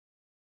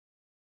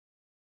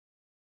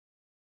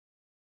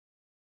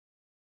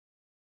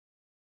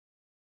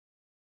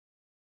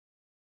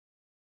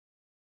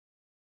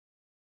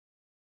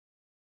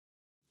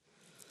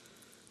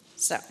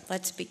So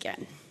let's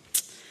begin.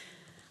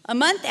 A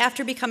month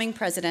after becoming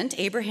president,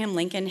 Abraham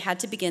Lincoln had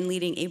to begin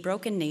leading a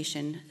broken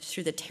nation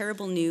through the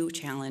terrible new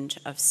challenge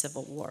of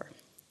civil war.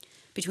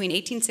 Between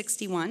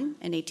 1861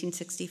 and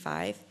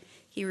 1865,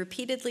 he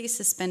repeatedly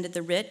suspended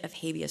the writ of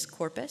habeas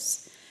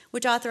corpus,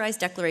 which authorized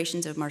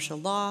declarations of martial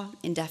law,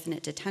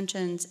 indefinite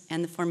detentions,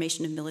 and the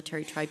formation of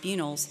military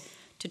tribunals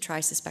to try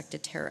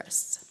suspected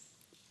terrorists.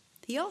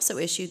 He also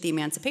issued the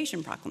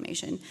Emancipation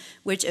Proclamation,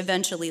 which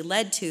eventually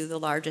led to the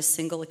largest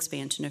single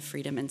expansion of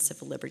freedom and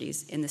civil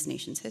liberties in this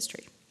nation's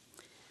history.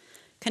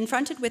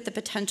 Confronted with the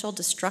potential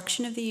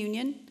destruction of the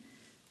Union,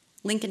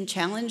 Lincoln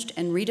challenged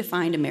and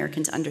redefined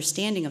Americans'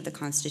 understanding of the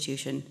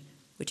Constitution,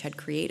 which had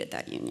created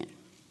that Union.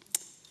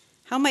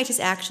 How might his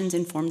actions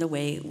inform the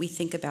way we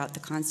think about the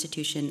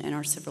Constitution and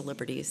our civil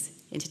liberties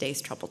in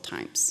today's troubled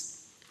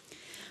times?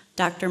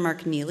 Dr.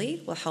 Mark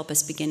Neely will help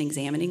us begin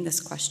examining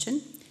this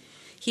question.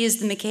 He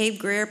is the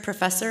McCabe-Greer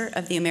Professor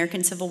of the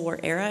American Civil War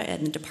Era at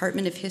the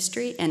Department of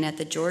History and at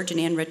the George and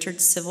Ann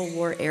Richards Civil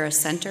War Era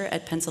Center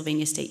at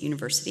Pennsylvania State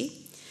University.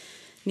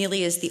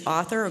 Neely is the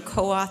author or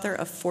co-author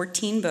of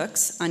 14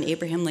 books on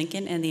Abraham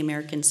Lincoln and the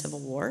American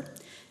Civil War,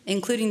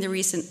 including the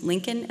recent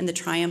Lincoln and the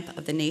Triumph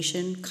of the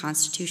Nation,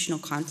 Constitutional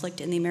Conflict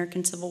in the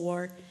American Civil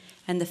War,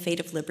 and The Fate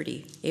of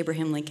Liberty,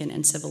 Abraham Lincoln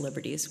and Civil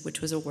Liberties,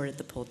 which was awarded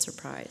the Pulitzer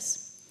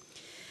Prize.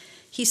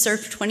 He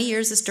served for 20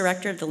 years as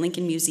director of the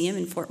Lincoln Museum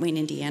in Fort Wayne,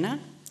 Indiana.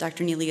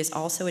 Dr. Neely is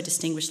also a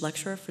distinguished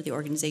lecturer for the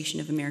Organization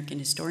of American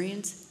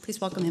Historians.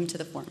 Please welcome him to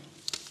the forum.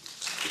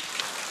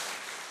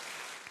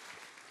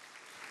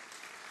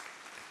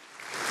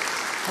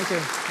 Thank you.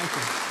 Thank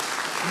you.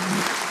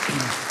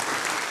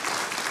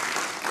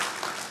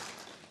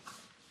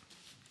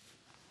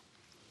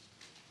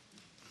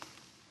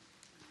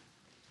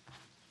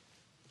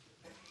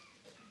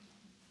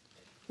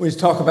 We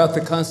talk about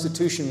the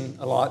Constitution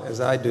a lot, as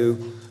I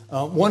do.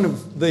 One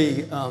of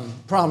the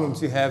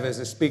problems you have as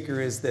a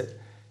speaker is that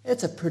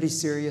it's a pretty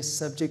serious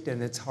subject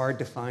and it's hard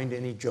to find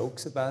any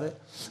jokes about it.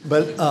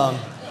 But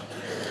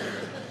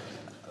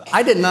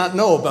I did not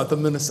know about the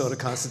Minnesota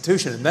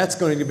Constitution, and that's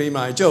going to be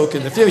my joke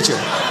in the future.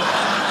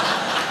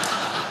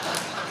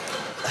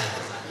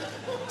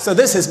 So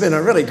this has been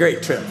a really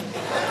great trip.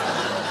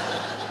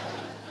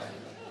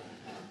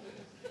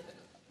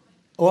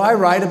 Well, I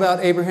write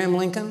about Abraham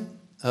Lincoln,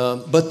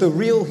 but the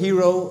real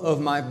hero of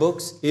my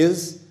books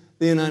is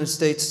the United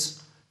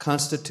States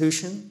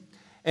Constitution.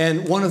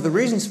 And one of the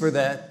reasons for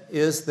that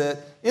is that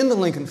in the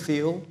Lincoln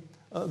field,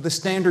 the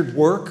standard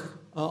work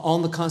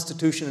on the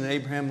Constitution and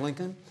Abraham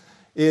Lincoln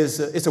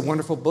it's a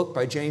wonderful book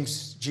by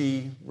James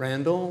G.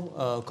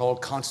 Randall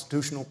called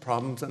Constitutional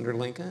Problems Under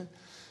Lincoln.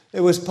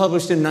 It was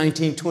published in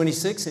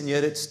 1926, and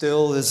yet it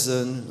still is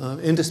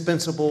an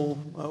indispensable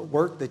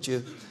work that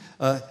you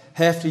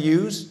have to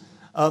use.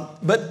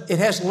 But it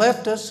has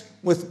left us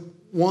with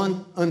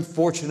one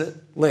unfortunate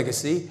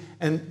legacy,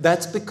 and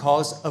that's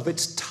because of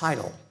its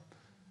title,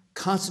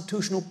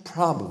 Constitutional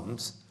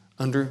Problems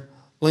Under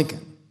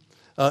Lincoln.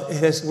 It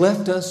has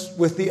left us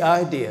with the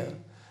idea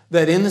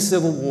that in the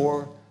Civil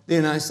War, the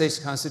United States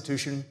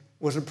Constitution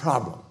was a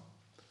problem.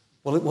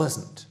 Well, it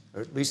wasn't,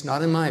 or at least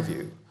not in my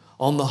view.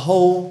 On the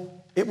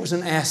whole, it was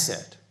an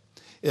asset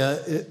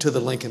to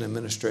the Lincoln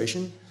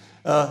administration.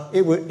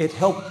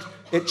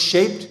 It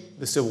shaped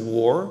the Civil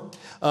War.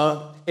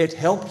 It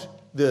helped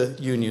the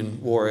Union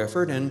war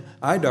effort, and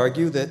I'd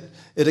argue that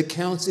it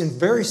accounts in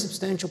very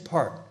substantial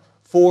part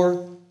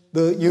for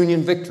the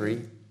Union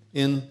victory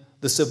in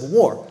the Civil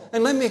War.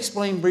 And let me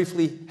explain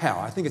briefly how.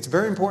 I think it's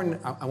very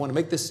important. I want to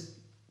make this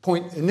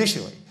point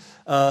initially,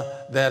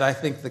 that I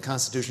think the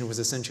Constitution was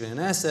essentially an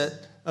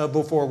asset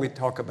before we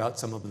talk about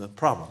some of the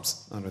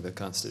problems under the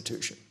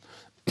Constitution.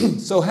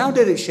 So how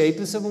did it shape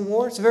the Civil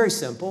War? It's very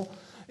simple.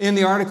 In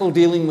the article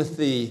dealing with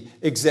the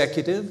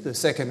executive, the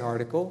second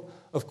article,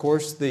 of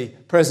course, the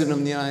President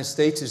of the United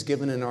States is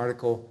given in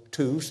Article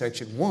 2,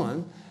 Section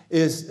 1,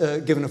 is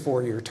given a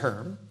 4-year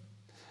term.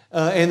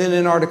 And then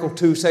in Article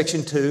 2,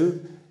 Section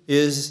 2,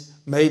 is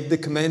made the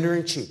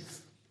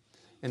Commander-in-Chief.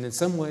 And in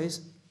some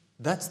ways,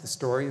 that's the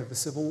story of the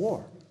Civil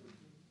War.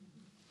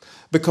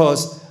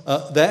 Because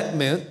that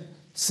meant,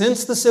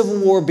 since the Civil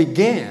War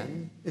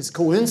began, is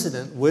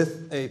coincident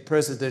with a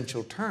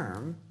presidential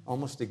term,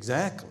 almost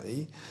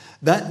exactly,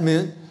 that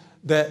meant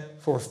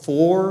that for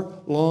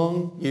 4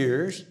 long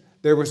years,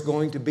 there was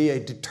going to be a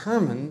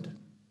determined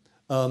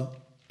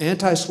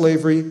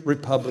anti-slavery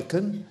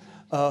Republican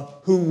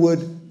who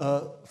would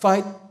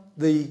fight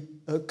the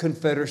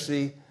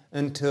Confederacy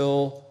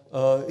until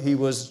he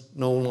was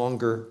no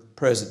longer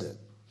president.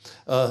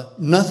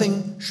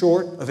 Nothing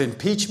short of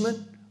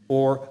impeachment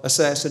or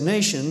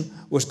assassination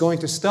was going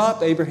to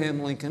stop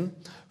Abraham Lincoln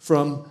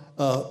from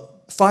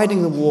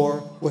fighting the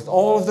war with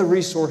all of the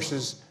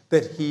resources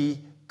that he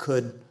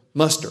could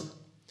muster.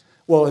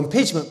 Well,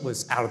 impeachment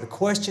was out of the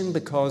question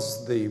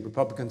because the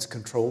Republicans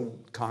controlled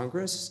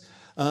Congress.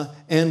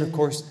 And, of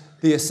course,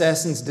 the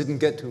assassins didn't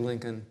get to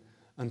Lincoln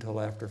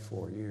until after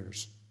 4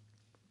 years.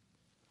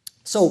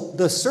 So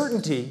the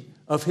certainty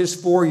of his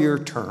 4-year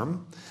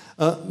term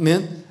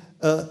meant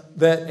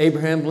that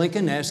Abraham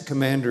Lincoln, as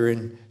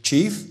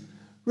commander-in-chief,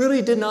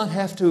 really did not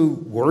have to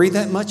worry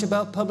that much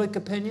about public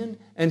opinion,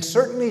 and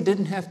certainly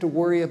didn't have to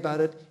worry about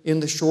it in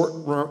the short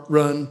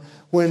run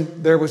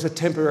when there was a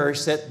temporary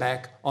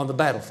setback on the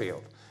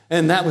battlefield.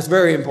 And that was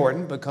very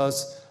important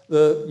because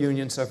the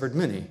Union suffered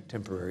many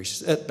temporary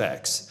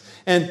setbacks.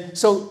 And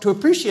so to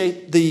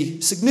appreciate the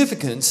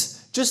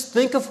significance, just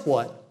think of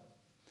what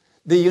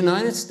the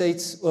United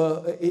States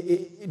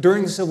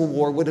during the Civil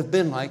War would have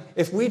been like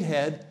if we'd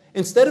had,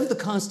 instead of the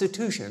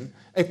Constitution,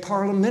 a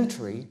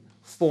parliamentary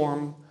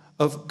form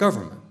of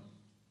government.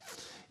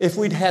 If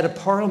we'd had a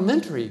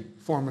parliamentary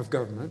form of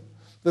government,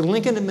 the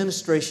Lincoln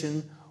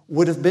administration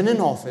would have been in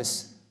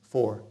office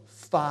for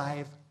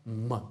 5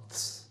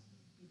 months,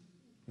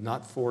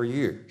 not 4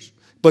 years,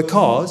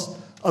 because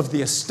of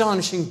the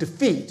astonishing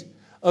defeat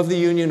of the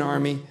Union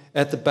Army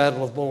at the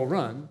Battle of Bull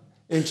Run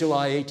in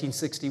July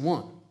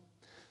 1861.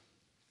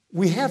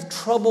 We have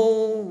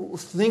trouble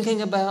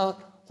thinking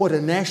about what a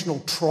national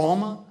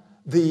trauma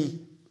the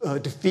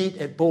defeat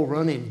at Bull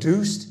Run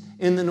induced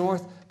in the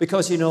North,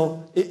 because, you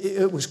know,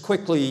 it was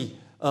quickly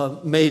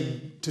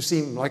made to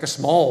seem like a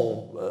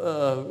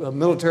small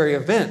military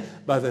event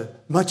by the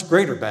much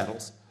greater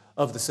battles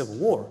of the Civil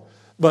War.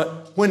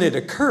 But when it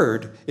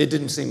occurred, it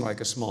didn't seem like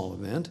a small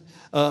event.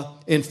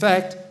 In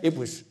fact, it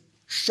was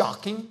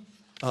shocking.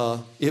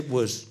 The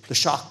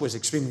shock was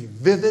extremely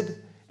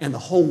vivid, and the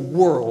whole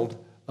world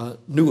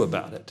knew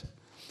about it.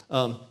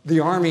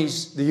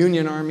 The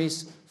Union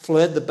armies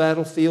fled the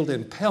battlefield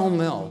in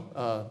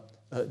pell-mell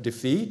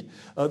defeat.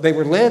 They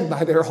were led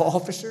by their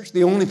officers.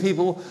 The only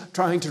people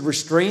trying to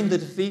restrain the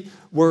defeat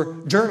were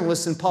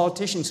journalists and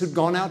politicians who'd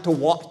gone out to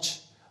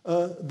watch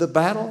the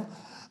battle.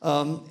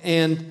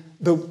 And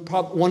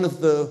one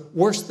of the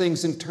worst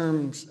things in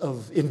terms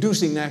of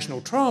inducing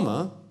national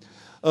trauma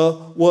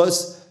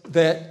was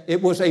that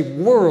it was a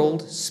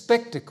world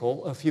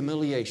spectacle of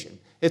humiliation.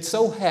 It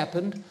so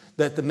happened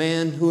that the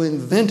man who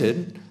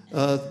invented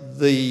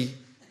the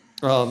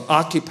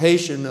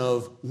occupation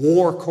of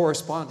war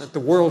correspondent, the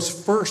world's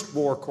first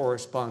war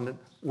correspondent,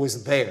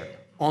 was there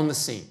on the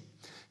scene.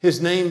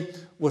 His name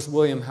was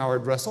William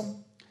Howard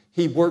Russell.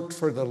 He worked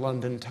for the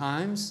London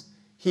Times.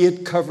 He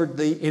had covered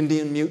the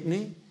Indian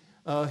Mutiny.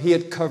 He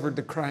had covered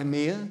the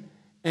Crimea.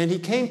 And he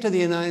came to the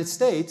United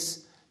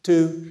States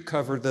to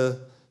cover the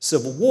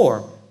Civil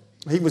War.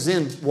 He was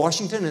in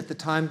Washington at the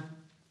time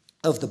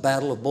of the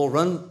Battle of Bull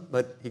Run,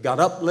 but he got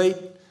up late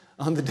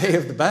on the day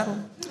of the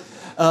battle.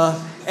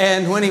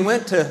 And when he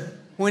went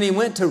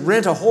to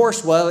rent a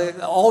horse, well,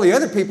 all the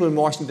other people in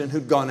Washington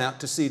who'd gone out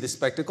to see the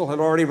spectacle had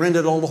already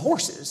rented all the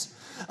horses.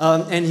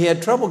 And he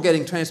had trouble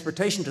getting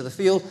transportation to the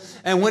field.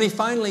 And when he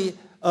finally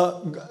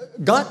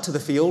got to the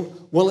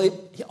field, well,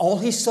 all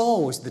he saw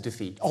was the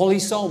defeat. All he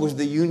saw was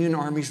the Union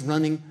armies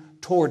running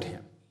toward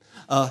him.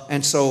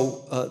 And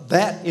so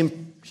that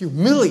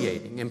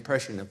humiliating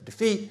impression of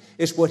defeat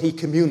is what he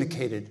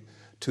communicated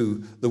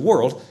to the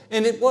world.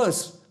 And it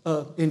was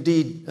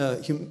indeed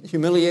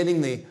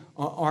humiliating. The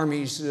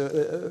armies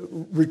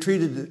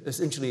retreated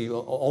essentially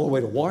all the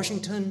way to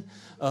Washington.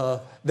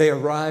 They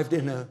arrived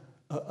in a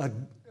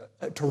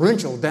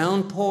torrential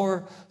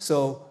downpour,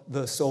 so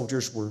the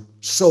soldiers were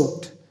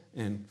soaked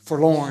and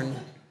forlorn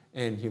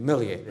and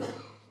humiliated.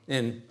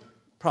 And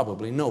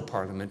probably no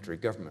parliamentary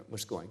government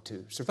was going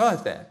to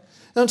survive that.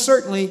 And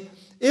certainly,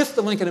 if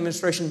the Lincoln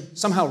administration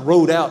somehow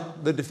rode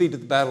out the defeat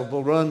of the Battle of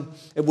Bull Run,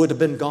 it would have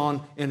been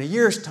gone in a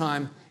year's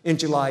time in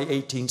July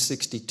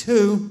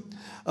 1862,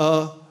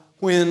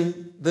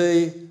 when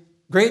the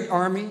great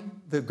army,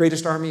 the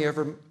greatest army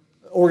ever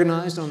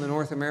organized on the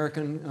North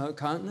American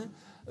continent,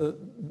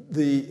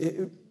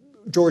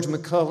 George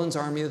McClellan's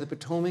Army of the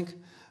Potomac,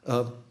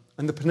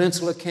 and the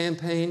Peninsula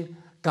Campaign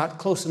got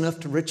close enough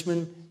to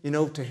Richmond,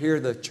 to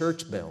hear the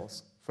church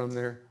bells from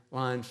their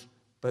lines,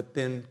 but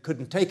then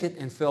couldn't take it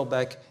and fell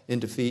back in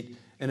defeat.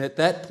 And at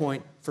that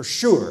point, for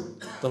sure,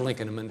 the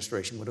Lincoln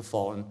administration would have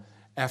fallen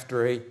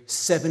after a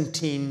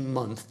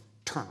 17-month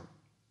term.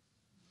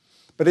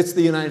 But it's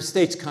the United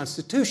States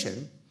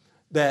Constitution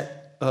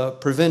that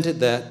prevented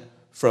that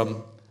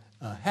from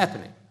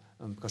happening,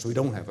 because we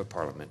don't have a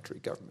parliamentary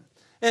government.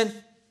 And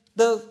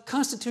the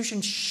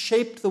Constitution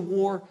shaped the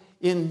war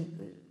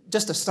in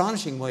just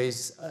astonishing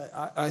ways.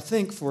 I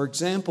think, for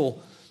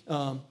example,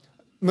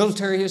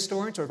 military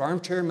historians or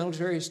armchair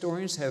military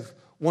historians have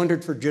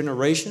wondered for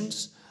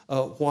generations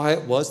why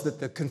it was that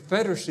the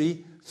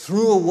Confederacy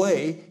threw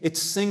away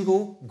its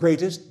single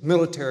greatest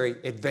military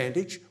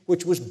advantage,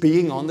 which was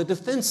being on the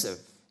defensive.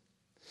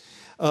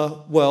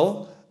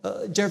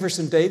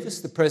 Jefferson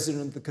Davis, the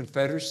president of the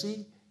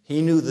Confederacy,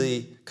 he knew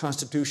the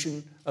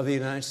Constitution of the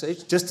United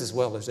States just as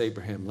well as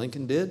Abraham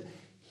Lincoln did.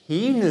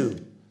 He knew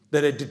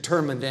that a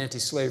determined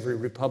anti-slavery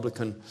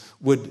Republican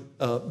would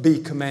be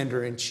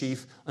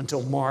commander-in-chief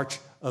until March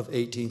of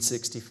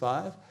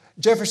 1865.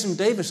 Jefferson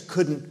Davis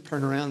couldn't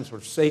turn around and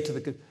sort of say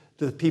to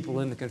the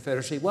people in the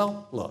Confederacy,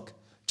 well, look,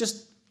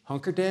 just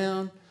hunker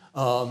down,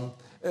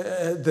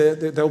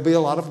 there'll be a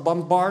lot of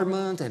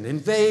bombardment and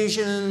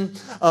invasion.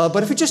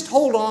 But if we just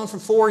hold on for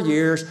 4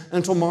 years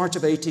until March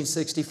of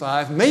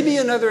 1865, maybe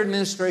another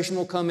administration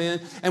will come in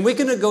and we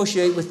can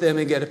negotiate with them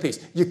and get a peace.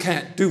 You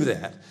can't do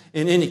that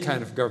in any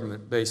kind of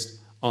government based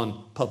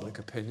on public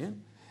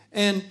opinion.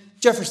 And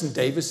Jefferson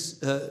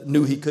Davis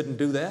knew he couldn't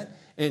do that,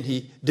 and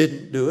he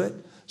didn't do it.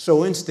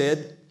 So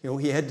instead,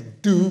 he had to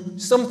do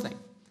something.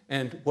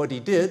 And what he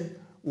did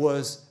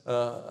was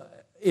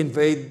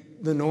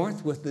invade the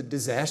North with the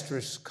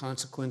disastrous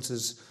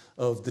consequences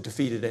of the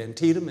defeat at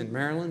Antietam in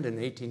Maryland in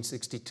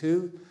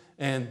 1862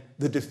 and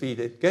the defeat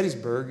at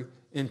Gettysburg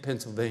in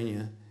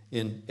Pennsylvania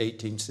in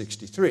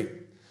 1863.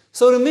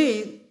 So to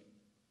me,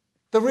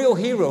 the real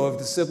hero of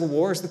the Civil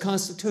War is the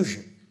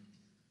Constitution.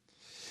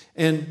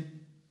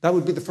 And that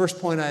would be the first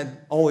point I'd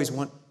always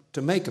want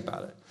to make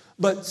about it.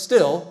 But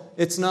still,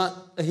 it's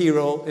not a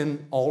hero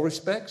in all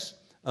respects.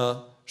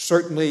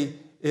 Certainly,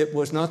 it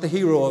was not the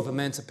hero of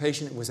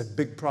emancipation. It was a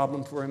big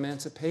problem for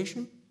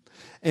emancipation.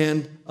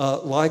 And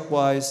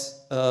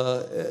likewise,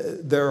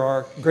 there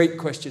are great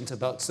questions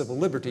about civil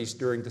liberties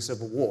during the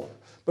Civil War.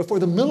 But for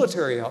the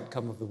military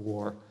outcome of the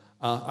war,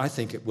 I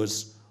think it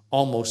was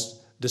almost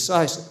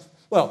decisive.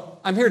 Well,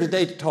 I'm here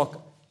today to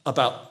talk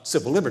about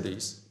civil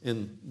liberties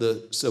in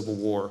the Civil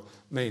War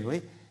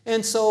mainly.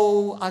 And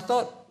so I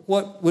thought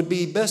what would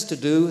be best to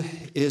do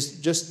is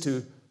just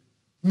to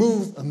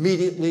move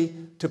immediately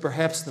to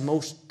perhaps the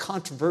most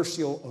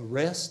controversial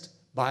arrest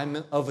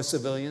of a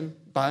civilian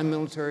by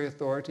military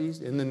authorities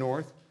in the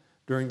North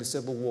during the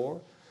Civil War.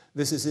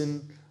 This is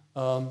in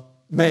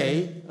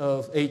May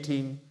of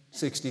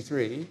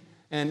 1863.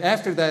 And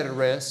after that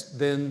arrest,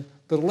 then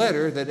the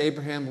letter that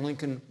Abraham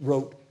Lincoln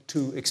wrote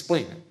to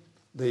explain it,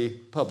 the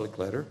public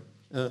letter,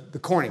 the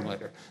Corning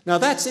letter. Now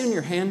that's in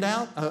your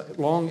handout.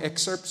 Long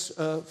excerpts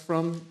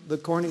from the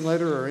Corning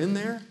letter are in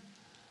there.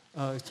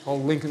 It's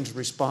called Lincoln's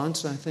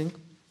Response, I think.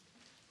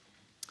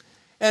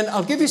 And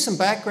I'll give you some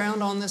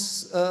background on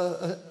this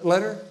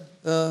letter.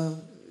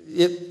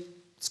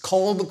 It's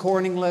called the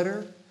Corning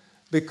letter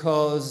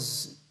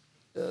because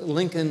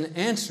Lincoln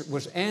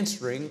was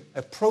answering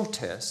a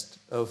protest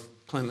of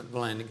Clement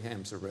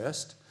Vallandigham's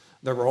arrest.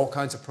 There were all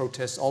kinds of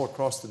protests all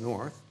across the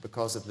North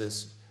because of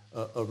this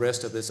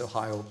arrest of this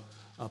Ohio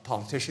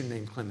politician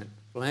named Clement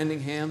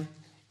Vallandigham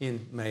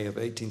in May of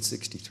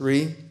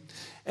 1863.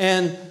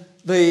 And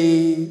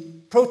the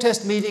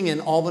protest meeting in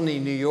Albany,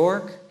 New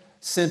York,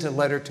 sent a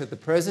letter to the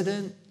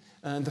president.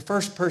 And the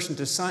first person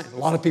to sign it, a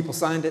lot of people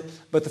signed it,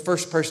 but the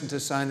first person to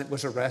sign it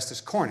was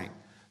Erastus Corning.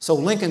 So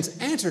Lincoln's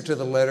answer to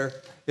the letter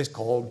is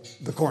called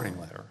the Corning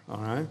letter,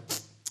 all right?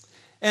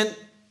 And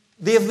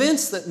the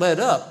events that led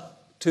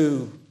up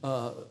to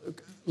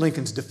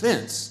Lincoln's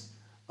defense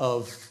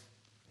of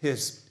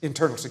his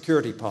internal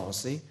security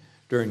policy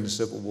during the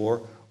Civil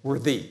War were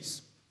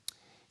these.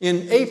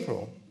 In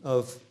April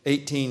of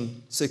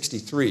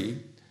 1863,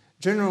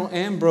 General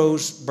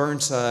Ambrose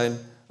Burnside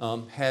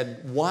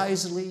had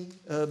wisely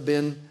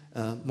been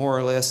more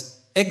or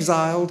less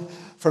exiled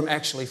from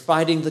actually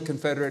fighting the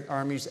Confederate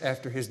armies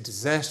after his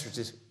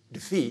disastrous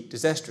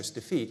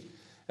defeat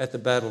at the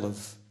Battle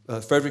of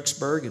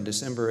Fredericksburg in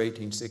December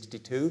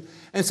 1862.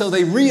 And so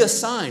they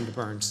reassigned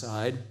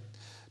Burnside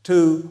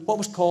to what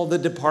was called the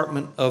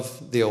Department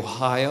of the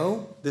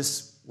Ohio.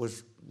 This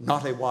was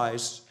not a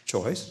wise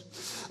choice.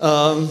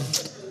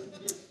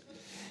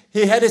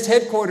 He had his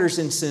headquarters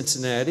in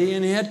Cincinnati,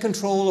 and he had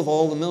control of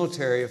all the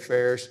military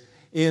affairs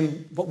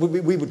in what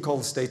we would call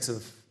the states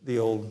of the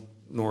old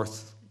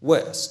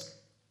Northwest.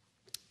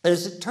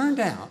 As it turned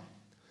out,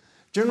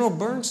 General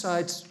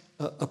Burnside's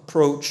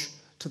approach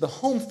to the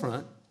home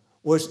front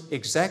was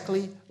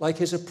exactly like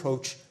his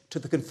approach to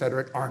the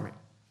Confederate Army.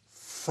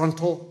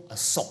 Frontal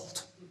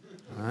assault.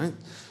 All right?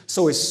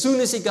 So as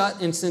soon as he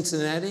got in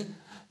Cincinnati,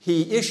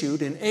 he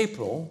issued in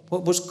April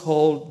what was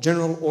called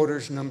General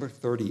Orders Number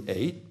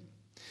 38.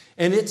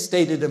 And it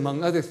stated,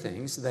 among other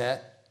things,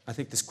 that, I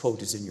think this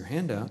quote is in your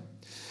handout,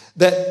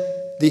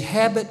 that the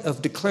habit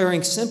of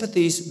declaring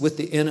sympathies with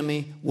the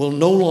enemy will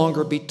no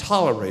longer be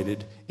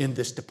tolerated in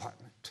this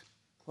department.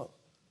 Quote.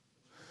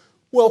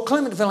 Well,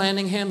 Clement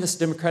Vallandigham, this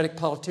Democratic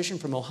politician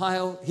from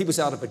Ohio, he was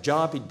out of a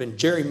job. He'd been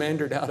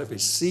gerrymandered out of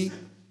his seat.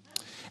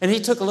 And he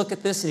took a look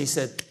at this and he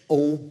said,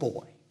 oh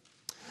boy.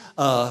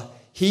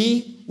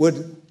 He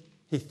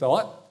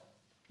thought,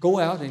 go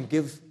out and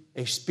give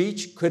a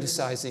speech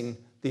criticizing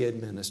the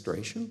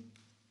administration.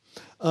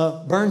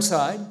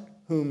 Burnside,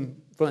 whom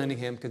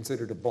Vallandigham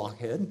considered a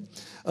blockhead,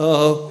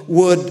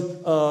 would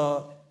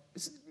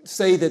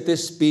say that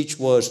this speech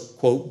was,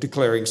 quote,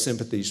 declaring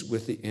sympathies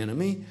with the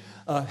enemy,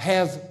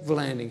 have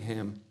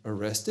Vallandigham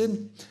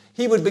arrested.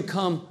 He would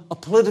become a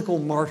political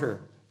martyr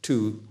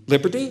to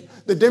liberty.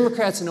 The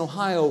Democrats in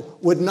Ohio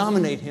would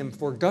nominate him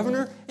for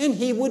governor, and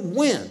he would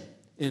win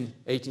in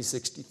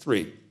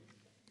 1863.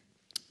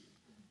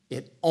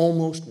 It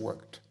almost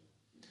worked.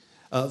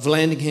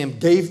 Vallandigham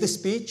gave the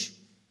speech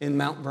in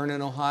Mount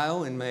Vernon,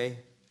 Ohio in May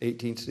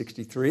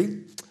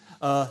 1863.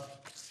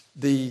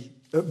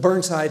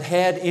 Burnside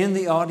had in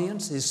the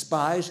audience his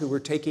spies who were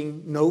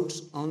taking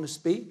notes on the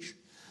speech.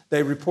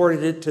 They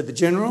reported it to the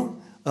general.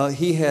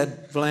 He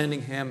had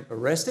Vallandigham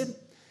arrested.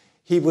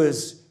 He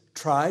was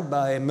tried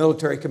by a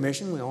military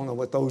commission, we all know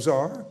what those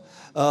are,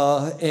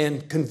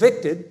 and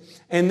convicted,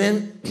 and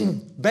then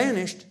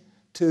banished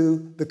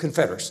to the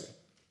Confederacy.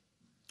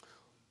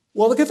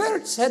 Well, the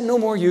Confederates had no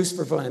more use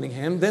for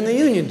Vallandigham than the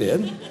Union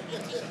did.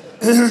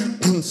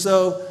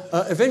 So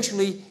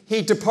eventually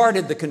he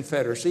departed the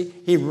Confederacy.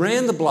 He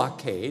ran the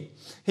blockade.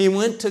 He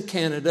went to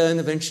Canada and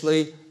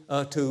eventually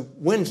to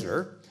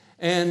Windsor.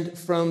 And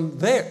from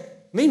there,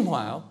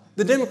 meanwhile,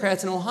 the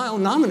Democrats in Ohio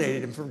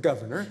nominated him for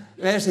governor,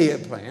 as he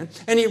had planned,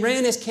 and he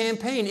ran his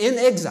campaign in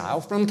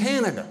exile from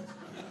Canada.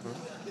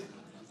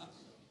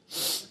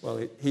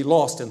 Well, he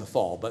lost in the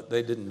fall, but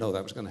they didn't know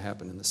that was going to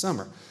happen in the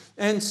summer.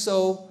 And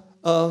so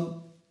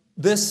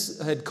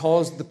this had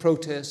caused the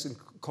protests and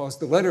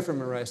caused the letter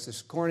from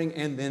Erastus Corning,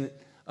 and then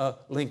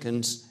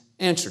Lincoln's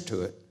answer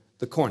to it,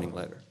 the Corning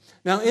letter.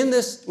 Now, in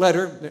this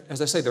letter,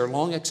 as I say, there are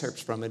long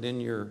excerpts from it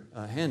in your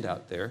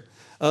handout there.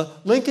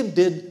 Lincoln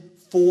did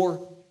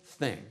 4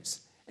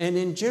 things. And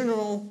in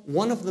general,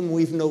 one of them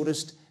we've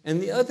noticed,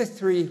 and the other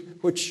 3,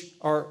 which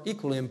are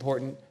equally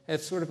important,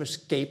 have sort of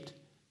escaped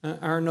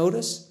our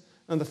notice.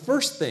 And the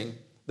first thing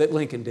that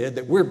Lincoln did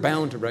that we're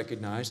bound to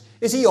recognize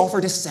is he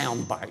offered a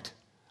soundbite.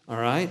 All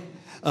right?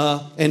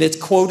 And it's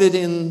quoted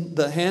in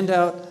the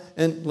handout,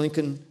 and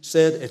Lincoln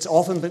said, it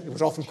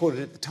was often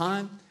quoted at the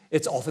time,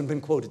 it's often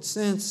been quoted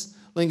since.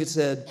 Lincoln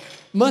said,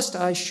 "Must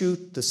I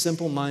shoot the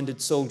simple-minded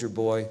soldier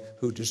boy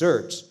who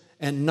deserts,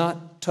 and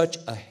not touch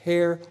a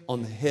hair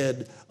on the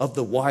head of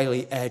the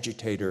wily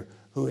agitator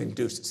who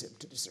induces him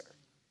to desert?"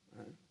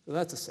 Right? So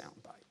that's a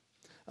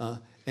soundbite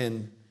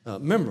and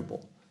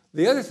memorable.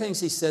 The other things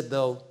he said,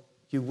 though,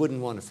 you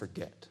wouldn't want to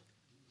forget.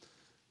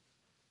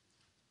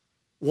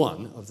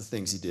 One of the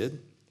things he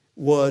did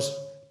was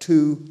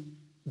to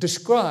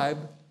describe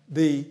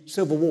the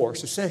Civil War,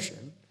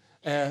 secession,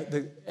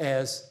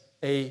 as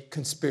a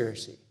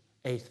conspiracy,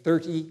 a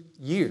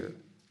 30-year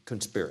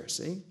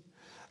conspiracy.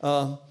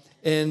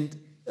 In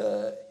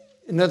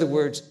other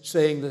words,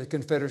 saying that the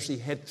Confederacy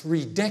had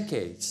 3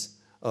 decades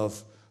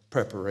of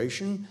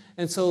preparation,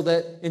 and so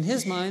that, in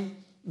his mind,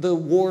 the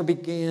war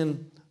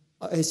began,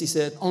 as he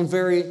said, on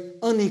very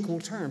unequal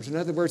terms. In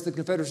other words, the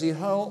Confederacy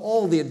had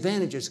all the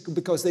advantages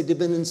because they'd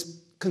been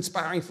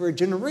conspiring for a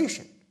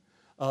generation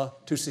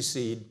to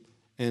secede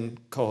and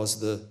cause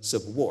the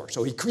Civil War.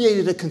 So he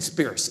created a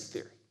conspiracy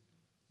theory.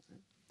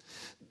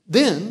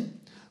 Then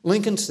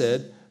Lincoln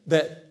said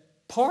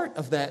that part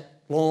of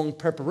that long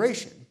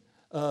preparation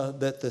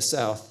that the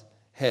South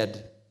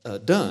had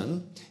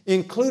done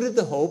included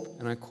the hope,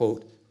 and I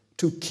quote,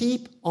 "to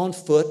keep on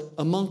foot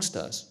amongst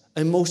us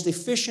a most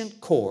efficient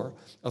corps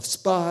of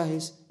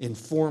spies,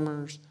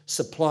 informers,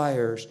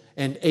 suppliers,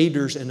 and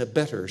aiders and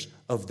abettors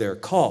of their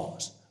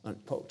cause,"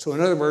 unquote. So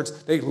in other words,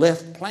 they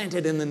left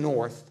planted in the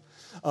North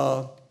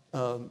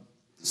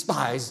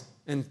spies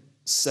and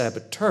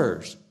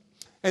saboteurs.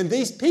 And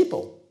these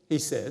people, he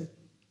said,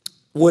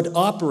 would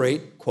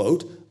operate,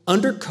 quote,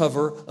 "under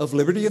cover of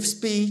liberty of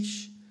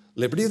speech,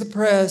 liberty of the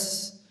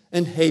press,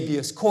 and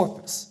habeas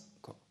corpus."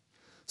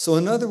 So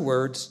in other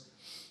words,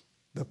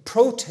 the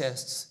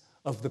protests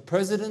of the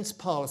president's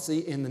policy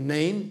in the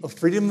name of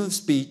freedom of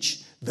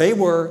speech, they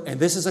were, and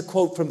this is a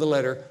quote from the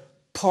letter,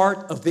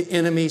 part of the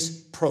enemy's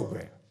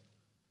program.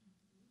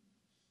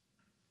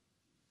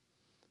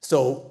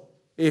 So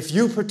if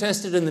you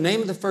protested in the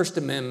name of the First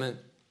Amendment,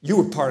 you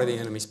were part of the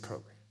enemy's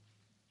program.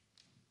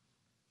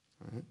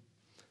 All right.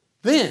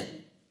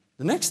 Then,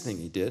 the next thing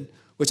he did,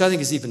 which I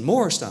think is even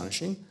more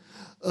astonishing,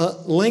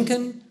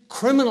 Lincoln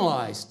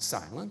criminalized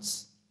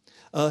silence.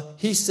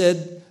 He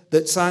said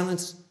that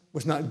silence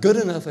was not good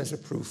enough as a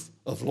proof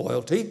of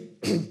loyalty,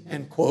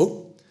 and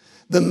quote,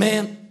 the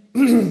man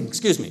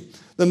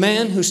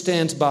who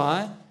stands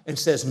by and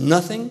says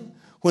nothing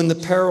when the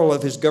peril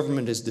of his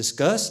government is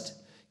discussed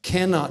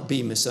cannot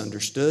be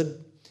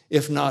misunderstood.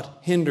 If not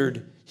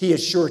hindered, he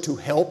is sure to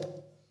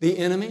help the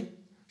enemy.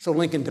 So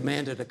Lincoln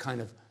demanded a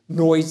kind of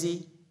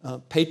noisy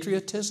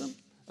patriotism.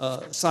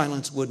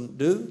 Silence wouldn't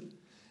do.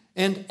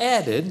 And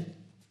added,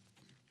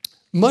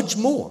 much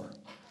more,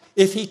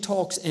 if he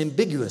talks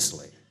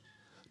ambiguously,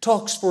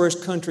 talks for his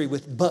country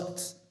with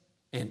buts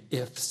and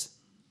ifs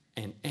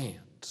and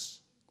ands.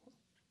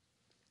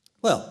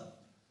 Well,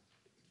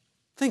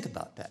 think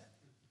about that.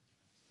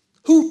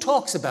 Who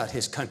talks about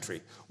his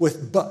country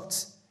with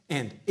buts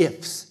and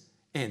ifs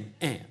and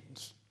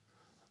ands?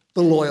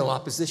 The loyal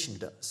opposition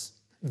does.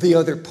 The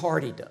other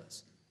party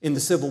does. In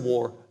the Civil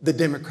War, the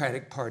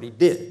Democratic Party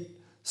did.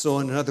 So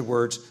in other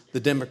words, the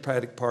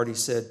Democratic Party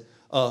said,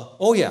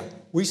 oh yeah,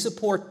 we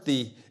support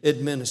the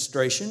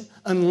administration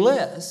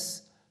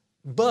unless,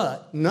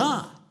 but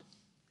not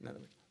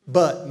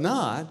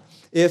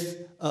if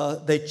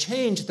they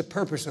change the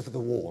purpose of the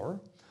war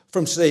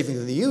from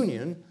saving the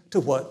Union to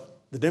what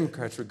the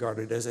Democrats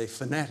regarded as a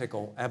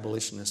fanatical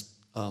abolitionist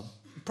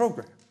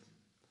program.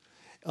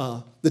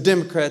 The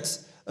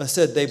Democrats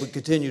said they would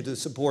continue to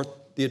support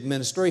the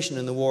administration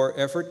in the war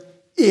effort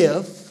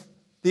if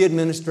the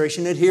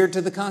administration adhered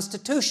to the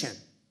Constitution.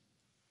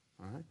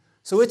 All right?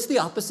 So it's the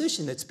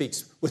opposition that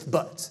speaks with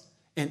buts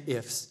and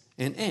ifs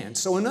and ands.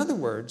 So in other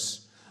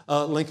words,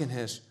 Lincoln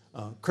has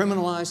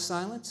criminalized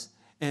silence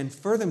and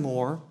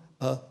furthermore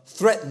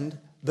threatened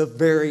the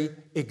very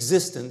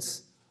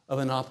existence of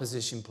an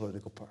opposition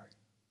political party.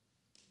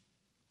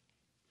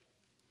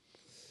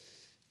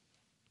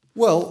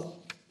 Well,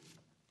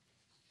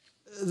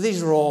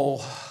 these are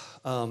all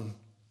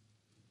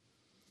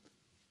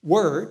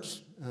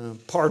words,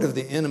 part of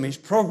the enemy's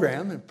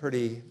program, and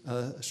pretty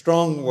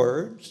strong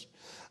words.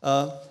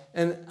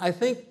 And I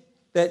think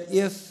that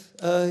if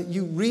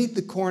you read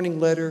the Corning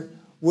letter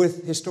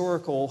with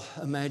historical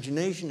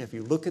imagination, if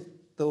you look at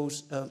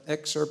those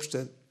excerpts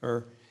that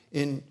are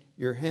in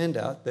your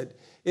handout, that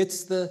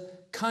it's the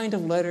kind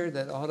of letter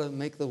that ought to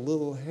make the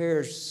little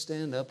hairs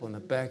stand up on the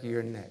back of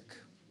your neck.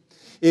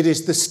 It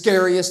is the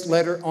scariest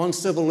letter on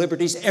civil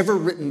liberties ever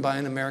written by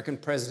an American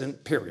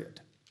president,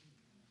 period.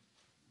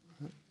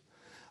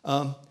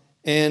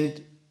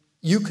 And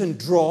you can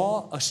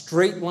draw a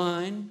straight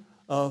line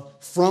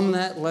from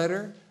that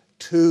letter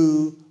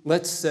to,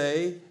 let's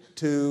say,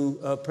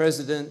 to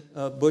President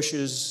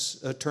Bush's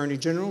Attorney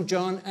General,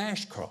 John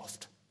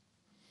Ashcroft.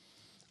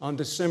 On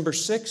December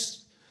 6,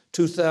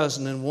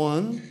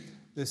 2001,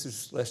 this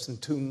is less than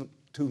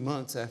two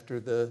months after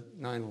the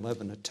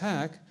 9/11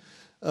 attack,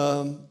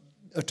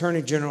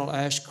 Attorney General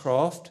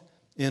Ashcroft,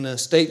 in a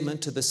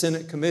statement to the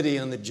Senate Committee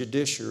on the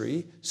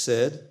Judiciary,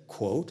 said,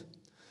 quote,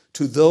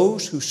 "To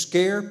those who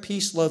scare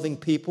peace-loving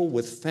people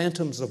with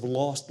phantoms of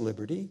lost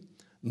liberty,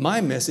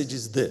 my message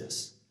is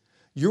this: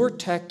 your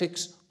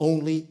tactics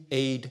only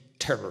aid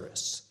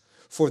terrorists,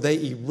 for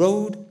they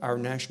erode our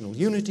national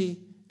unity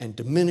and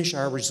diminish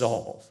our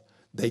resolve.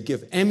 They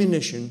give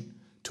ammunition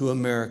to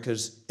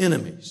America's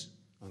enemies,"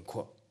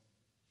 unquote.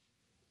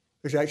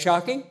 Is that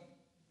shocking?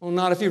 Well,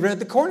 not if you read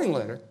the Corning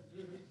letter.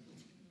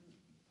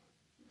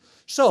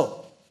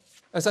 So,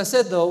 as I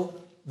said, though,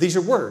 these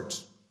are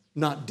words,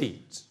 not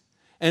deeds.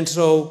 And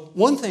so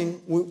one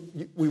thing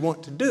we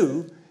want to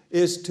do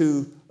is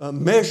to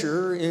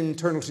measure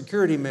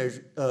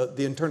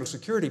the internal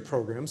security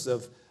programs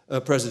of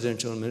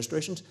presidential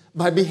administrations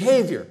by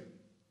behavior,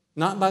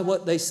 not by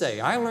what they say.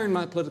 I learned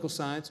my political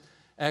science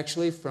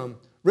actually from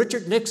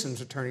Richard Nixon's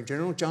Attorney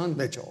General, John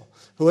Mitchell,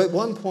 who at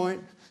one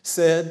point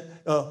said,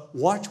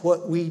 watch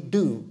what we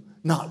do,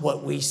 not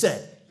what we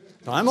say.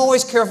 Now, I'm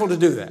always careful to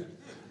do that.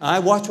 I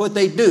watch what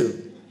they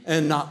do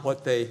and not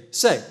what they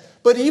say.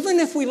 But even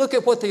if we look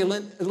at what the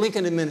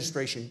Lincoln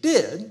administration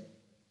did,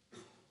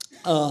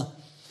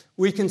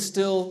 we can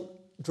still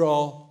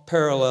draw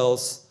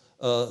parallels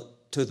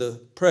to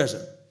the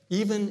present,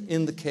 even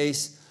in the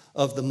case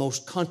of the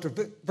most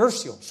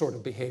controversial sort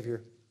of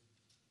behavior,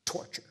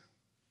 torture.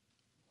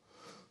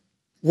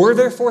 Were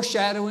there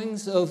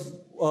foreshadowings of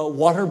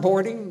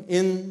waterboarding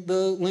in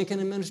the Lincoln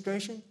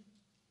administration?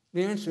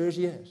 The answer is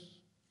yes.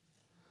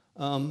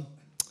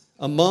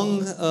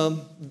 Among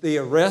the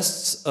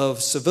arrests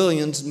of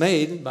civilians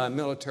made by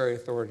military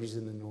authorities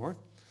in the North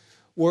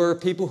were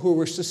people who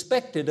were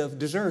suspected of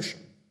desertion.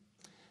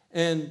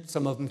 And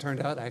some of them turned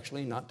out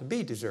actually not to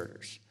be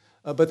deserters.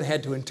 But they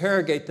had to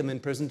interrogate them in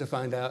prison to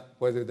find out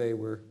whether they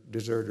were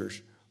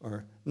deserters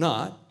or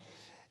not.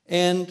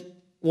 And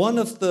one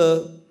of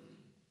the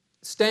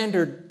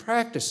standard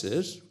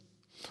practices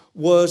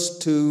was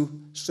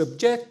to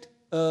subject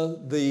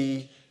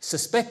the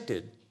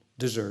suspected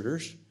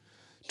deserters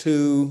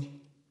to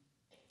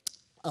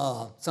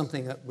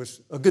something that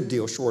was a good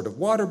deal short of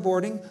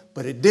waterboarding,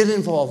 but it did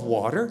involve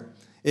water.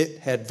 It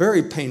had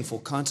very painful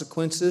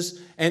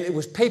consequences, and it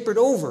was papered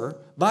over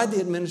by the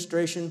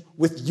administration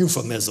with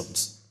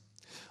euphemisms.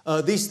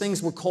 These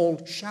things were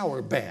called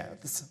shower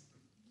baths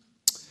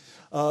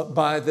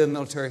by the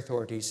military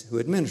authorities who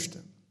administered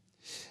them.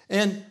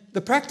 And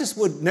the practice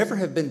would never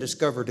have been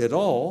discovered at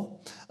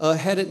all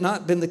had it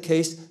not been the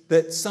case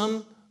that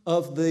some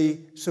of the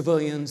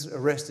civilians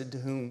arrested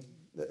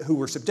who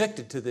were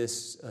subjected to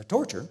this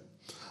torture,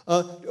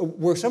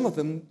 some of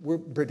them were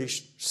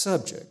British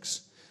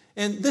subjects.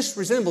 And this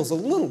resembles a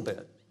little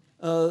bit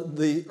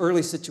the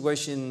early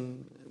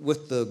situation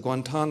with the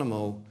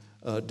Guantanamo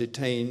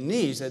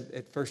detainees.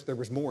 At first, there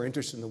was more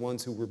interest in the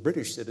ones who were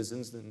British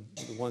citizens than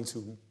the ones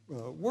who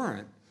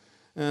weren't.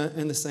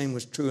 And the same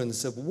was true in the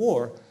Civil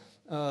War.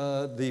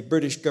 The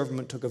British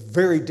government took a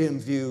very dim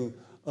view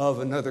of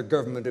another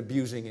government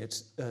abusing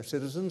its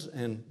citizens,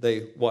 and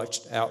they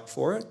watched out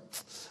for it.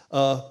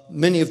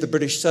 Many of the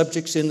British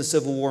subjects in the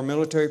Civil War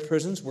military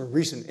prisons were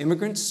recent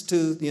immigrants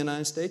to the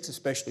United States,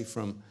 especially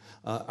from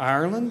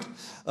Ireland.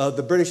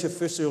 The British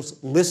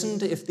officials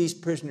listened if these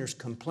prisoners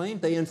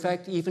complained. They, in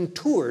fact, even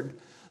toured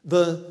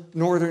the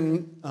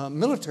northern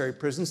military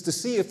prisons to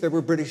see if there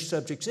were British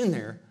subjects in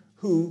there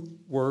who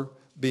were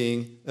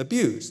being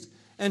abused.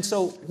 And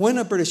so when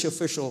a British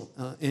official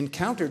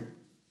encountered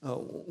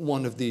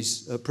one of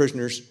these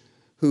prisoners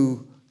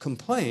who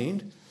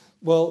complained,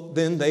 well,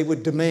 then they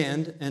would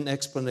demand an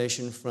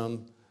explanation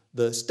from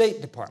the State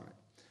Department.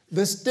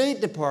 The State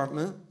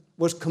Department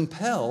was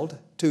compelled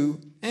to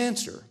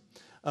answer.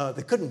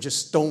 They couldn't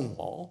just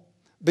stonewall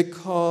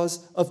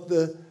because of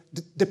the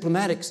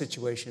diplomatic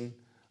situation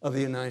of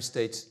the United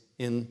States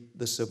in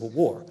the Civil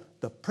War.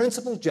 The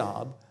principal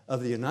job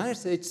of the United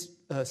States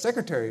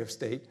Secretary of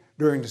State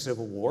during the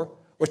Civil War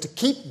was to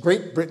keep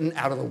Great Britain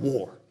out of the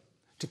war,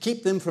 to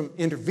keep them from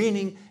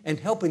intervening and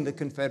helping the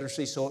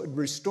Confederacy so it would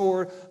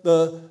restore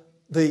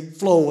the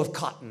flow of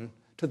cotton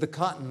to the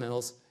cotton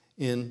mills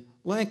in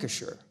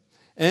Lancashire.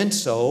 And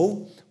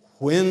so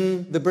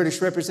when the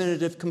British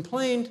representative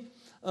complained,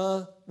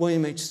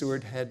 William H.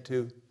 Seward had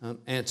to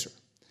answer.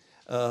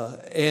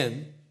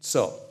 And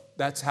so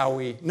that's how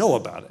we know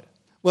about it.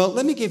 Well,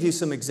 let me give you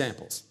some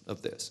examples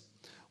of this.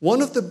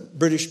 One of the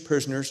British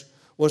prisoners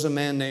was a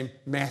man named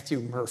Matthew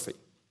Murphy.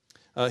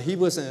 He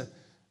was an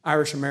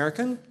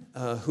Irish-American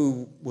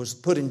who was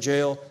put in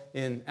jail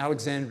in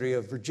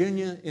Alexandria,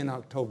 Virginia in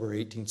October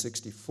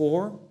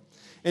 1864.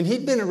 And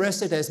he'd been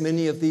arrested, as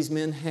many of these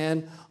men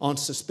had, on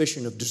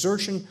suspicion of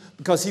desertion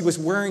because he was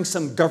wearing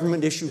some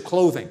government-issue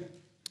clothing.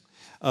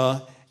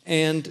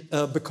 And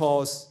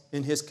because,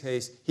 in his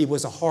case, he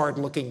was a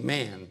hard-looking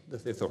man,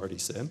 the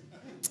authorities said.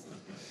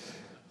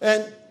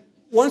 And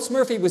once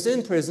Murphy was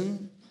in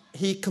prison,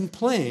 he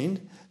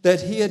complained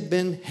that he had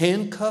been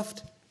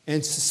handcuffed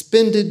and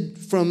suspended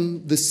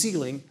from the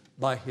ceiling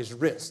by his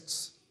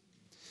wrists.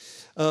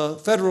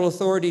 Federal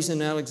authorities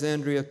in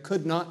Alexandria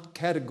could not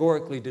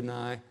categorically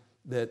deny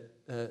that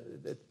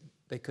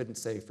they couldn't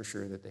say for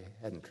sure that they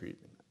hadn't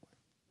treated him that way.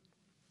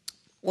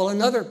 Well,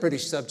 another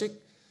British subject,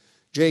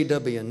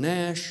 J.W.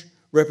 Nash,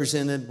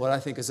 represented what I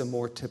think is a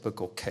more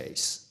typical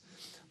case.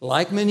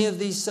 Like many of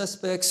these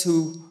suspects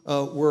who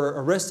were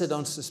arrested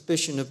on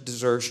suspicion of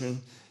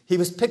desertion, he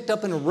was picked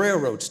up in a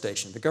railroad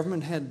station. The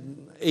government had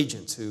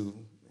agents who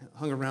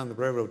hung around the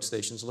railroad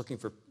stations looking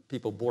for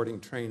people boarding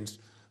trains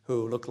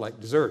who looked like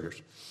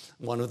deserters.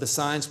 One of the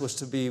signs was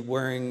to be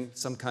wearing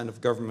some kind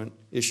of government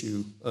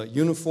issue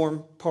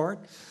uniform part,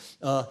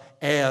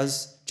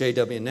 as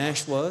J.W.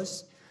 Nash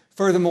was.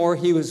 Furthermore,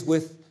 he was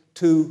with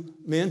two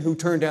men who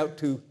turned out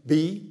to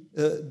be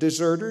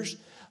deserters,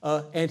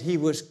 and he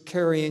was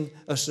carrying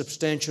a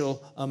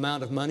substantial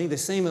amount of money, the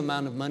same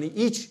amount of money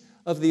each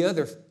of the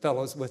other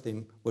fellows with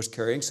him was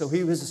carrying. So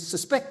he was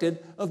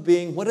suspected of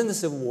being what in the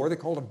Civil War they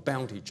called a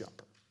bounty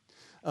jumper.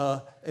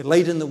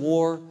 Late in the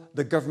war,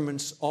 the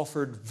governments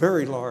offered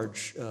very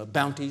large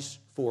bounties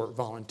for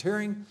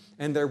volunteering,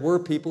 and there were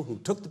people who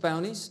took the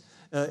bounties,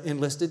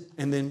 enlisted,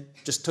 and then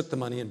just took the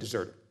money and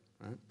deserted.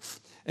 Right?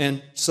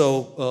 And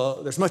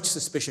so there's much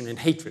suspicion and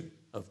hatred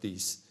of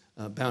these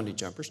bounty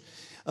jumpers.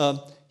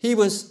 He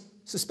was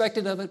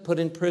suspected of it, put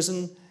in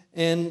prison,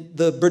 and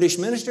the British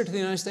minister to the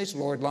United States,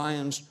 Lord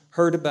Lyons,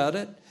 heard about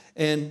it,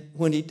 and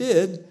when he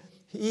did,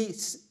 he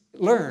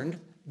learned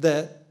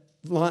that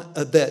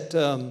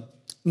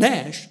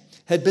Nash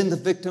had been the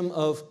victim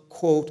of,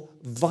 quote,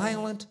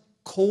 violent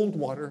cold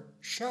water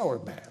shower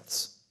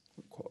baths,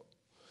 quote.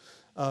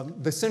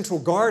 The Central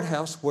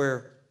Guardhouse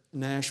where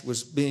Nash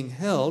was being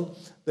held,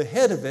 the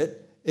head of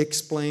it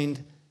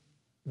explained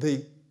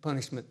the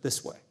punishment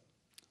this way.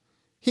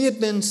 He had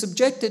been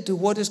subjected to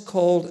what is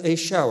called a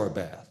shower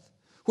bath,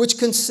 which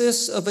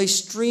consists of a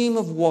stream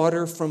of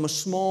water from a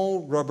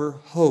small rubber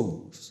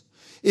hose.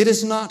 It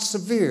is not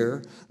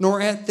severe,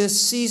 nor at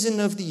this season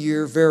of the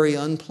year very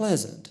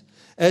unpleasant,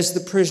 as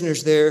the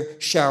prisoners there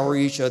shower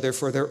each other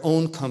for their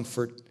own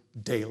comfort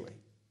daily.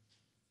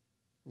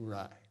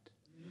 Right.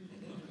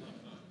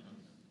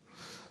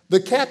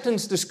 The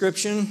captain's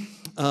description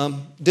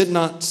did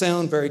not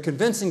sound very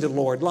convincing to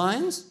Lord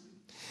Lyons,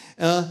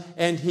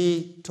 and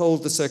he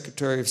told the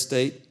Secretary of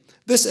State,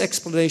 this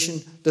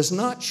explanation does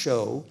not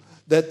show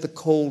that the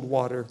cold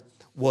water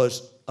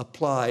was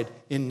applied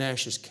in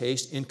Nash's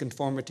case in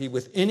conformity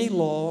with any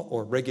law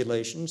or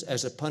regulations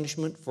as a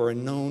punishment for a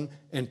known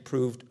and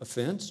proved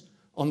offense.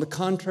 On the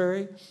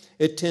contrary,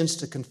 it tends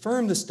to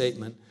confirm the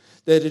statement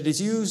that it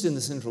is used in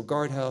the Central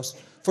Guardhouse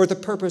for the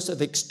purpose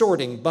of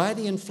extorting by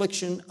the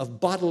infliction of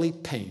bodily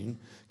pain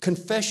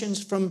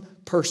confessions from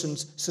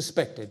persons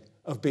suspected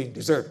of being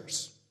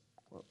deserters.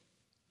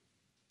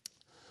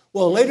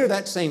 Well, later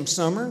that same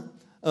summer,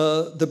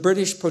 the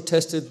British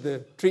protested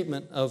the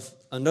treatment of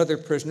another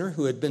prisoner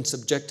who had been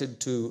subjected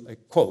to a,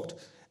 quote,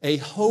 a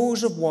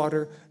hose of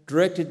water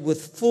directed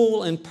with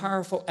full and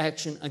powerful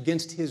action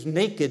against his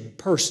naked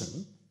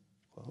person.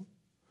 Quote.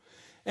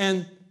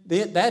 And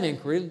that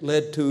inquiry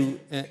led to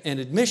an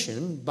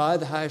admission by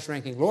the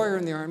highest-ranking lawyer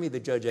in the Army, the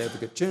Judge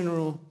Advocate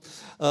General,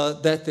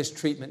 that this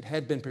treatment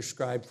had been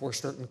prescribed for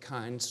certain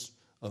kinds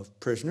of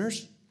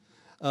prisoners,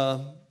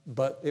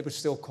 but it was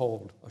still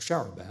called a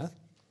shower bath.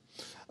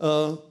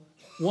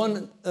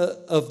 One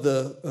of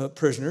the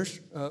prisoners,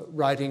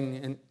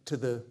 writing to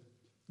the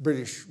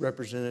British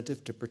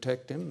representative to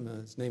protect him,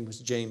 his name was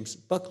James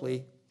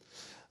Buckley,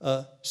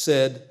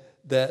 said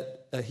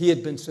that he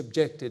had been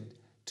subjected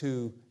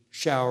to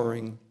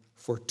showering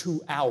for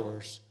 2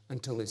 hours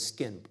until his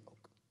skin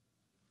broke.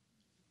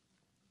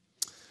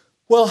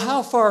 Well,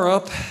 how far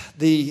up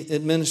the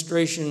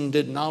administration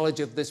did knowledge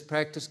of this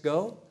practice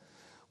go?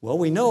 Well,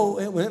 we know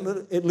it went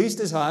at least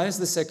as high as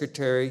the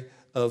Secretary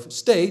of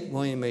State,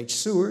 William H.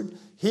 Seward.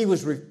 He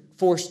was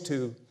forced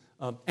to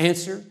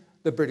answer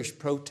the British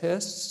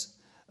protests,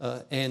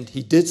 and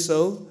he did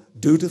so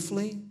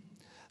dutifully.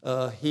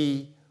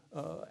 He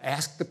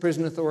asked the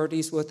prison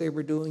authorities what they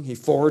were doing. He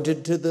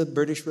forwarded to the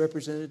British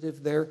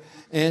representative their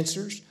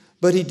answers.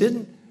 But he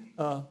didn't,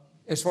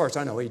 as far as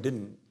I know, he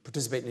didn't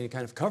participate in any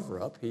kind of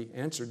cover-up. He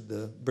answered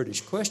the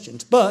British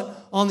questions.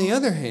 But on the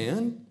other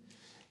hand,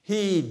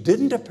 he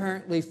didn't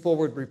apparently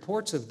forward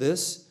reports of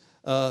this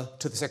to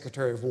the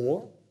Secretary of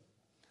War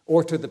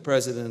or to the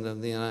President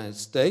of the United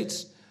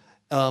States.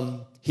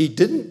 He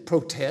didn't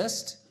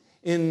protest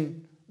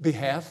in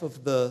behalf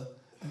of the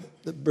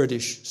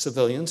British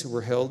civilians who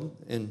were held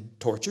and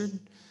tortured.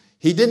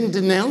 He didn't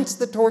denounce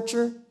the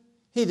torture.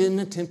 He didn't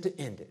attempt to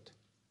end it.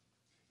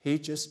 He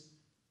just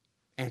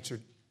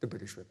answered the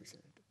British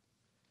representative.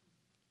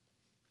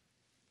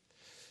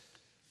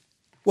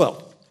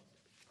 Well,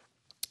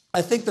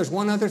 I think there's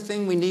one other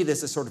thing we need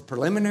as a sort of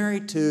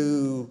preliminary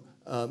to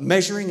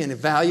measuring and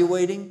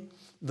evaluating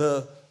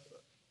the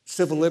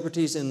civil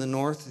liberties in the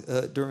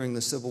North during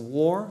the Civil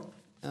War,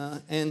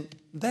 and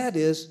that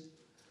is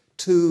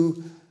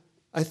to,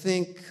 I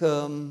think,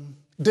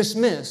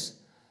 dismiss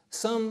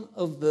some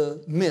of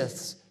the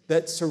myths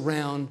that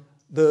surround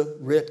the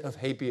writ of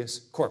habeas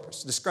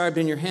corpus, described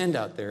in your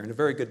handout there in a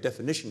very good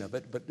definition of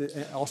it, but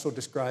also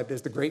described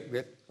as the great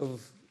writ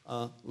of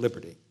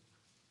liberty.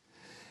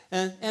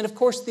 And of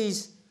course,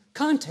 these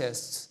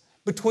contests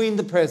between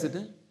the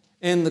president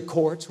and the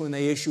courts when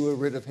they issue a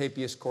writ of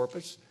habeas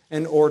corpus,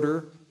 an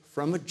order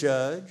from a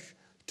judge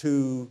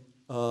to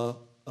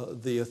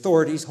the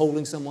authorities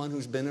holding someone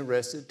who's been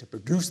arrested to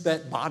produce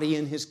that body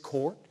in his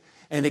court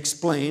and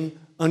explain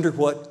under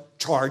what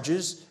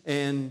charges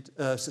and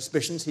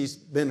suspicions he's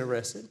been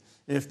arrested.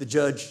 And if the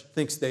judge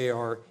thinks they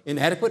are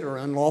inadequate or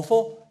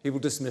unlawful, he will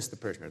dismiss the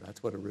prisoner.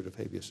 That's what a writ of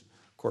habeas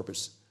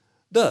corpus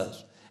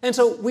does. And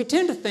so we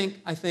tend to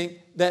think, I think,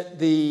 that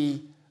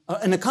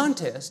in a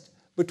contest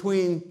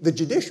between the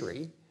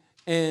judiciary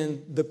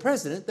and the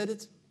president, that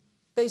it's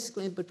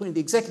basically between the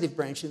executive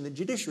branch and the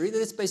judiciary,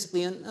 that it's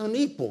basically an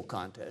unequal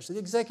contest. The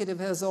executive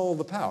has all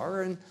the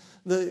power and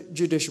the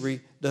judiciary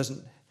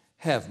doesn't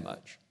have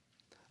much.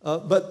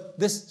 But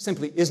this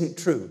simply isn't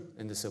true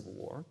in the Civil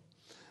War.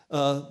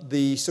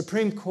 The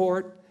Supreme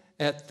Court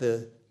at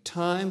the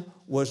time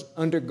was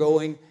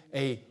undergoing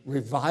a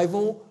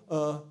revival,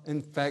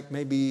 in fact,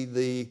 maybe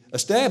the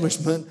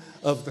establishment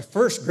of the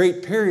first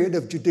great period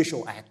of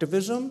judicial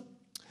activism.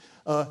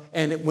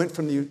 And it went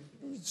from the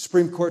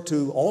Supreme Court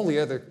to all the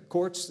other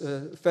courts,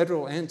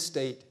 federal and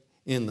state,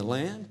 in the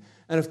land.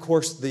 And of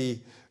course, the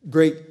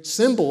great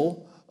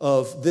symbol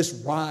of this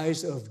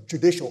rise of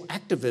judicial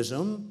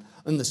activism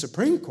in the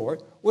Supreme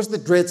Court was the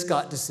Dred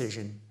Scott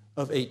decision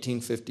of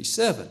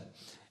 1857.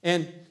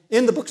 And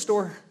in the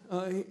bookstore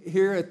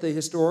here at the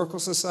Historical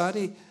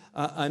Society,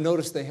 I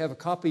noticed they have a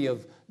copy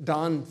of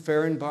Don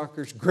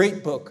Fehrenbacher's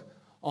great book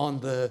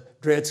on the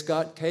Dred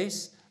Scott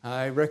case.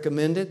 I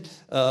recommend it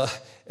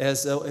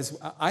as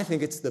I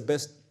think it's the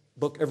best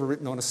book ever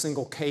written on a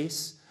single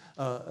case,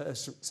 a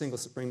single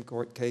Supreme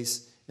Court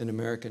case in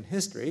American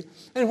history.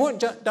 And what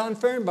Don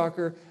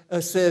Fehrenbacher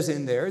says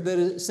in there, that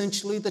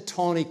essentially the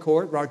Taney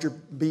Court, Roger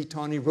B.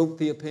 Taney wrote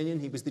the opinion.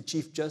 He was the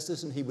Chief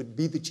Justice, and he would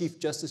be the Chief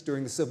Justice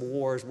during the Civil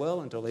War as well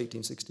until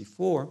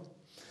 1864.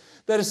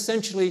 That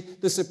essentially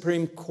the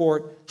Supreme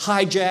Court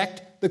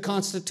hijacked the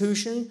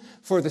Constitution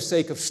for the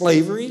sake of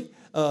slavery,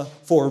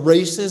 for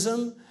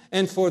racism,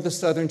 and for the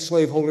Southern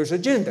slaveholders'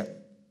 agenda.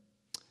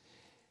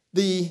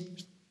 The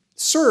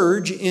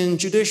surge in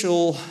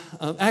judicial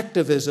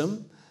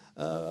activism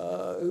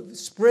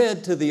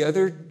spread to the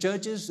other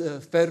judges,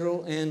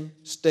 federal and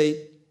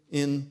state,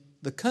 in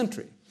the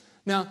country.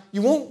 Now,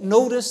 you won't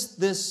notice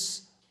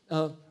this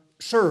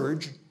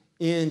surge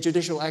in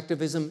judicial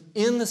activism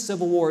in the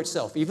Civil War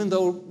itself, even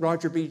though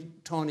Roger B.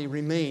 Taney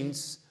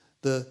remains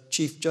the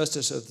Chief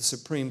Justice of the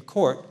Supreme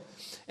Court.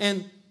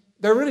 And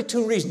there are really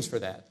two reasons for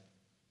that.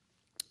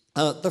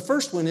 The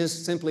first one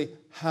is simply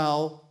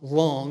how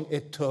long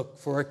it took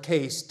for a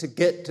case to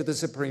get to the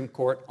Supreme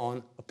Court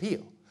on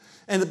appeal.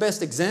 And the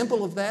best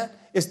example of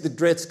that is the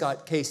Dred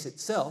Scott case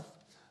itself.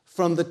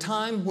 From the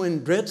time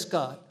when Dred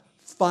Scott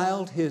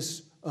filed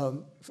his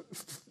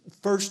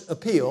first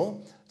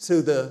appeal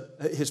to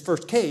his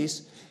first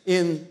case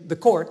in the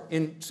court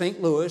in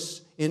St.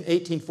 Louis in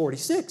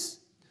 1846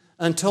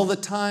 until the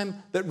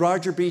time that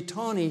Roger B.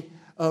 Taney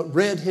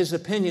read his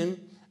opinion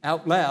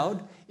out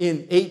loud in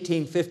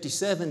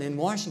 1857 in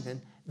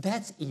Washington,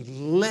 that's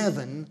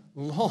 11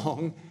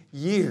 long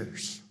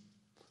years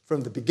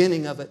from the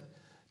beginning of it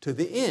to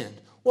the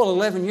end. Well,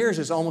 11 years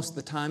is almost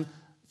the time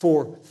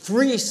for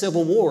 3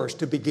 civil wars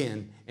to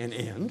begin and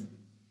end.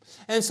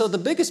 And so the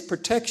biggest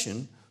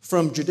protection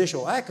from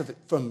judicial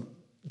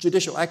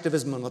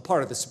activism on the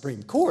part of the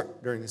Supreme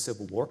Court during the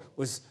Civil War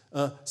was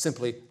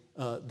simply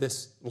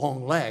this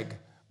long lag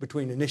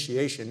between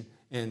initiation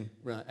and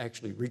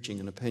actually reaching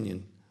an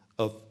opinion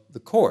of the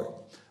court.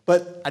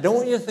 But I don't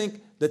want you to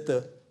think that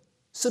the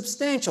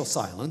substantial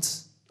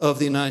silence of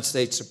the United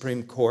States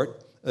Supreme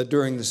Court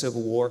during the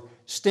Civil War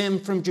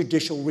stemmed from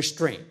judicial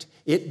restraint.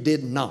 It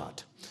did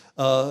not.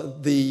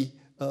 The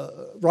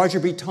Roger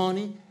B.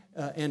 Taney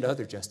and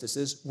other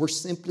justices were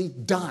simply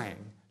dying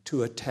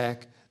to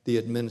attack the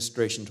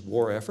administration's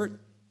war effort.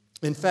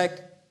 In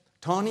fact,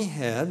 Taney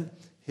had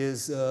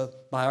his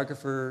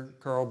biographer,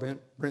 Carl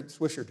Brent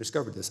Swisher,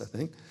 discovered this, I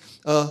think.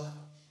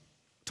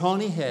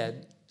 Taney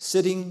had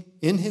sitting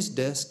in his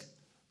desk,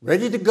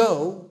 ready to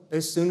go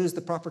as soon as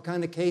the proper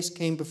kind of case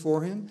came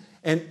before him,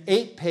 an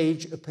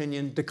 8-page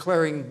opinion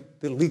declaring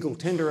the Legal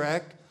Tender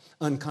Act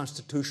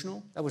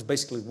unconstitutional. That was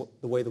basically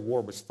the way the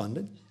war was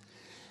funded.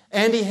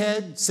 And he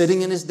had,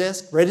 sitting in his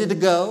desk, ready to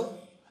go,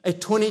 a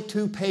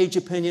 22-page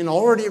opinion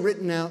already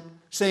written out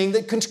saying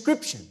that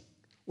conscription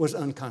was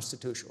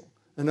unconstitutional.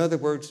 In other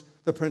words,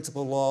 the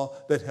principal law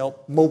that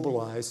helped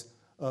mobilize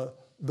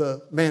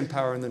the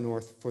manpower in the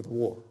North for the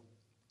war.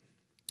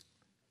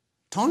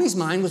 Taney's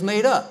mind was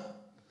made up.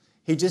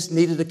 He just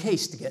needed a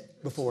case to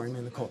get before him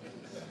in the court.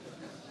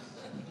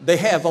 They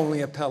have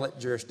only appellate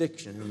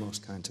jurisdiction in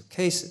most kinds of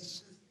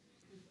cases.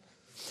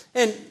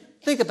 And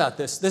think about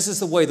this. This is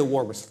the way the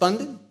war was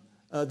funded.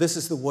 This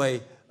is the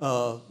way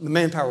the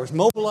manpower was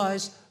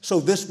mobilized. So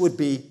this would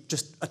be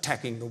just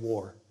attacking the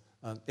war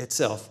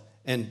itself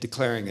and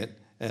declaring it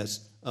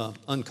as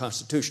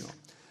unconstitutional.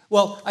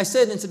 Well, I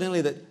said,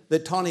 incidentally,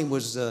 that Taney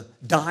was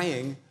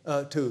dying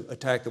to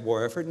attack the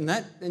war effort, and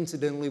that,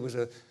 incidentally, was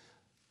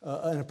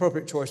an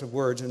appropriate choice of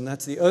words, and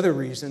that's the other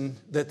reason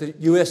that the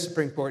U.S.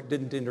 Supreme Court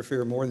didn't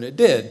interfere more than it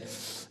did.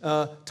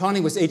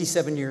 Taney was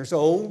 87 years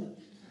old.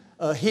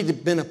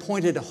 He'd been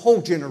appointed a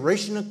whole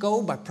generation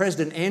ago by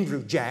President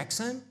Andrew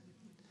Jackson,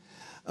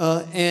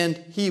 and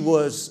he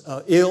was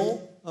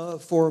ill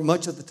for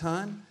much of the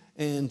time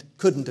and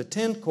couldn't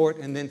attend court,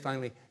 and then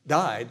finally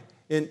died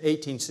in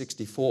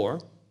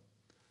 1864.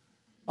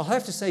 I'll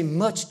have to say,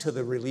 much to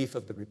the relief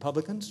of the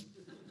Republicans.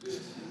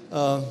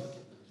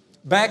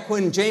 Back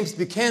when James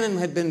Buchanan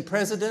had been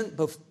president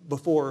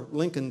before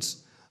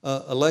Lincoln's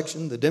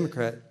election, the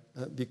Democrat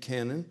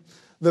Buchanan,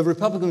 the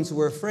Republicans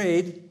were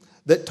afraid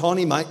that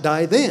Taney might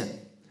die then,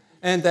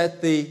 and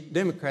that the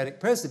Democratic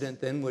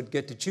president then would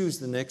get to choose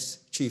the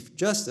next Chief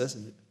Justice,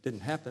 and it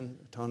didn't happen.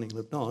 Taney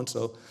lived on.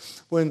 So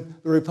when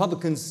the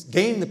Republicans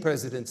gained the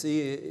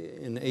presidency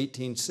in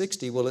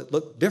 1860, well, it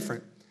looked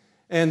different.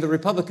 And the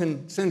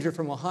Republican senator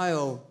from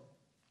Ohio,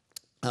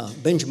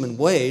 Benjamin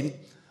Wade,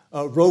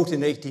 wrote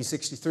in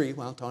 1863,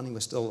 while Taney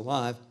was still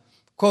alive,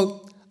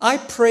 quote, "I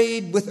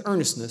prayed with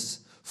earnestness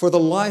for the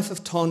life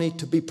of Taney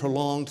to be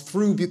prolonged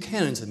through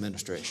Buchanan's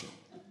administration.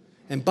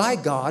 And by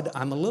God,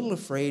 I'm a little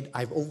afraid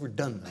I've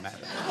overdone the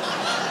matter."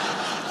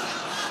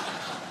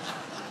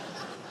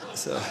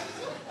 So,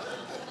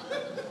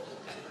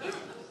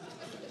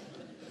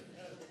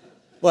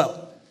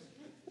 well,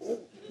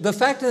 the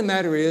fact of the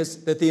matter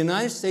is that the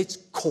United States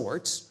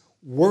courts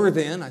were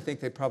then, I think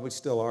they probably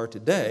still are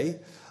today,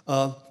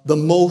 the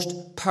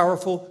most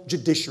powerful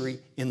judiciary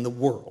in the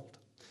world.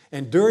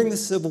 And during the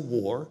Civil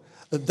War,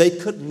 they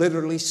could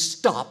literally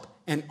stop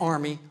an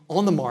army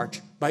on the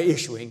march by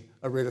issuing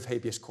a writ of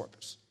habeas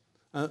corpus.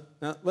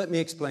 Now, let me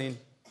explain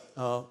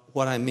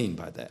what I mean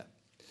by that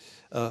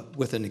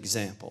with an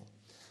example.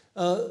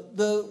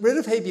 The writ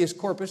of habeas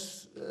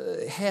corpus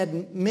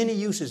had many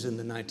uses in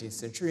the 19th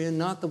century, and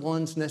not the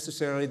ones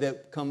necessarily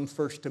that come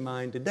first to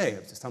mind today.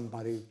 If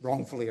somebody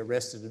wrongfully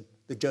arrested,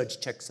 the judge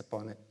checks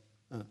upon it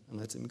and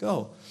lets him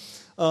go.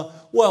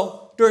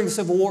 Well, during the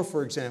Civil War,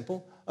 for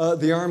example,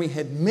 the Army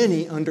had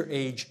many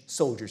underage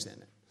soldiers in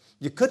it.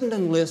 You couldn't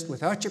enlist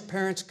without your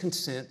parents'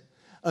 consent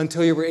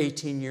until you were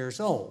 18 years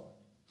old.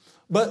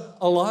 But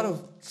a lot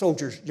of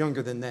soldiers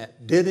younger than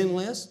that did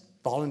enlist,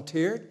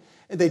 volunteered,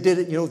 and they did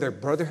it, their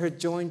brother had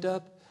joined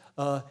up,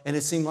 and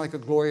it seemed like a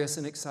glorious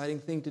and exciting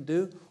thing to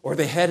do. Or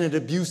they had an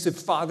abusive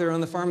father on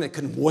the farm, they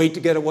couldn't wait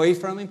to get away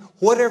from him.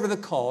 Whatever the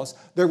cause,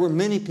 there were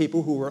many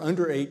people who were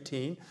under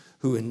 18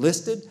 who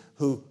enlisted,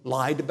 who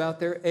lied about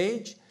their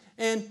age,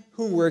 and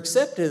who were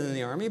accepted in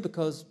the Army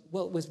because,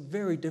 well, it was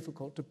very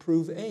difficult to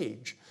prove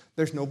age.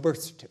 There's no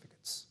birth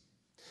certificates.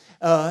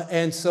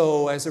 And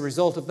so as a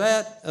result of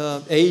that,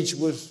 age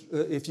was,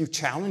 if you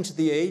challenged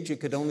the age, it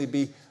could only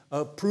be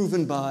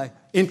proven by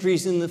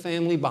entries in the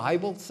family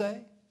Bible,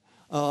 say,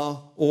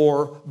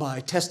 or by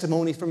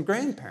testimony from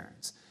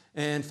grandparents.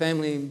 And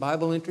family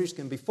Bible entries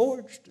can be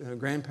forged.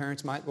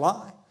 Grandparents might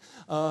lie.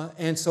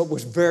 And so it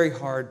was very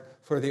hard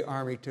for the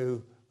Army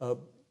to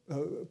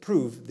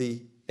prove the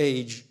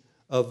age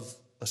of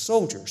a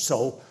soldier.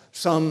 So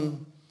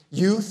some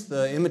youth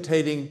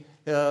imitating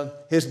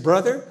his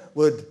brother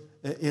would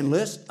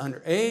enlist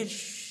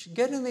underage,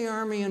 get in the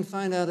Army, and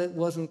find out it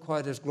wasn't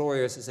quite as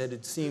glorious as it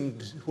had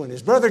seemed when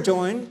his brother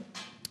joined.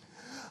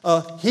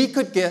 He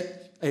could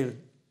get a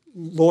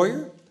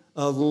lawyer.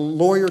 A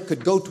lawyer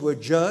could go to a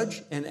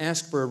judge and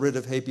ask for a writ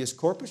of habeas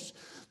corpus.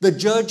 The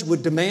judge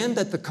would demand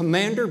that the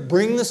commander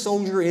bring the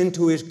soldier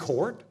into his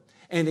court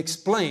and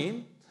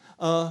explain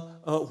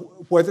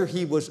whether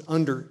he was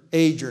under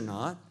age or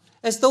not,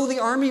 as though the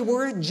Army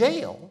were a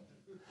jail,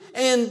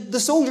 and the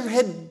soldier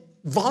had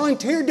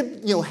volunteered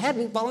to,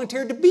 hadn't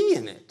volunteered to be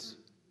in it.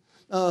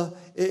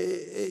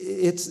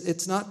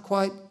 It's not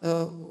quite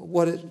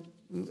what it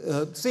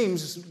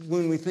seems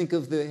when we think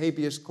of the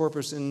habeas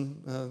corpus in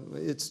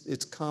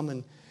its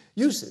common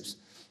uses.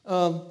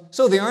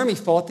 So the Army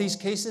fought these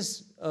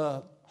cases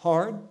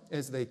hard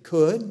as they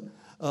could.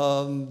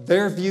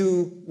 Their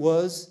view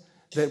was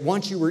that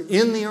once you were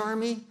in the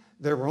Army,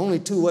 there were only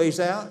two ways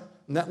out,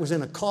 and that was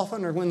in a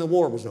coffin or when the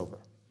war was over.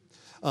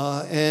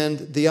 And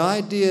the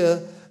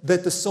idea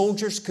that the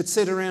soldiers could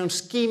sit around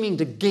scheming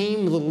to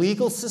game the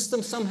legal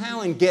system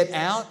somehow and get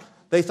out,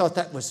 they thought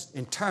that was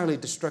entirely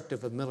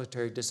destructive of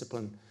military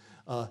discipline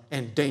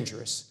and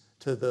dangerous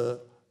to the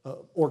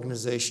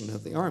organization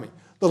of the Army.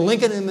 The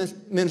Lincoln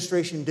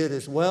administration did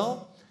as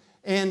well,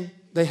 and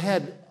they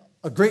had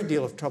a great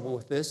deal of trouble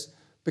with this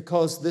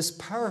because this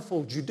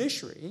powerful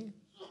judiciary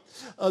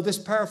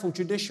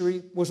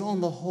was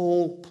on the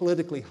whole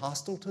politically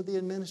hostile to the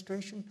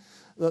administration.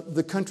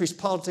 The country's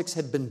politics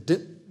had been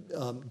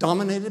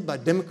dominated by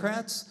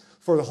Democrats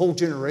for the whole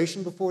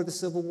generation before the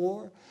Civil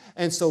War.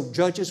 And so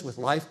judges with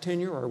life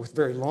tenure or with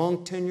very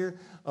long tenure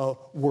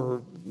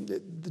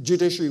the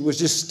judiciary was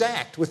just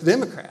stacked with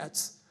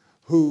Democrats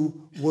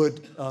who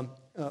would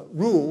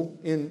rule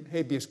in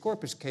habeas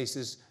corpus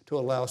cases to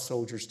allow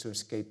soldiers to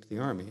escape the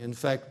Army. In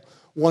fact,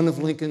 one of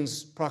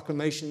Lincoln's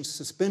proclamations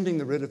suspending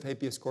the writ of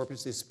habeas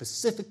corpus is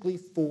specifically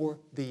for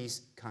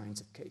these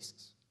kinds of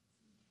cases.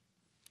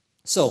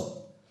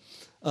 So,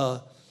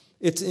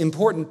 it's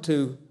important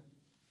to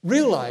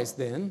realize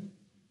then,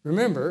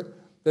 remember,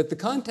 that the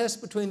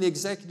contest between the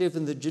executive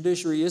and the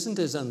judiciary isn't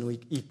as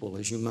unequal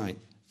as you might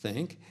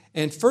think.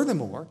 And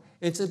furthermore,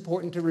 it's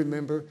important to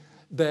remember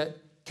that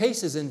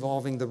cases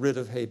involving the writ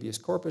of habeas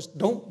corpus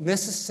don't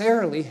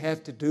necessarily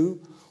have to do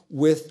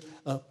with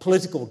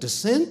political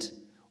dissent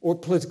or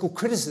political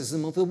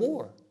criticism of the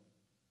war.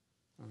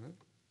 All right.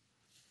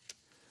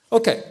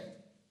 Okay.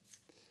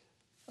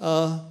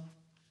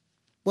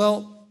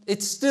 Well,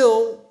 it's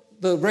still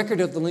the record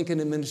of the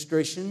Lincoln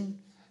administration.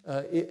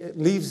 It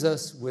leaves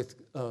us with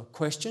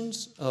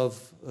questions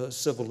of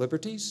civil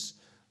liberties,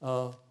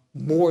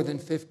 more than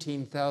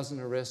 15,000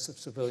 arrests of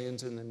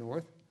civilians in the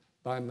North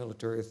by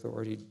military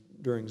authority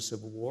during the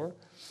Civil War.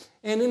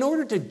 And in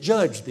order to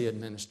judge the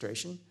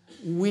administration,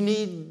 we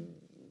need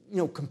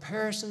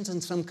comparisons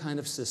and some kind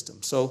of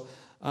system. So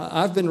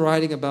I've been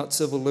writing about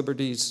civil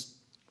liberties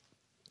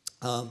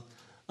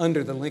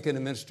under the Lincoln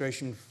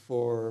administration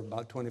for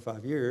about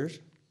 25 years.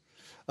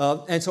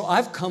 And so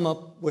I've come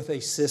up with a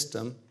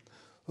system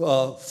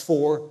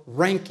for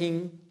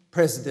ranking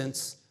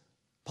presidents'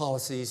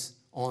 policies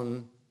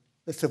on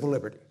the civil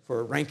liberty,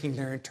 for ranking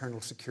their internal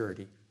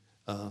security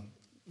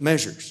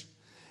measures.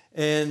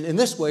 And in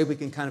this way, we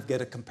can kind of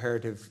get a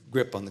comparative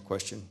grip on the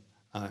question,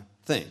 I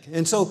think.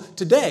 And so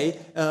today,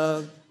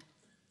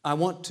 I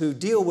want to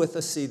deal with,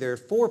 let's see, there are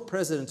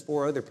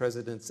four other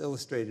presidents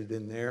illustrated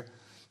in there.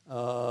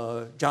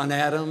 John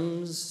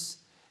Adams,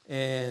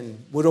 and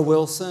Woodrow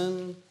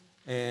Wilson,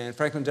 and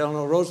Franklin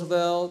Delano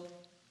Roosevelt,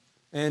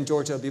 and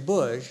George W.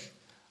 Bush.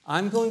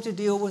 I'm going to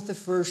deal with the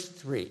first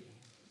three.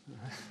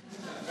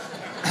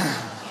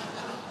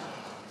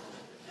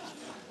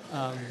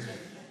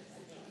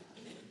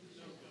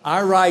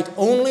 I write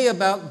only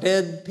about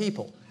dead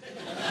people.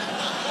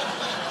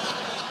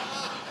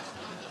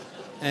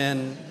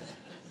 And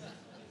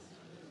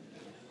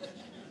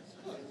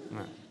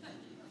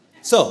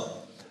so,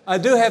 I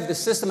do have the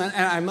system, and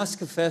I must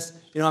confess,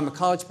 I'm a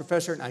college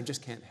professor, and I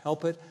just can't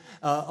help it.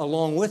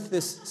 Along with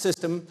this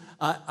system,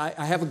 I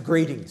have a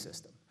grading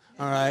system,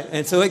 all right?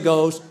 And so it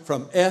goes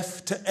from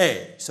F to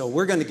A. So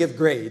we're going to give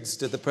grades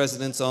to the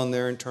presidents on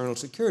their internal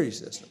security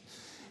system.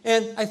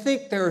 And I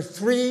think there are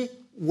three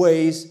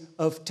ways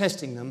of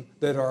testing them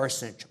that are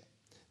essential.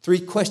 Three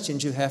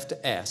questions you have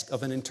to ask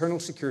of an internal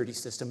security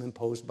system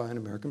imposed by an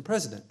American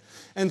president.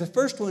 And the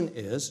first one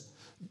is,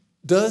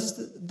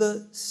 does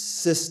the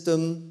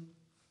system,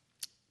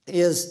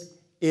 is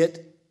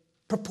it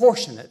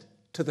proportionate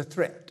to the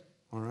threat?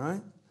 All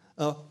right?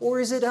 Or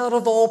is it out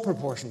of all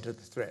proportion to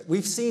the threat?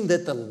 We've seen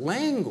that the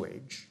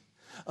language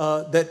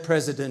that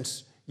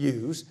presidents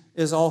use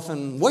is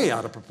often way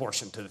out of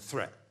proportion to the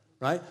threat,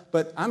 right?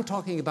 But I'm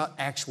talking about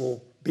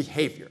actual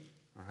behavior,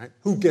 all right?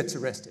 Who gets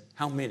arrested?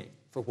 How many?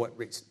 For what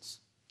reasons?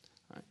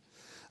 All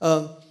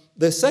right.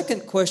 The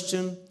second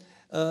question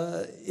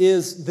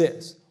is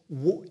this.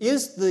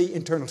 Is the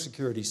internal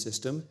security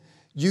system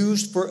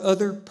used for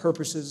other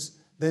purposes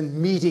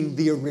than meeting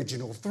the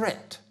original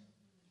threat?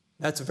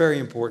 That's a very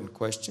important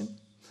question.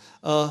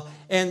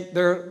 And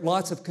there are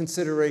lots of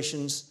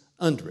considerations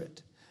under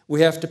it.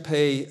 We have to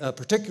pay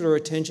particular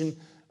attention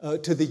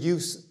to the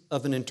use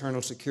of an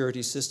internal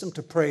security system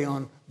to prey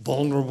on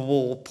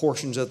vulnerable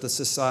portions of the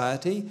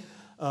society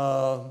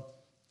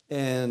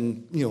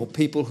and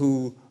people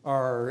who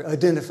are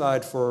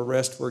identified for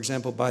arrest, for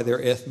example, by their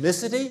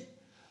ethnicity.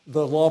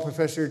 The law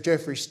professor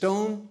Jeffrey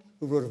Stone,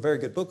 who wrote a very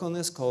good book on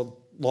this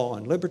called Law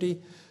and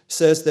Liberty,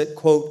 says that,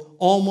 quote,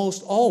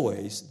 almost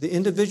always the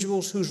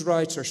individuals whose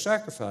rights are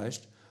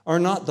sacrificed are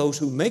not those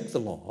who make the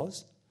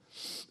laws,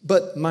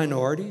 but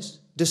minorities,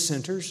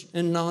 dissenters,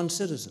 and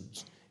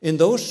non-citizens. In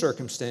those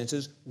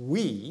circumstances,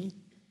 we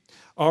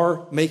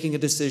are making a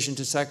decision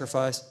to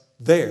sacrifice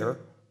their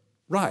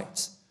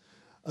rights.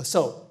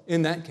 So,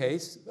 in that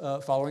case,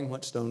 following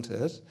what Stone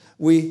says,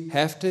 we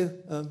have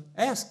to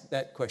ask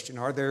that question: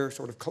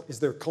 is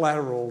there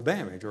collateral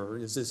damage, or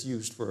is this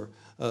used for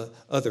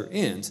other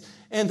ends?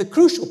 And the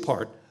crucial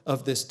part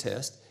of this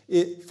test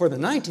for the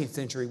 19th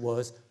century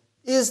was: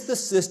 is the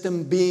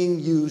system being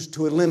used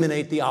to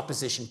eliminate the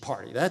opposition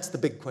party? That's the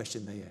big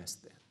question they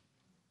asked then.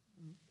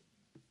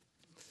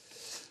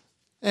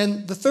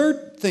 And the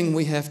third thing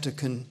we have to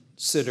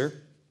consider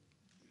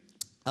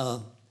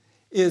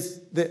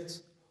is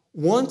this.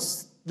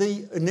 Once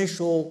the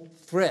initial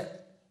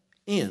threat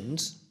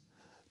ends,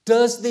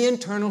 does the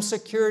internal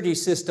security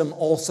system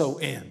also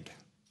end?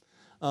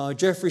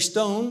 Jeffrey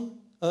Stone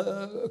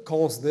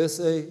calls this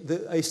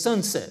a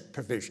sunset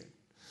provision.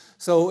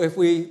 So if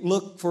we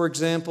look, for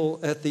example,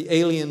 at the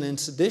Alien and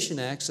Sedition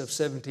Acts of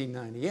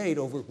 1798,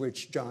 over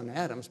which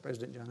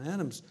President John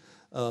Adams,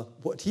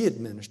 what he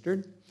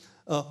administered,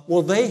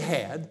 well, they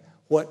had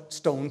what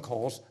Stone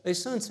calls a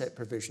sunset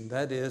provision.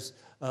 That is,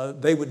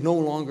 they would no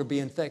longer be,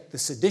 in fact, the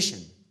sedition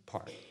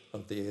part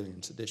of the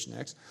Alien Sedition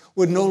Acts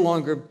would no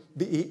longer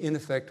be in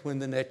effect when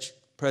the next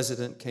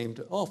president came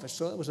to office.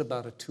 So that was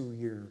about a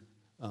 2-year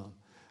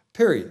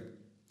period.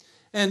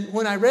 And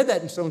when I read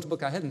that in Stone's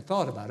book, I hadn't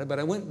thought about it, but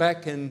I went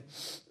back and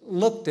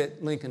looked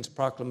at Lincoln's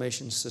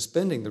proclamation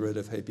suspending the writ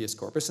of habeas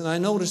corpus, and I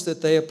noticed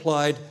that they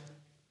applied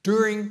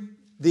during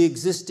the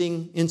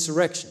existing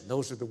insurrection.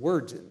 Those are the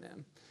words in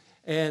them.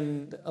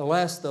 And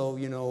alas, though,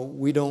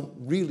 we don't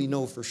really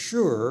know for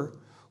sure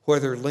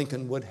whether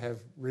Lincoln would have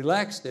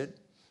relaxed it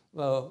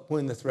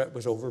when the threat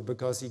was over,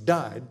 because he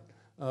died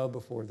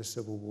before the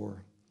Civil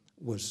War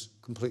was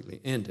completely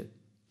ended.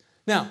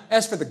 Now,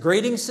 as for the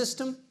grading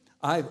system,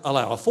 I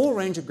allow a full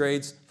range of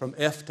grades from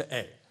F to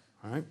A.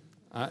 All right?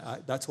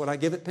 That's what I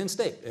give at Penn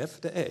State,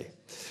 F to A.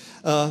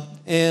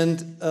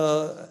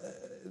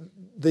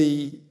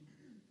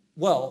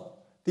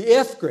 The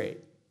F grade,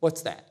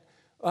 what's that?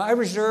 I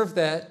reserve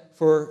that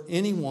for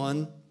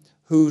anyone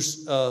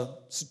whose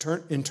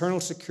internal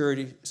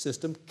security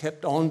system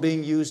kept on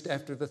being used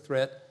after the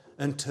threat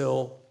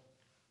until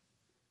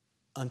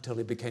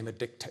he became a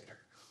dictator.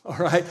 All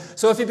right?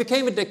 So if he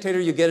became a dictator,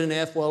 you get an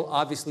F. Well,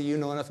 obviously, you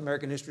know enough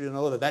American history to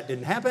know that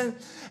didn't happen.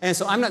 And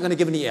so I'm not going to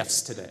give any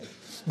Fs today.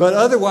 But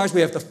otherwise,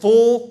 we have the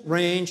full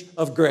range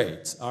of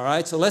grades. All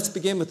right? So let's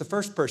begin with the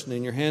first person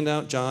in your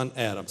handout, John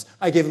Adams.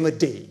 I give him a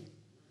D.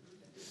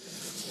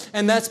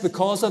 And that's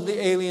because of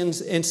the Aliens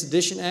and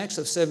Sedition Acts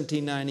of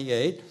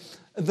 1798.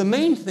 The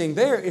main thing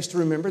there is to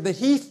remember that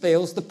he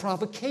fails the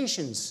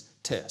provocations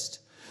test.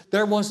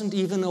 There wasn't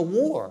even a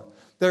war.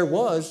 There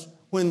was,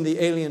 when the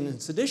Alien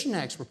and Sedition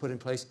Acts were put in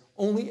place,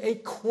 only a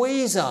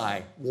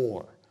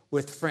quasi-war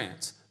with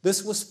France.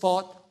 This was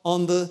fought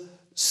on the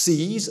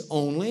seas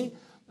only.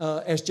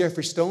 As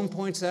Jeffrey Stone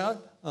points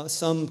out,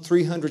 some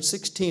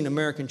 316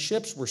 American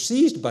ships were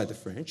seized by the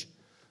French,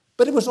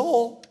 but it was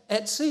all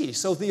at sea.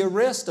 So the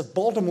arrest of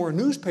Baltimore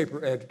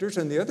newspaper editors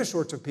and the other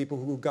sorts of people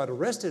who got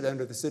arrested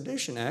under the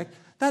Sedition Act,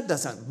 that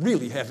doesn't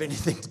really have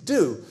anything to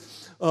do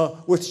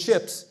with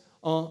ships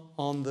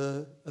on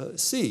the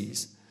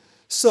seas.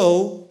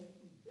 So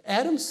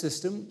Adams'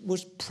 system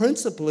was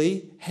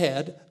principally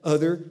had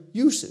other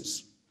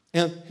uses.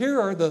 And here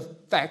are the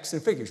facts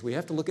and figures. We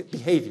have to look at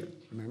behavior,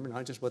 remember,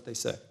 not just what they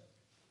say.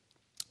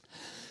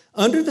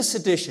 Under the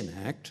Sedition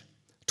Act,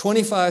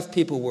 25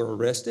 people were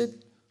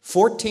arrested,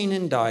 14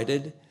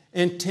 indicted,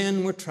 and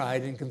 10 were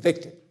tried and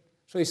convicted.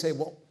 So you say,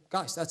 well,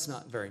 gosh, that's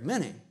not very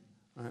many.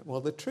 All right,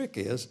 well, the trick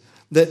is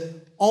that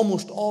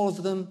almost all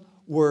of them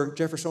were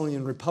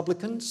Jeffersonian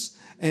Republicans,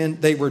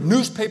 and they were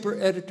newspaper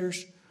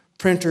editors,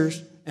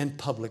 printers, and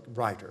public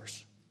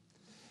writers.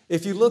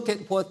 If you look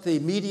at what the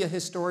media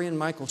historian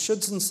Michael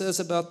Schudson says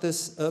about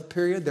this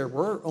period, there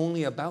were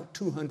only about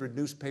 200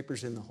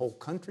 newspapers in the whole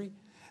country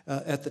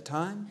at the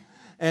time,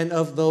 and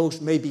of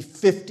those, maybe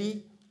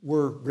 50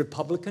 were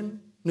Republican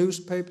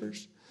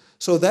newspapers.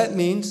 So that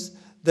means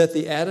that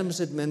the Adams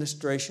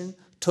administration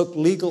took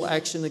legal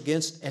action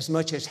against as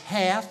much as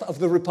half of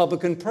the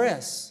Republican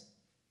press,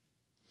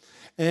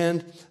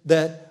 and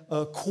that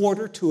a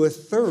quarter to a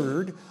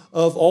third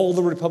of all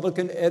the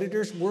Republican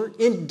editors were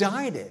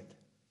indicted.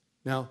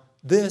 Now,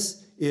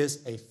 this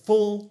is a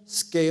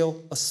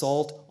full-scale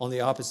assault on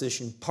the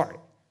opposition party,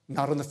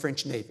 not on the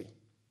French Navy.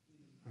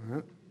 All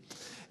right?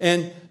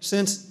 And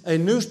since a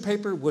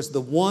newspaper was the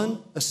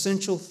one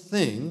essential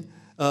thing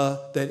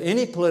that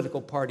any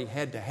political party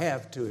had to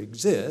have to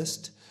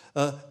exist,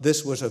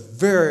 this was a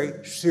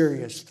very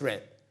serious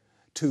threat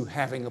to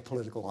having a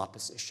political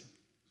opposition.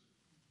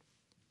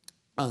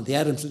 The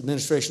Adams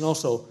administration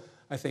also,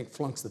 I think,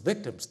 flunks the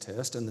victims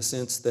test in the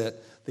sense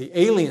that the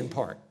alien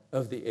part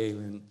of the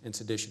Alien and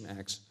Sedition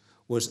Acts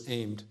was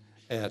aimed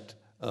at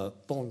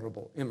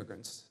vulnerable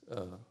immigrants,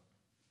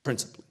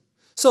 principally.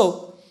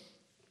 So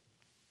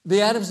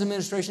the Adams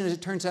administration, as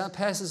it turns out,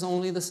 passes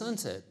only the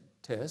sunset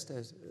test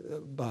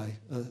by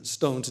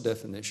Stone's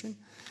definition,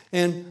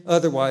 and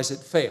otherwise it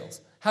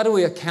fails. How do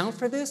we account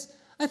for this?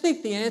 I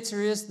think the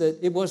answer is that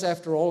it was,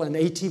 after all, an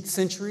 18th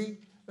century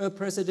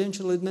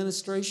presidential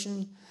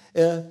administration,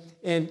 and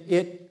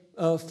it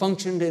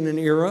functioned in an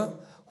era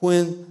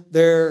when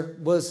there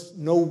was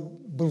no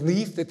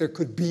belief that there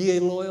could be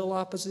a loyal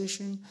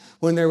opposition,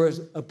 when there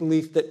was a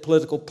belief that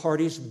political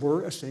parties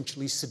were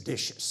essentially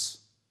seditious.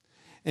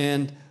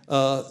 And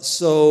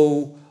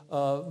so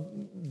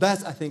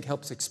that, I think,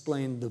 helps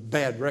explain the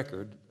bad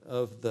record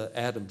of the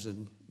Adams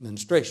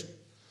administration.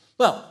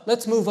 Well,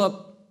 let's move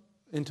up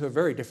into a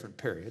very different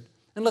period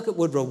and look at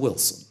Woodrow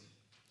Wilson.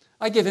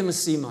 I give him a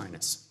C-.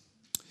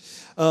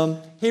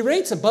 He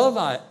rates above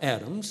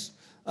Adams.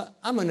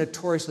 I'm a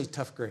notoriously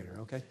tough grader,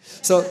 okay?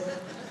 So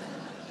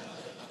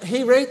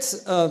he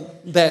rates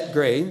that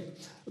grade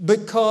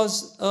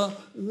because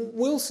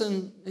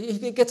Wilson,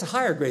 he gets a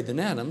higher grade than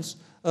Adams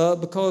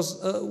because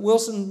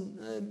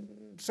Wilson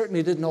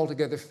certainly didn't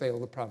altogether fail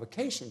the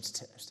provocations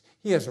test.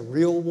 He has a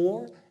real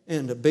war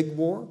and a big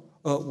war,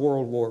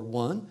 World War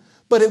I,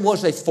 but it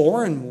was a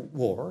foreign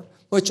war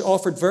which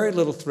offered very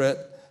little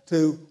threat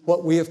to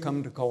what we have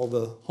come to call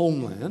the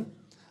homeland.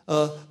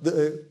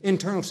 The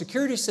internal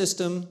security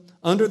system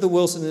under the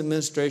Wilson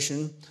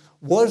administration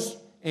was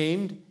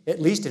aimed,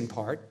 at least in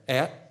part,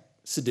 at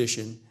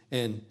sedition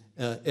and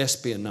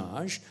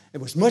espionage. It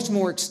was much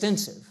more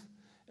extensive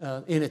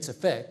in its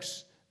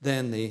effects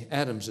than the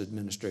Adams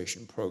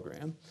administration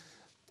program.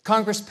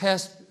 Congress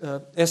passed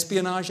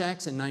Espionage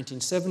Acts in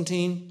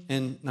 1917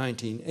 and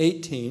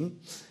 1918,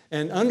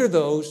 and under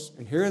those,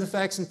 and here are the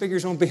facts and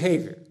figures on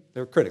behavior,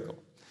 they're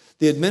critical.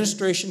 The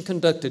administration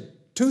conducted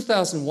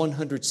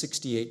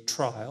 2,168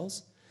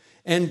 trials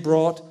and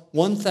brought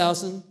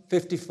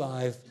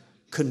 1,055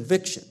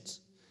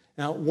 convictions.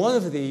 Now, one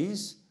of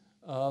these,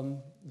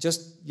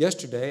 just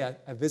yesterday,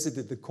 I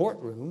visited the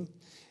courtroom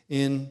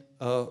in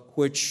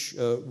which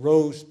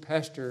Rose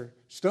Pastor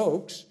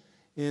Stokes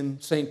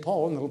in St.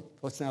 Paul, in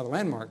what's now the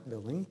Landmark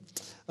Building,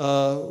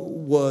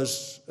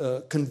 was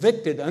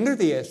convicted under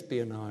the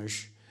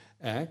Espionage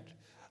Act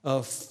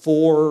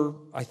for,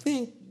 I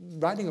think,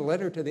 writing a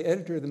letter to the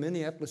editor of the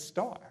Minneapolis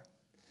Star.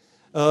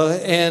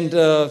 It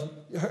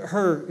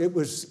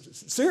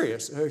was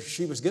serious.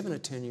 She was given a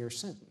 10-year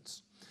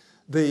sentence.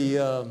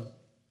 The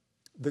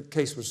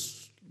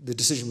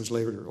decision was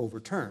later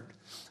overturned.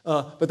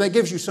 But that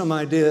gives you some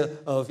idea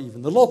of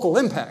even the local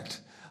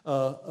impact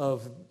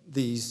of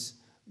these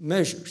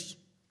measures.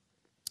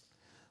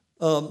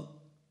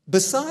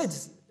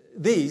 Besides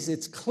these,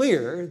 it's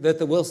clear that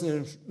the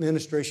Wilson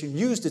administration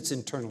used its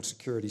internal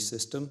security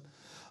system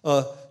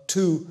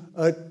to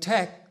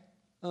attack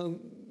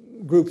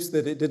groups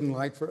that it didn't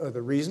like for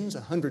other reasons.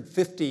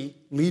 150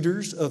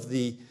 leaders of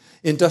the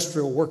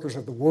industrial workers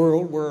of the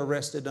world were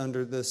arrested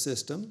under the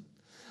system.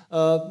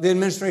 The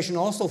administration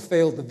also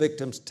failed the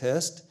victims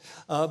test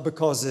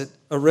because it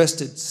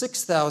arrested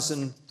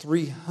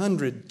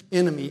 6,300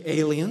 enemy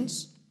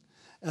aliens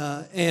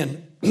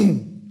and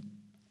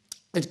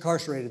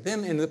incarcerated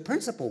them in the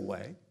principal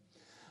way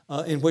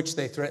in which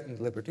they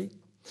threatened liberty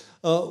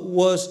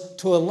was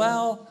to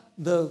allow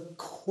the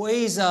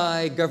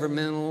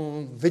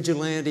quasi-governmental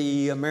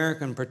vigilante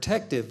American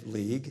Protective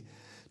League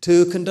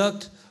to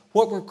conduct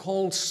what were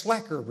called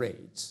slacker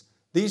raids.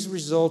 These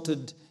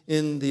resulted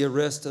in the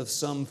arrest of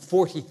some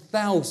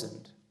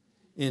 40,000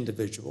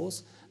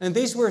 individuals. And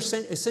these were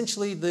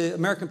essentially the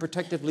American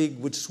Protective League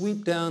would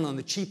sweep down on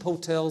the cheap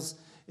hotels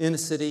in a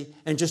city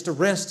and just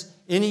arrest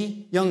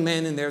any young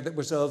man in there that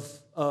was of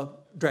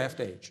draft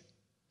age.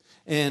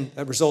 And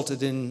that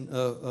resulted in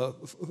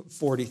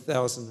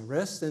 40,000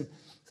 arrests. And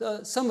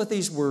some of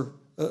these were,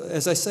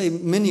 as I say,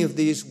 many of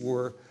these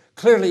were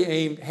clearly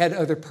aimed, had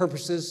other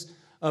purposes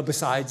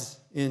besides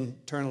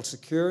internal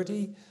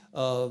security.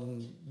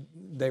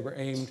 They were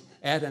aimed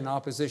at an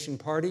opposition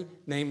party,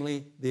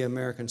 namely the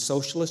American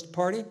Socialist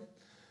Party.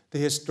 The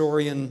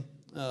historian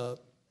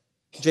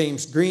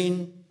James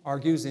Green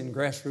argues in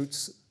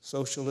Grassroots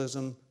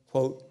Socialism,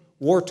 quote,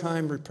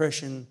 wartime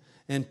repression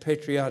and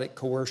patriotic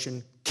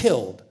coercion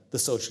killed the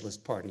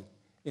Socialist Party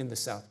in the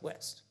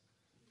Southwest.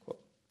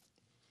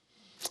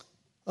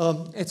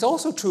 It's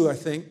also true, I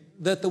think,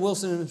 that the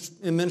Wilson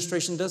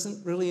administration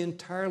doesn't really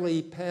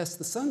entirely pass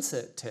the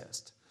sunset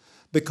test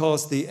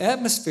because the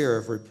atmosphere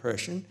of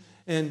repression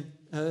and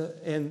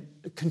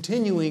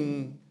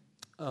continuing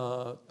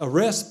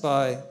arrests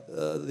by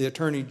the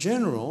Attorney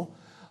General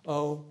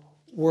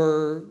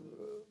were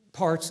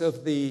parts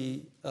of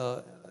the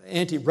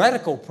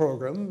anti-radical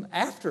program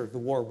after the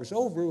war was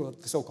over,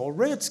 the so-called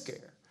Red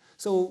Scare.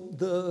 So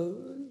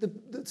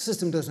the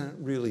system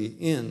doesn't really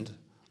end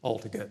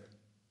altogether.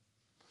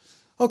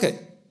 Okay,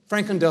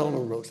 Franklin Delano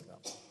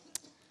Roosevelt.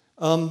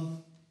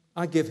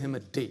 I give him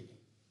a D.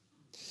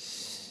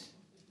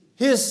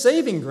 His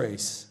saving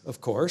grace,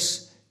 of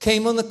course,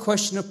 came on the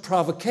question of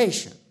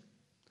provocation.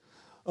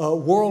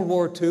 World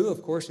War II,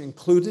 of course,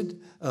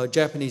 included a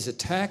Japanese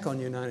attack on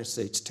United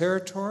States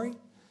territory.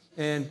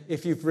 And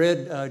if you've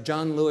read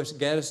John Lewis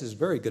Gaddis's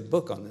very good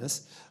book on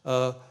this,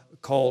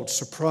 called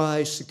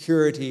Surprise,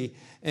 Security,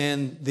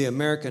 and the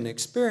American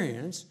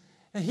Experience,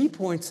 and he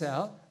points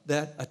out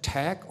that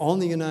attack on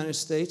the United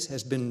States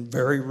has been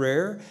very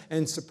rare,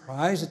 and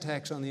surprise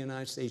attacks on the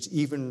United States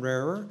even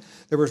rarer.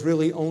 There was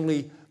really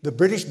only the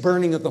British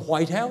burning of the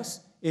White House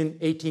in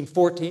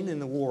 1814 in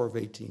the War of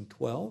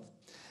 1812,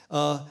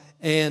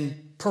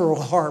 and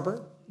Pearl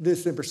Harbor,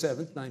 December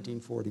 7th,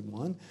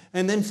 1941,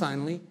 and then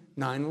finally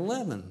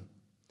 9/11.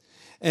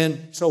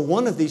 And so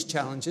one of these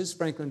challenges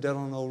Franklin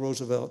Delano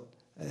Roosevelt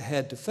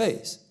had to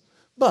face.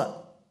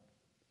 But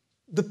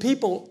the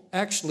people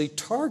actually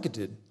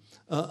targeted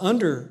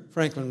under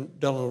Franklin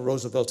Delano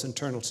Roosevelt's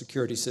internal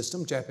security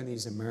system,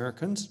 Japanese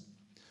Americans,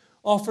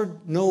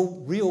 offered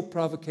no real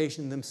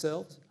provocation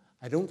themselves.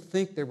 I don't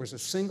think there was a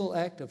single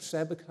act of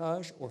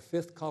sabotage or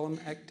fifth column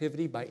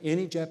activity by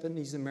any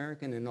Japanese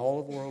American in all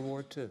of World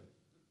War II.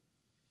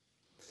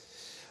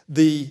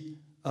 The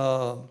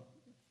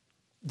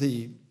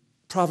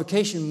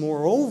provocation,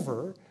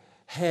 moreover,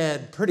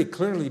 had pretty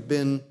clearly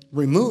been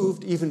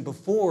removed even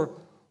before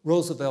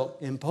Roosevelt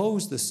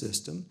imposed the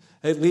system.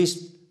 At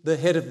least the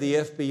head of the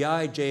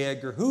FBI, J.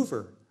 Edgar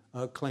Hoover,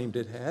 claimed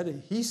it had.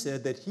 And he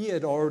said that he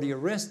had already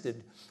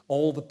arrested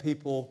all the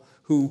people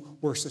who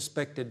were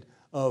suspected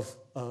of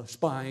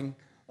spying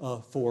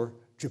for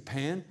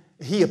Japan.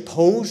 He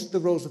opposed the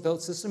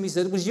Roosevelt system. He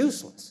said it was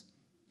useless.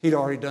 He'd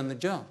already done the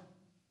job.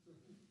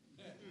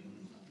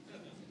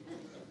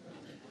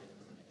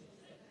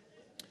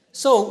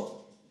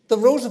 So the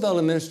Roosevelt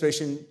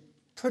administration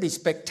pretty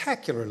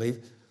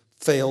spectacularly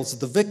fails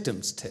the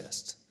victims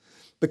test,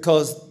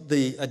 because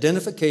the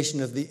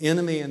identification of the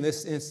enemy in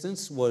this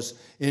instance was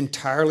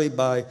entirely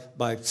by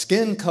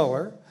skin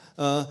color,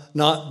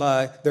 not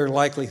by their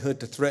likelihood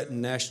to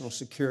threaten national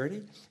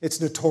security.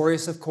 It's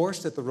notorious, of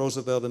course, that the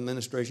Roosevelt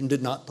administration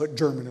did not put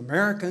German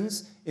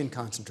Americans in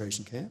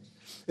concentration camps.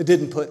 It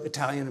didn't put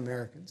Italian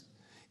Americans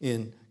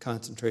in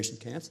concentration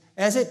camps,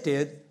 as it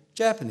did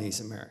Japanese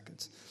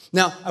Americans.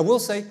 Now, I will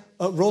say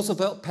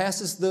Roosevelt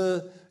passes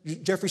the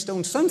Jeffrey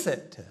Stone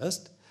sunset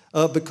test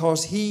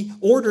because he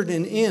ordered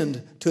an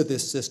end to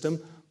this system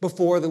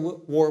before the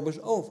war was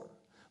over.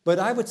 But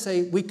I would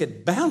say we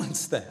could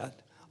balance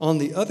that on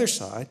the other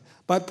side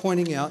by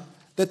pointing out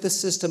that the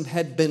system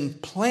had been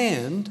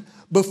planned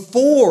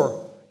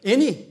before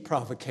any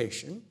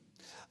provocation,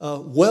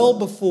 well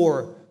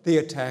before the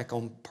attack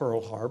on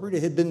Pearl Harbor.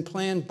 It had been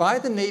planned by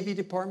the Navy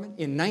Department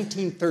in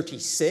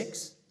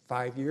 1936,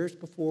 5 years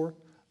before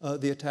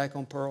the attack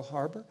on Pearl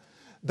Harbor.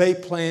 They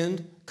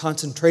planned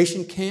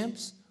concentration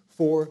camps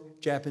for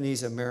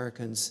Japanese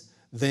Americans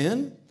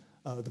then.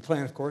 The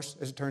plan, of course,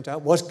 as it turns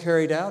out, was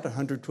carried out.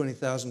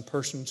 120,000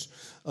 persons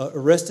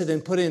arrested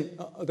and put in,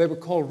 they were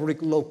called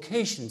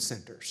relocation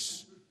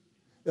centers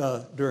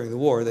during the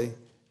war. They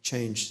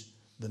changed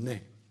the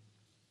name.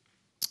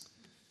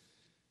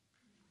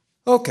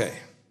 Okay,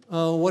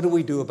 what do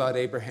we do about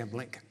Abraham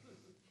Lincoln?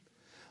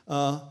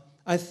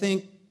 I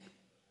think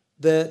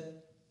that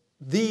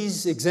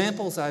these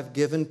examples I've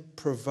given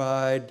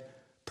provide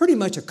pretty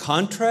much a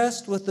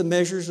contrast with the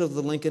measures of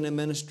the Lincoln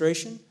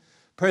administration.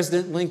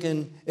 President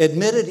Lincoln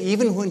admitted,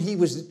 even when he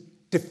was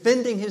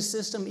defending his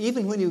system,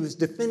 even when he was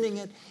defending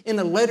it in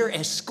a letter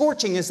as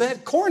scorching as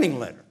that Corning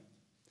letter,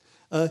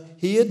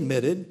 he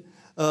admitted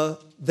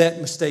that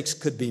mistakes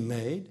could be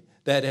made,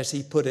 that, as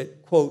he put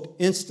it, quote,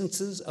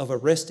 instances of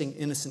arresting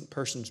innocent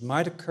persons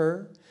might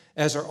occur,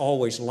 as are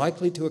always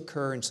likely to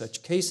occur in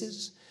such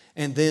cases,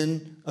 and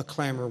then a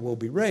clamor will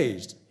be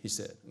raised, he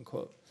said,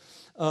 unquote.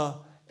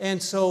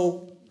 And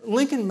so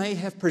Lincoln may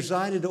have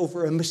presided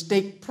over a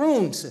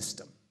mistake-prone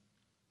system,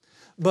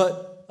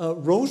 but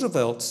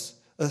Roosevelt's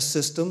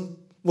system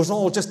was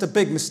all just a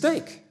big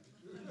mistake.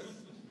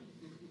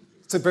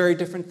 It's a very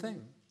different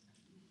thing.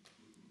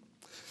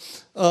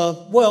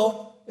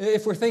 Well,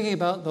 if we're thinking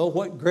about, though,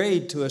 what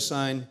grade to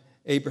assign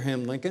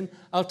Abraham Lincoln,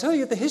 I'll tell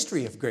you the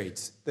history of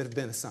grades that have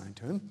been assigned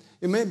to him.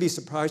 You may be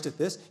surprised at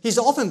this. He's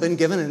often been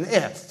given an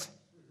F.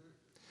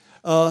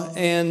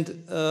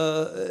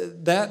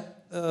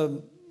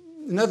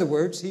 In other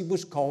words, he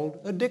was called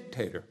a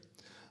dictator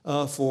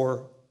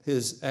for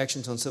his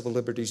actions on civil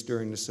liberties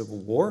during the Civil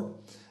War.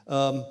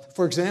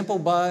 For example,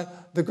 by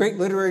the great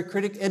literary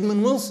critic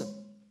Edmund Wilson.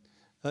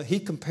 He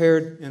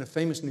compared, in a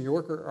famous New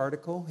Yorker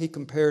article, he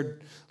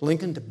compared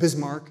Lincoln to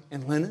Bismarck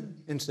and Lenin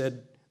and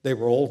said they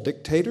were all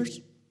dictators.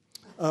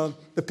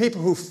 The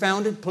people who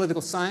founded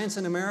political science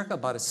in America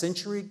about a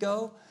century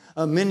ago,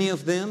 many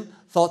of them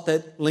thought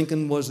that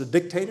Lincoln was a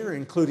dictator,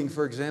 including,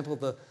 for example,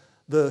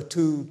 the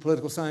two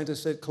political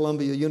scientists at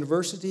Columbia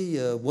University,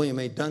 William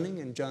A. Dunning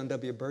and John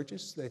W.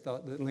 Burgess. They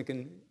thought that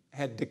Lincoln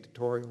had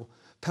dictatorial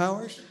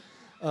powers.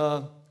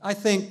 I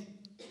think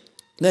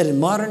that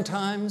in modern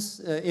times,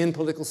 in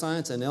political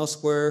science and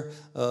elsewhere,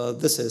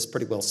 this has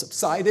pretty well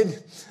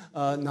subsided.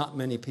 Not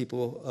many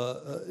people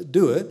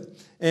do it.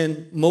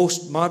 And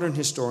most modern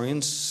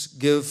historians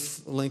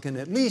give Lincoln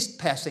at least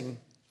passing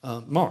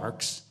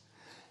marks.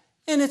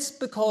 And it's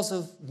because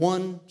of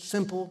one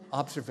simple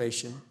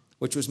observation,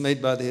 which was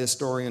made by the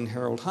historian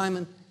Harold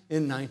Hyman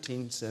in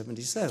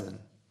 1977.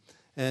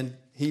 And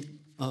he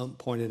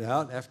pointed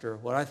out, after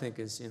what I think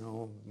is,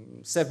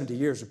 70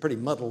 years of pretty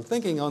muddled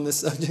thinking on this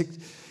subject,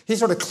 he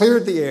sort of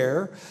cleared the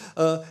air,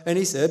 and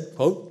he said,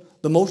 quote,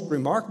 "The most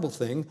remarkable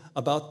thing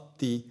about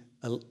the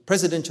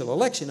presidential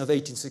election of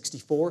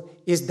 1864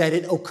 is that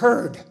it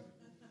occurred."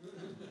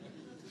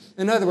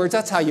 In other words,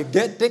 that's how you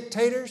get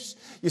dictators.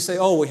 You say,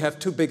 oh, we have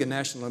too big a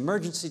national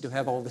emergency to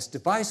have all this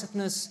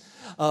divisiveness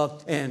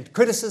and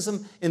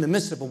criticism in the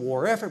midst of a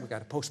war effort. We've got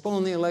to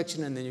postpone the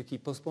election, and then you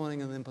keep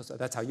postponing, and then postponing.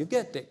 That's how you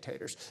get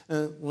dictators.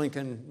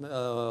 Lincoln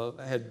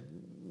had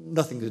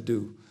nothing to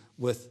do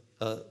with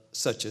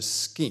such a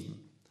scheme.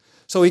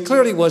 So he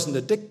clearly wasn't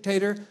a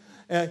dictator.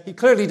 He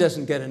clearly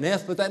doesn't get an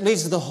F, but that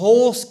leaves the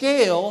whole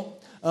scale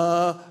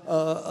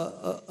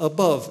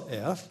above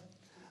F.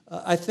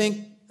 I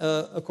think,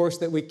 of course,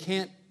 that we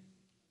can't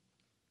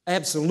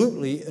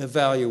absolutely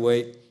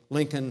evaluate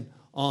Lincoln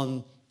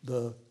on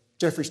the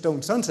Jeffrey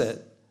Stone sunset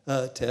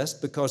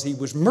test because he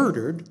was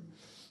murdered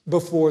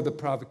before the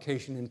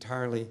provocation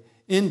entirely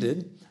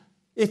ended.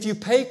 If you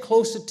pay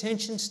close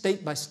attention,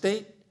 state by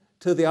state,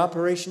 to the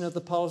operation of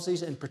the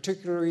policies, and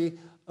particularly,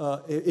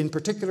 in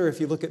particular, if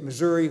you look at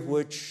Missouri,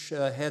 which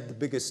had the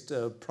biggest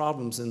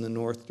problems in the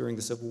North during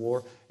the Civil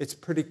War, it's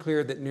pretty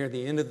clear that near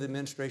the end of the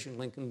administration,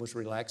 Lincoln was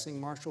relaxing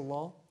martial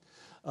law.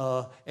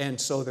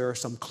 And so there are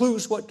some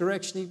clues what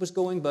direction he was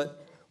going,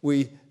 but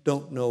we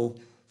don't know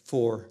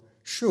for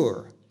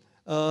sure.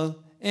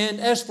 And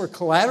as for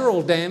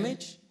collateral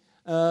damage,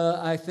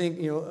 I think,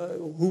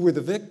 who were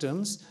the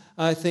victims?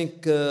 I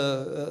think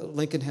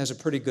Lincoln has a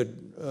pretty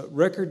good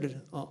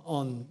record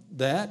on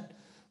that.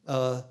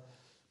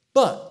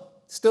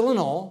 But still in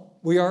all,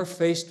 we are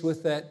faced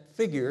with that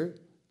figure,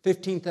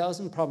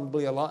 15,000,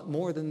 probably a lot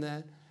more than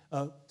that,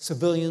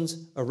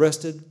 civilians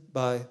arrested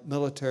by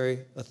military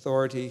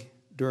authority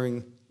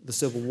during the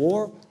Civil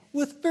War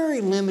with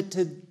very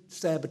limited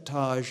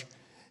sabotage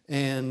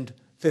and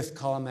fifth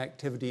column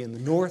activity in the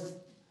North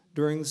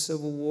during the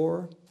Civil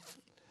War.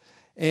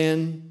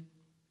 And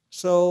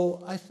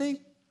so I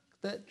think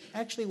that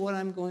actually what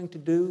I'm going to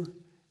do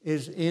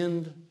is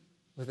end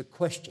with a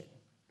question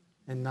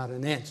and not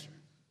an answer.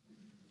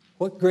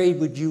 What grade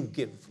would you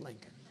give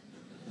Lincoln?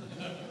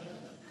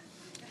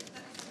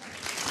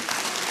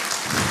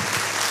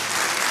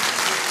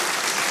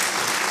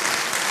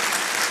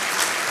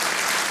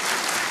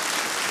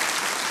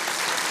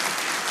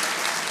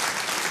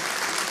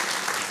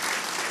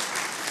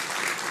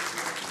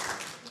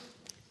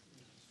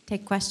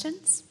 Take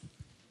questions?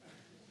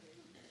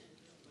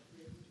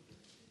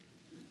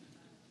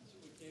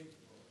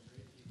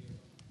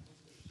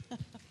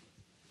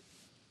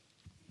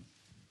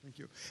 Thank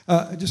you.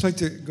 I'd just like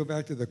to go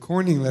back to the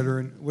Corning letter.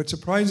 And what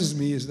surprises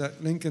me is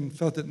that Lincoln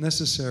felt it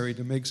necessary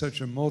to make such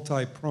a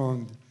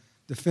multi-pronged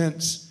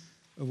defense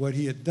of what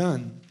he had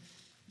done,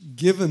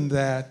 given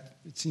that,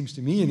 it seems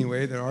to me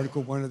anyway, that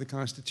Article 1 of the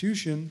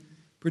Constitution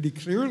pretty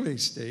clearly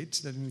states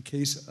that in the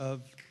case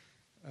of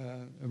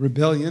a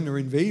rebellion or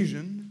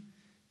invasion,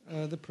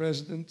 the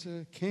president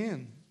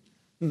can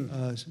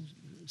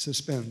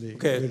suspend the...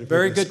 Okay,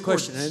 very good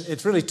question. And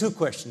it's really two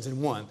questions in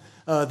one.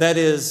 That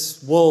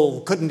is,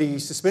 well, couldn't he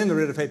suspend the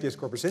writ of habeas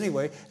corpus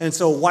anyway? And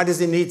so why does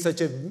he need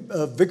such a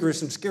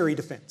vigorous and scary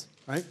defense,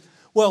 right?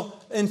 Well,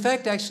 in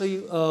fact, actually,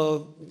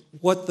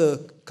 what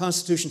the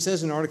Constitution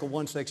says in Article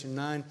 1, Section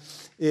 9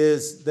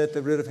 is that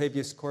the writ of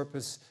habeas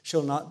corpus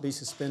shall not be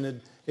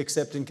suspended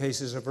except in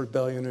cases of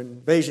rebellion or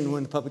invasion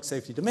when the public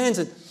safety demands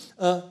it.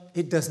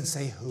 It doesn't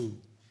say who.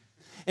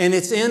 And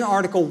it's in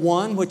Article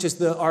 1, which is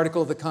the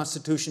article of the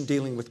Constitution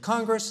dealing with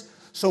Congress.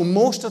 So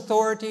most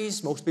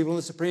authorities, most people in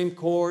the Supreme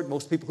Court,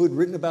 most people who had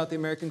written about the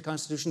American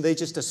Constitution, they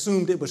just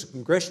assumed it was a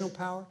congressional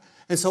power.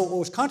 And so what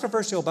was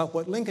controversial about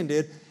what Lincoln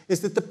did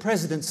is that the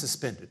president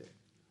suspended it,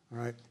 all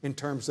right, in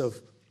terms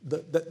of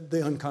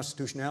the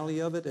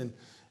unconstitutionality of it.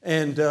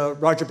 And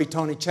Roger B.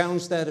 Taney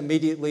challenged that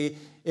immediately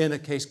in a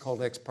case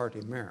called Ex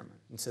parte Merriman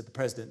and said the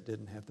president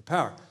didn't have the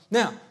power.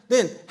 Now,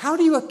 then, how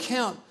do you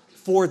account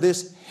for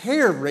this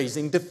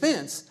hair-raising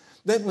defense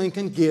that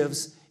Lincoln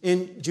gives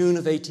in June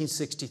of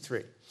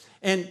 1863?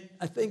 And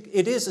I think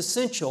it is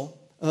essential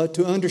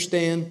to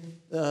understand,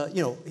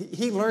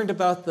 he learned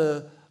about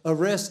the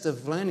arrest of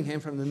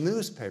Vallandigham from the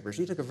newspapers.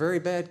 He took a very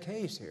bad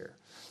case here.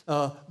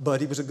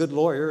 But he was a good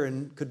lawyer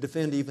and could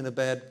defend even a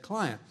bad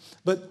client.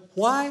 But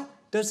why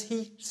does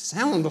he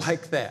sound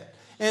like that?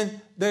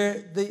 And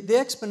the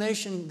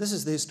explanation, this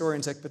is the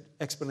historian's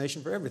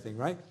explanation for everything,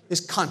 right,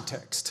 is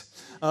context.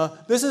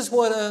 This is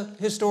what a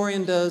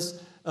historian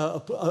does,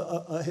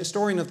 a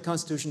historian of the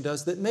Constitution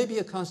does that maybe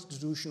a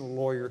constitutional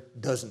lawyer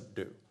doesn't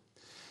do.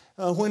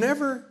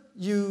 Whenever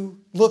you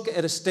look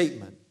at a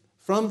statement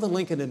from the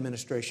Lincoln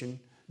administration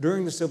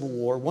during the Civil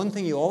War, one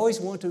thing you always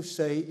want to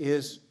say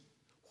is,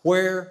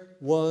 where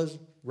was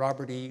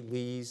Robert E.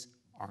 Lee's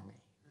army?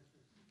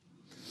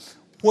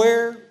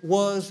 Where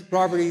was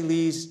Robert E.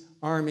 Lee's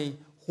army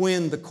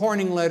when the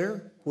Corning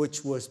letter,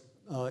 which was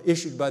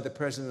issued by the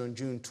president on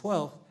June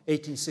 12,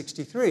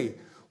 1863,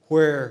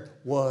 where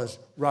was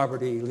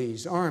Robert E.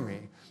 Lee's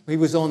army? He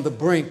was on the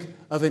brink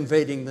of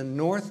invading the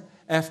North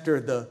after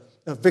the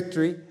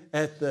victory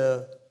at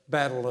the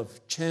Battle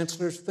of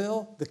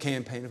Chancellorsville, the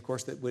campaign, of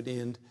course, that would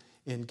end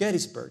in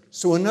Gettysburg.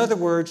 So in other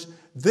words,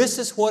 this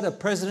is what a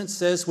president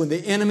says when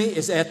the enemy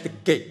is at the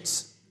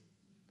gates.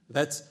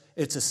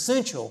 It's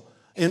essential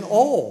in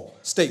all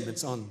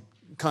statements on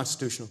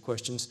constitutional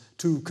questions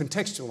to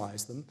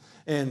contextualize them,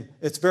 and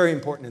it's very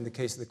important in the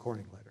case of the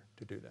Corning letter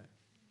to do that.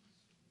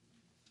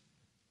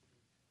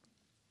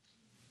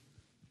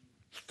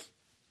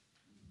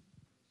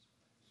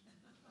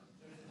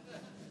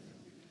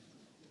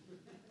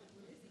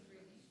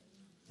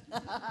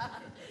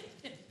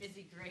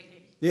 Busy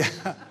grading. Yeah.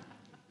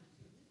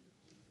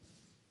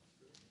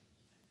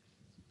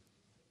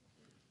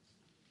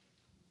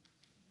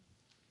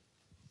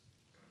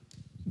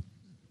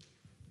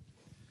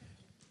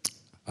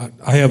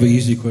 I have an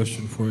easy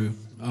question for you.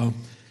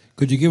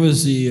 Could you give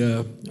us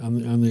the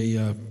on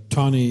the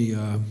Tawney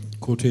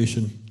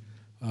quotation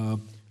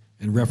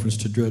in reference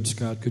to Dred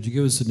Scott? Could you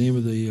give us the name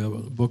of the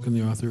book and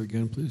the author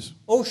again, please?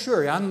 Oh,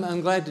 sure.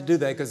 I'm glad to do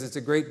that because it's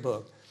a great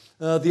book.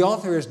 The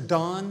author is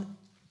Don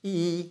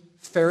E.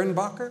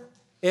 Fehrenbacher,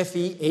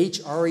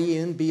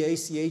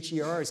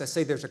 Fehrenbacher. As I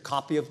say, there's a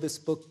copy of this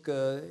book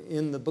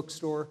in the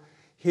bookstore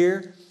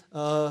here.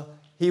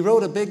 He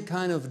wrote a big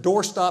kind of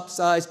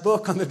doorstop-sized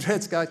book on the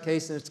Dred Scott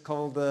case, and it's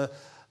called, the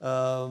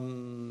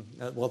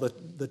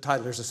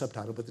title, there's a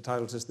subtitle, but the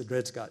title is just the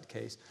Dred Scott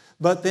case.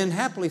 But then,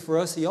 happily for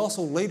us, he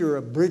also later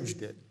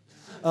abridged it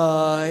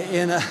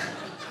in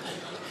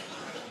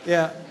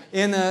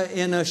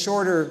a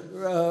shorter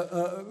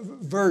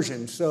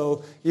version.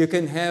 So you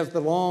can have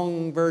the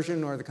long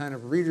version or the kind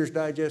of Reader's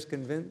Digest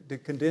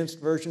condensed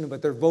version,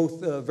 but they're both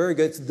very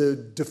good. It's the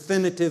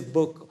definitive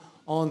book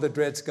on the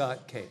Dred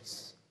Scott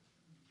case.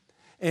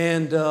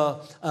 And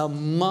a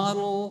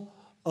model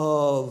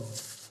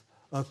of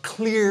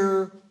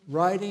clear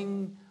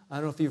writing. I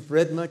don't know if you've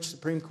read much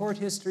Supreme Court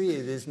history.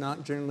 It is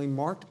not generally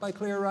marked by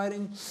clear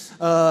writing.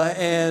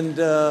 In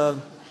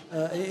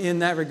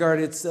that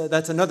regard,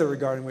 that's another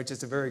regard in which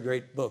it's a very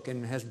great book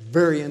and has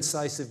very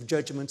incisive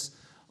judgments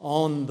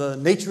on the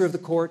nature of the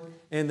court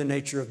and the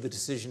nature of the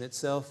decision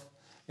itself,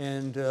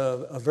 and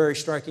a very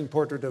striking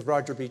portrait of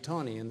Roger B.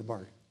 Tawney in the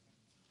bargain.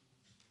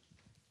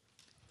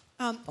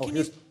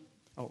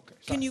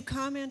 Can you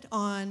comment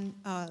on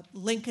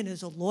Lincoln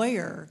as a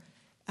lawyer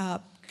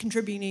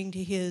contributing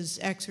to his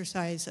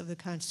exercise of the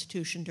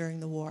Constitution during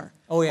the war?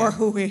 Oh, yeah. Or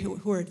who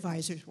her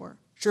advisors were?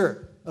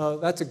 Sure.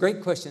 That's a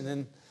great question.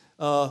 And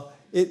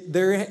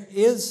there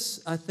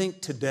is, I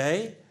think,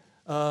 today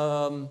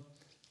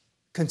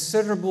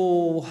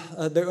considerable,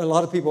 a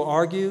lot of people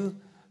argue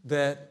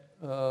that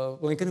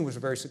Lincoln was a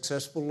very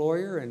successful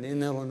lawyer, and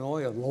in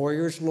Illinois, a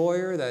lawyer's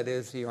lawyer. That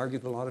is, he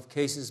argued a lot of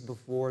cases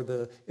before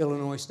the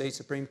Illinois State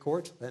Supreme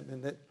Court. That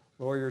meant that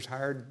lawyers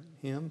hired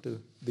him to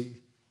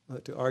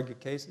argue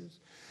cases.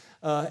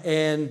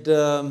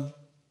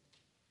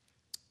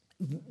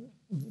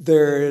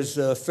 There is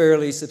a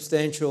fairly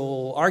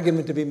substantial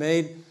argument to be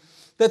made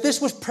that this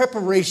was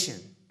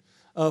preparation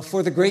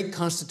for the great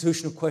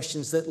constitutional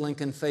questions that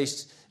Lincoln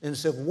faced in the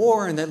Civil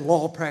War, and that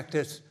law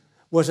practice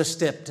was a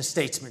step to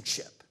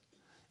statesmanship.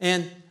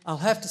 And I'll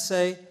have to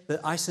say that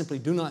I simply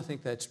do not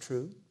think that's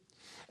true.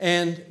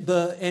 And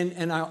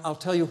I'll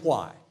tell you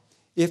why.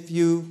 If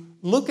you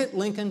look at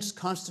Lincoln's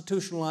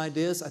constitutional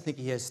ideas, I think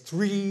he has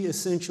three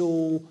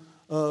essential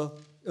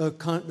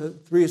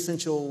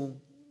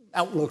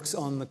outlooks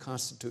on the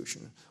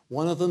Constitution.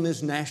 One of them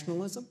is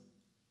nationalism,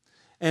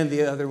 and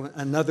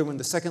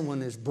the second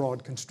one is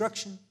broad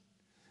construction,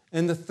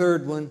 and the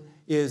third one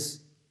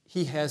is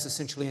he has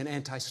essentially an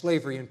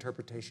anti-slavery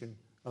interpretation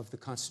of the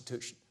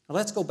Constitution. Now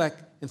let's go back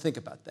and think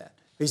about that.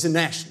 He's a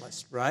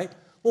nationalist, right?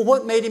 Well,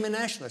 what made him a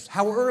nationalist?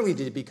 How early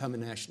did he become a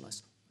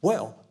nationalist?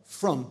 Well,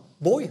 from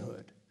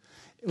boyhood.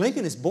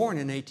 Lincoln is born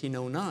in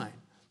 1809.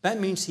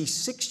 That means he's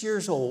 6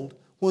 years old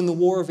when the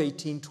War of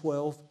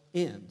 1812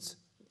 ends,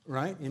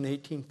 right, in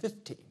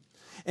 1815.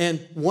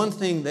 And one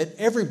thing that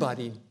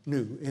everybody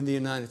knew in the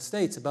United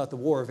States about the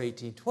War of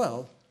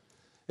 1812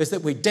 is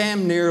that we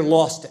damn near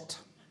lost it.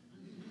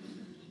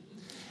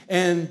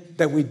 And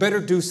that we better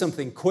do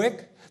something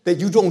quick, that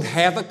you don't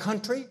have a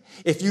country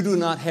if you do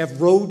not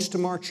have roads to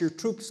march your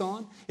troops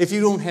on, if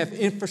you don't have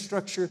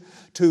infrastructure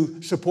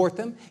to support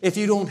them, if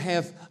you don't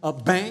have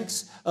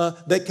banks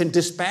that can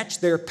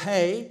dispatch their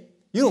pay,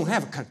 you don't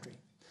have a country.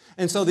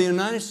 And so the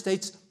United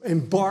States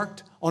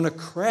embarked on a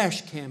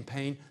crash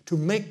campaign to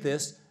make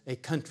this a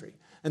country.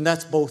 And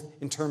that's both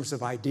in terms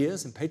of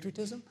ideas and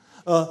patriotism,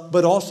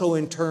 but also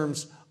in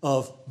terms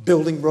of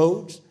building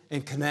roads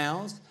and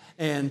canals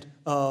and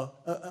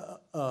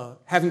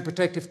having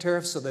protective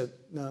tariffs so that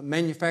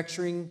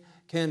manufacturing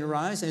can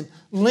arise. And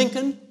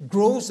Lincoln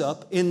grows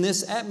up in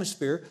this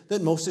atmosphere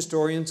that most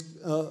historians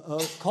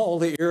call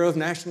the era of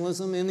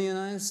nationalism in the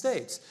United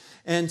States.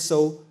 And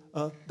so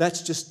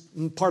that's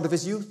just part of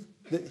his youth,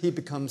 that he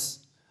becomes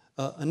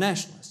a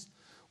nationalist.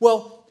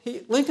 Well,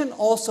 Lincoln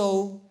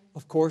also,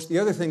 of course, the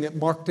other thing that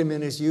marked him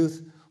in his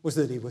youth was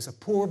that he was a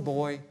poor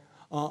boy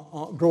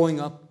growing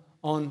up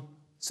on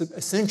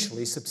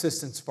essentially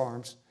subsistence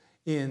farms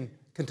in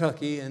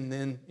Kentucky and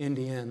then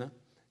Indiana.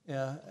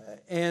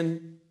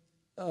 And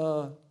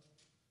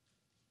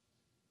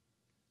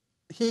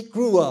he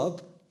grew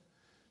up,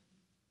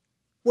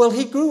 well,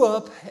 he grew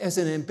up as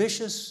an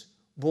ambitious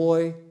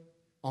boy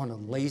on a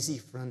lazy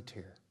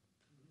frontier.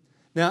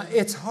 Now,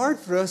 it's hard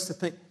for us to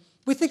think,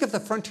 we think of the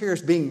frontier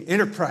as being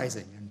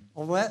enterprising and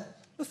all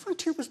that. The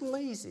frontier was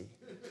lazy.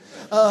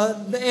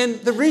 And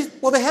the reason,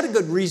 well, they had a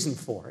good reason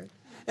for it,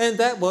 and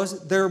that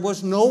was there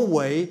was no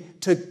way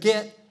to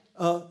get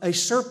a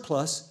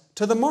surplus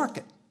to the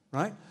market,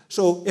 right?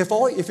 So if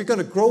you're going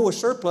to grow a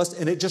surplus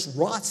and it just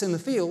rots in the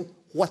field,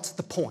 what's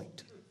the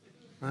point,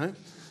 right?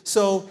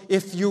 So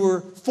if you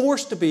were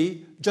forced to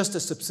be just a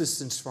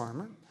subsistence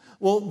farmer,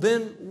 well,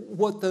 then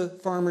what the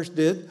farmers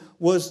did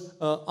was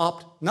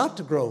opt not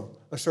to grow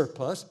a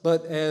surplus,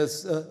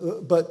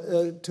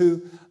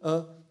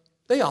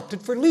 they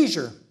opted for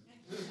leisure.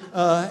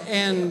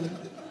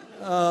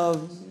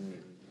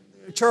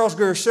 Charles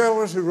Greer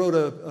Sellers, who wrote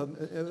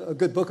a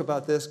good book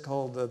about this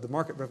called The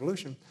Market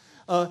Revolution,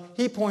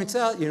 he points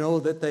out,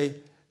 that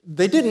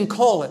they didn't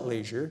call it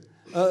leisure,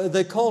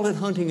 they called it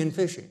hunting and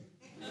fishing.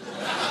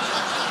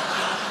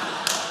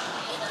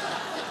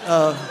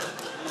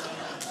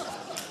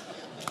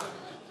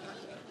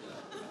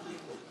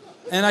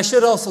 And I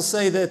should also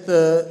say that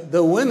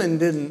the women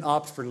didn't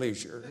opt for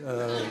leisure,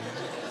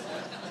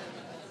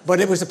 but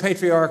it was a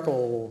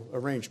patriarchal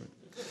arrangement.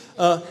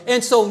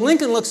 And so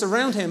Lincoln looks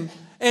around him,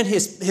 and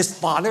his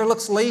father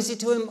looks lazy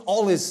to him.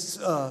 All his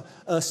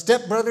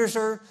stepbrothers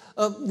are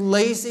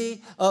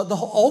lazy.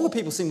 All the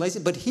people seem lazy,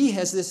 but he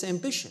has this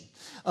ambition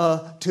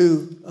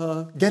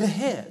to get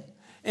ahead.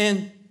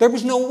 And there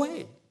was no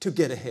way to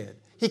get ahead.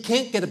 He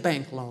can't get a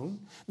bank loan.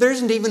 There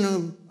isn't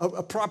even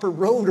a proper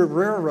road or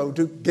railroad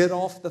to get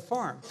off the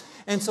farm.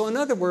 And so, in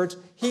other words,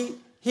 he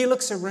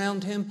looks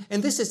around him,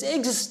 and this is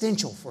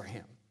existential for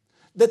him,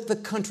 that the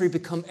country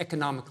become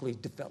economically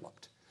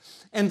developed.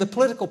 And the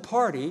political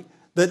party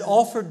that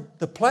offered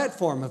the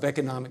platform of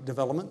economic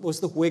development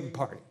was the Whig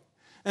Party.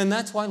 And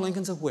that's why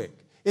Lincoln's a Whig.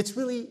 It's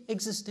really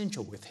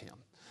existential with him.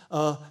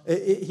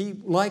 He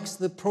likes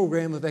the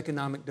program of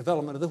economic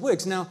development of the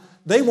Whigs. Now,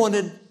 they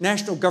wanted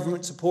national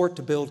government support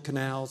to build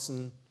canals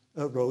and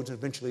roads and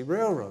eventually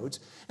railroads.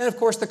 And of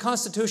course, the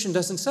Constitution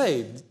doesn't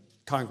say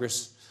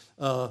Congress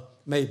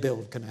may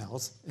build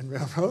canals and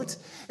railroads.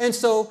 And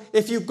so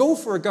if you go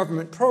for a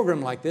government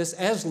program like this,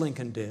 as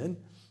Lincoln did,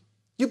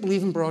 you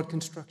believe in broad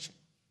construction.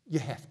 You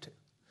have to.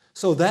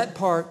 So that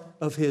part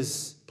of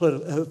his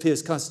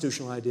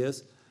constitutional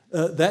ideas,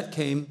 that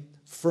came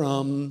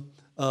from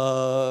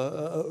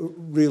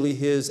really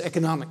his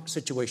economic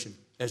situation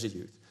as a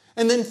youth.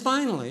 And then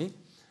finally,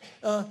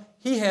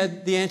 he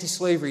had the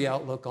anti-slavery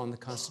outlook on the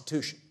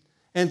Constitution.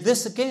 And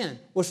this, again,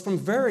 was from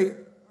very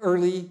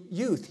early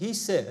youth.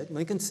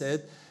 Lincoln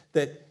said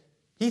that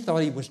he thought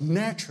he was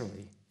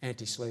naturally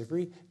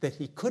anti-slavery, that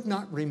he could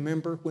not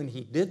remember when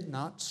he did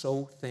not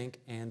so think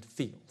and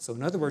feel. So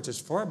in other words, as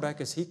far back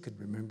as he could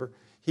remember,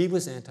 he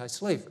was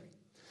anti-slavery.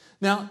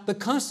 Now, the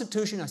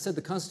Constitution, I said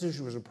the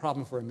Constitution was a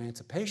problem for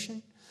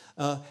emancipation,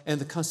 and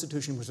the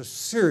Constitution was a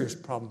serious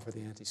problem for the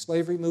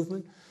anti-slavery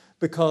movement,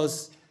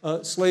 because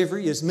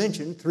slavery is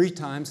mentioned 3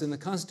 times in the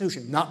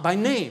Constitution, not by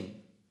name,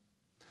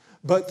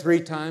 but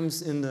 3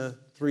 times in the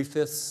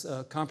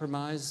 3/5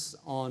 compromise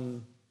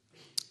on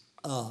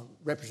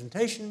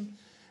representation,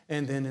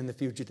 and then in the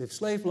fugitive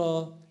slave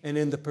law, and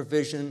in the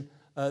provision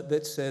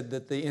that said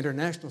that the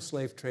international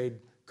slave trade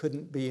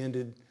couldn't be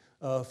ended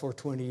for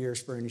 20 years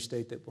for any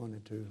state that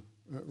wanted to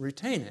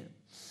retain it.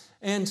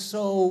 And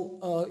so,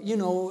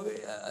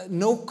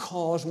 no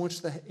cause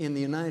in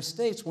the United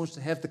States wants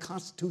to have the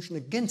Constitution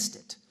against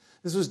it.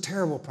 This was a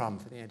terrible problem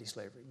for the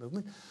anti-slavery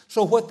movement.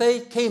 So what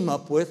they came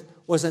up with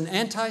was an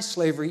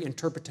anti-slavery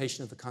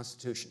interpretation of the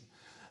Constitution.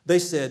 They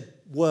said,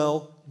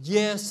 well,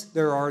 yes,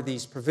 there are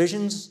these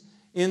provisions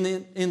in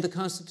the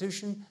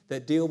Constitution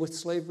that deal with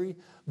slavery,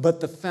 but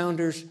the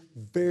founders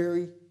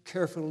very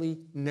carefully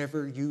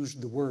never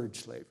used the word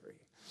slavery.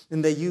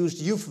 And they used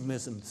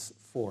euphemisms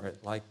for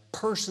it, like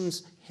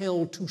persons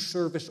held to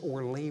service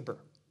or labor.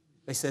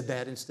 They said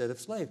that instead of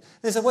slave.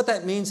 They said what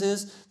that means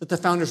is that the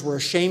founders were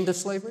ashamed of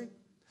slavery,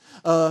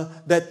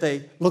 that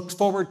they looked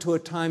forward to a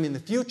time in the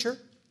future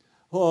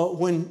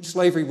when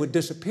slavery would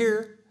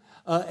disappear,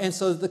 and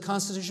so the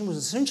Constitution was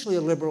essentially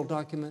a liberal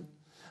document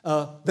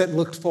that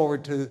looked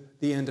forward to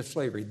the end of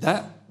slavery.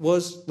 That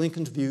was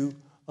Lincoln's view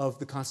of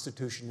the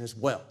Constitution as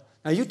well.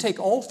 Now, you take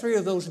all 3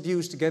 of those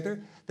views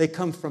together, they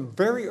come from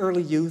very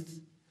early youth,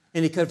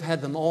 and he could have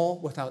had them all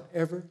without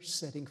ever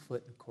setting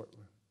foot in a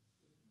courtroom.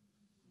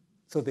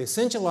 So the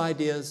essential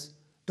ideas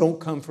don't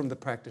come from the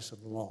practice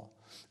of the law.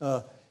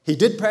 He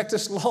did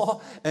practice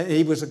law, and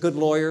he was a good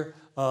lawyer,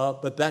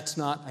 but that's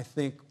not, I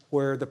think,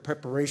 where the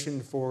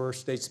preparation for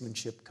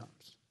statesmanship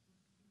comes.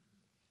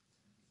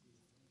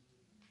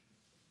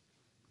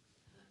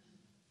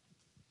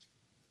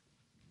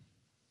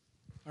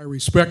 I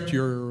respect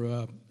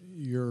your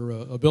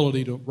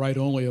ability to write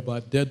only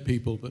about dead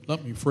people, but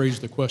let me phrase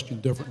the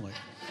question differently.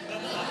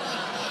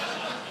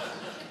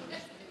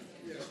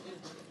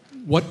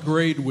 What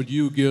grade would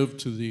you give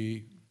to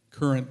the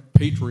current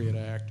Patriot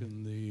Act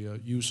and the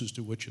uses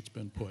to which it's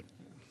been put?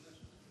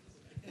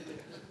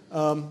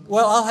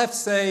 Well, I'll have to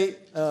say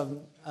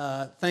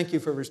thank you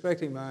for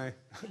respecting my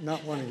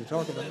not wanting to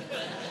talk about it.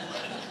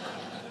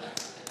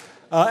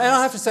 And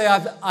I'll have to say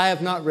I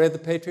have not read the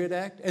Patriot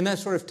Act, and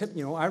that's sort of,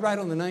 I write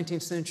on the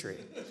 19th century.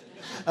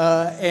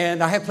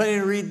 And I have plenty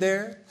to read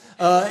there.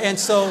 And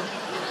so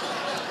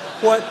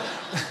what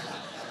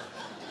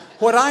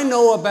I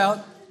know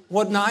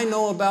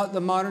about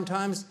the modern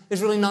times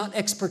is really not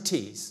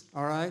expertise,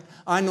 all right?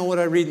 I know what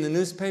I read in the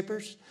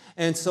newspapers,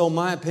 and so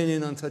my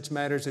opinion on such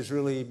matters is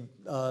really,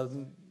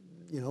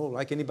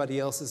 like anybody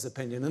else's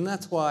opinion. And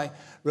that's why,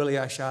 really,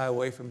 I shy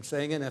away from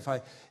saying it.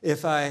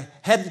 If I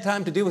had the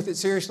time to deal with it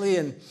seriously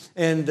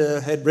and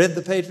had read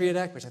the Patriot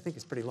Act, which I think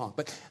is pretty long,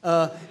 but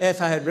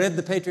if I had read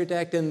the Patriot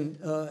Act and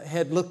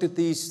had looked at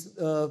these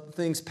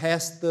things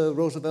past the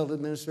Roosevelt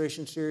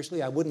administration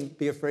seriously, I wouldn't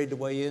be afraid to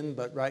weigh in,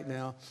 but right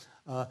now,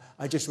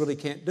 I just really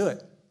can't do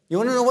it. You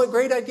want to know what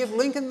grade I'd give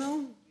Lincoln,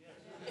 though?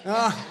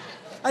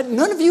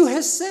 None of you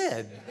has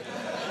said.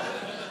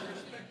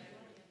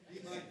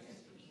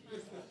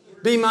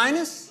 B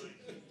minus?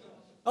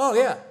 Oh,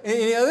 yeah.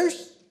 Any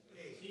others?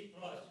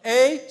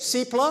 A,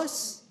 C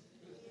plus?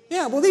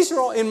 Yeah, well, these are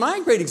all, in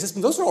my grading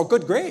system, those are all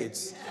good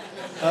grades.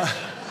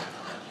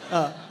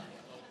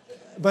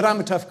 But I'm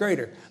a tough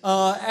grader.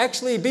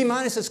 Actually, B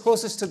minus is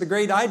closest to the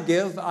grade I'd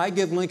give. I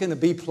give Lincoln a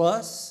B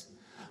plus.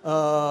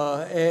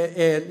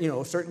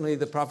 And certainly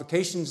the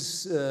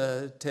provocations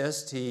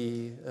test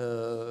he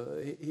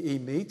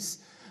meets.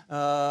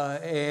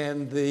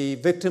 And the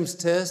victims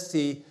test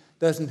he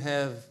doesn't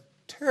have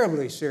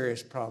terribly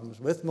serious problems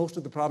with. Most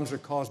of the problems are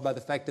caused by the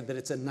fact that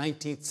it's a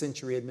 19th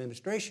century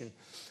administration.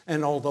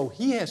 And although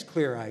he has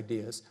clear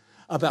ideas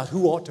about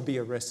who ought to be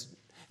arrested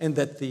and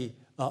that the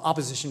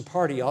opposition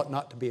party ought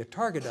not to be a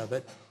target of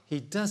it, he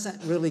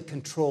doesn't really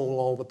control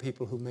all the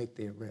people who make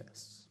the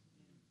arrests.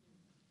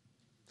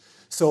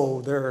 So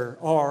there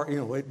are,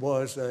 it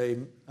was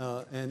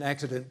an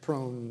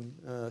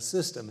accident-prone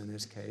system in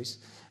this case,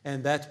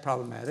 and that's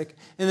problematic.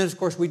 And then, of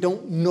course, we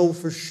don't know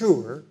for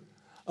sure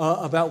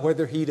about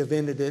whether he'd have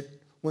ended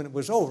it when it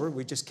was over.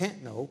 We just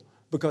can't know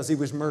because he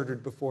was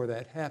murdered before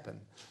that happened.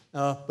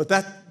 But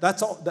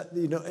that's all.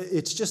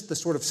 It's just the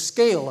sort of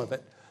scale of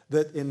it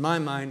that, in my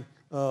mind,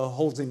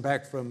 holds him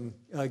back from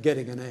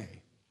getting an A.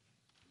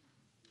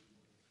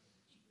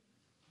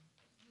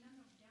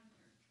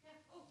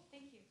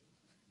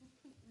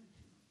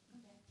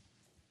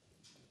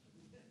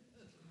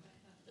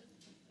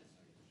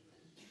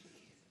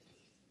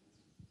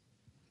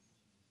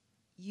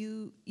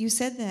 You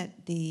said that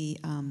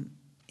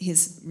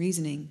his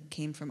reasoning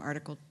came from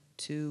Article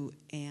 2,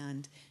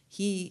 and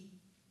he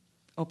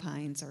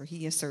opines, or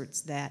he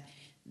asserts, that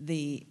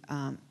the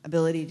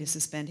ability to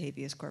suspend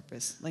habeas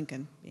corpus,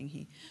 Lincoln being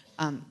he,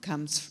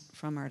 comes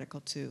from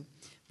Article 2,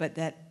 but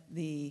that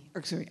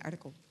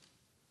Article.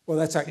 Well,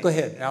 that's right. Go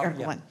ahead.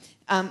 Article 1.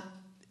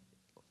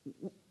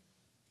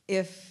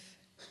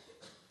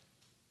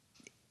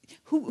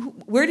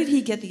 Where did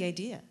he get the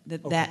idea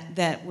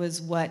that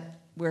was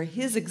where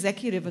his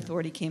executive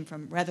authority came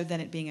from, rather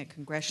than it being a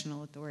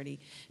congressional authority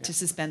to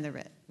suspend the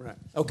writ? Right.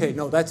 Okay.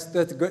 No,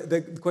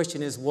 the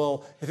question is,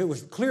 well, if it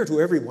was clear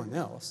to everyone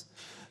else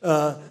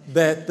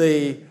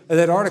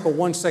that Article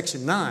 1,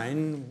 Section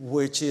 9,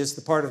 which is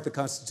the part of the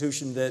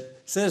Constitution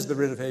that says the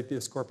writ of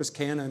habeas corpus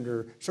can,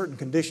 under certain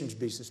conditions,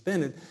 be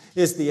suspended,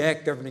 is the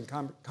act governing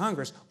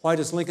Congress, why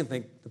does Lincoln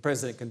think the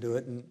president can do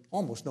it? And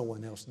almost no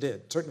one else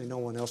did. Certainly no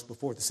one else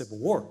before the Civil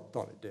War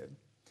thought it did.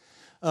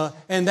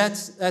 And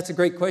that's a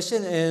great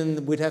question,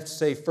 and we'd have to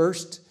say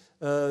first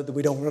that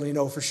we don't really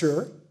know for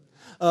sure.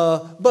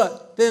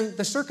 But then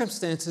the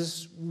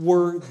circumstances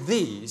were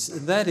these.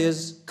 That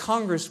is,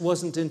 Congress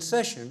wasn't in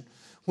session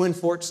when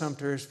Fort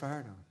Sumter is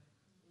fired on.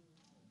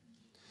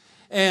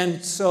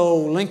 And so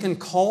Lincoln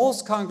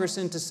calls Congress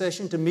into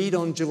session to meet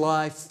on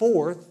July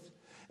 4th,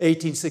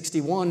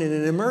 1861, in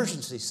an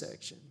emergency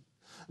section.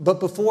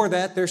 But before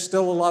that, there's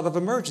still a lot of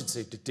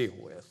emergency to deal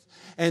with.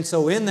 And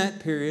so in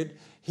that period,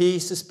 he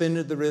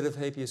suspended the writ of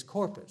habeas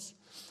corpus.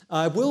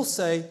 I will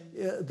say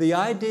the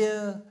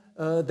idea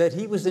that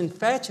he was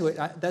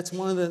infatuated, that's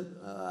one of the,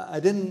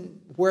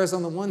 whereas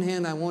on the one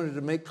hand I wanted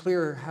to make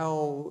clear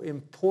how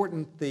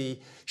important the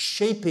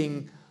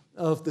shaping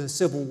of the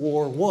Civil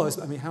War was,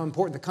 how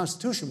important the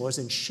Constitution was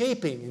in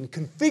shaping and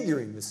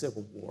configuring the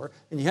Civil War,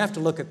 and you have to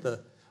look at the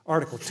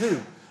Article 2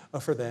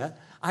 for that.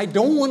 I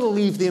don't want to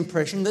leave the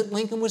impression that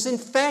Lincoln was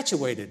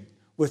infatuated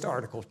with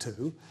Article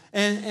 2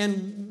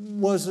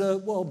 and was,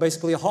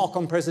 basically a hawk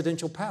on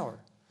presidential power.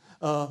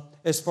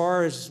 As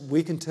far as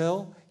we can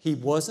tell, he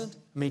wasn't.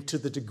 To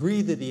the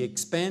degree that he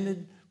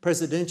expanded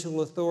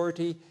presidential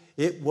authority,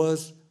 it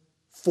was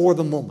for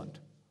the moment,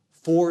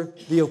 for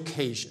the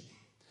occasion.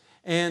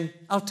 And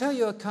I'll tell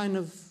you a kind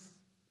of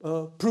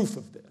proof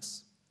of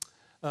this.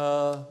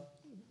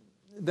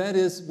 That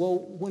is,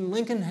 when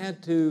Lincoln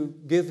had to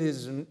give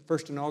his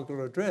first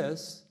inaugural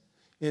address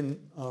in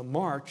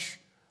March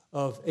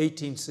of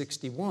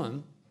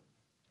 1861,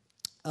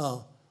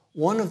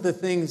 one of the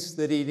things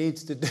that he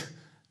needs to do,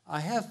 I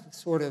have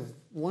sort of,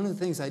 one of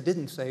the things I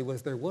didn't say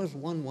was there was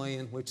one way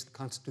in which the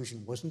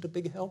Constitution wasn't a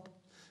big help,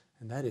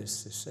 and that is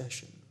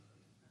secession.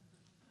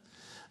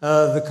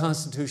 The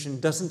Constitution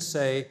doesn't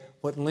say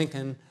what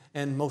Lincoln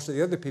and most of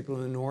the other people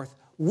in the North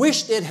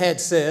wished it had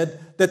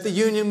said, that the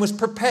Union was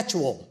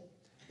perpetual.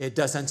 It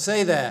doesn't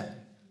say that.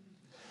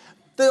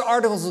 The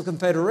Articles of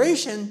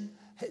Confederation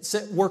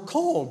were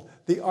called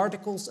the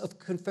Articles of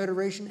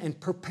Confederation and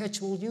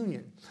Perpetual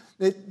Union.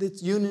 The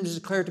Union is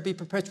declared to be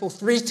perpetual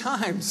 3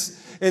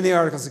 times in the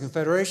Articles of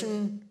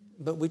Confederation,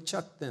 but we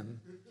chucked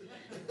them.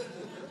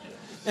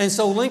 And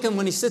so Lincoln,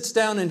 when he sits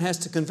down and has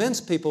to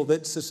convince people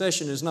that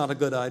secession is not a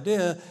good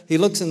idea, he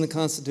looks in the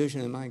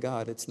Constitution and, my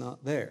God, it's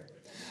not there.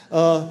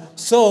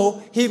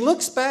 So he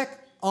looks back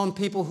on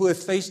people who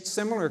have faced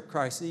similar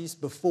crises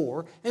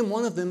before, and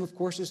one of them, of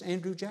course, is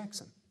Andrew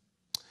Jackson.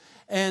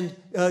 And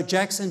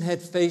Jackson had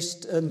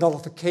faced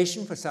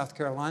nullification for South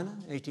Carolina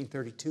in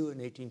 1832 and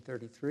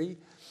 1833,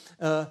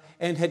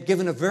 and had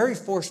given a very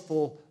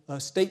forceful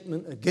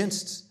statement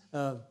against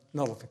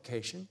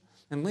nullification.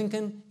 And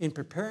Lincoln, in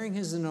preparing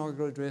his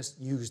inaugural address,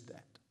 used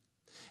that.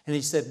 And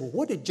he said, well,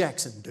 what did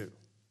Jackson do?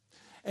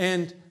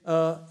 And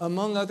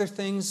among other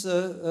things,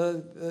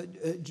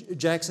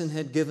 Jackson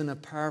had given a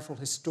powerful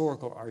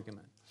historical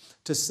argument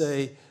to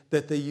say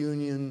that the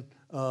Union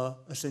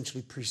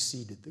essentially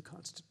preceded the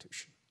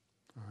Constitution.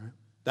 All right?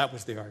 That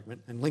was the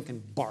argument, and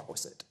Lincoln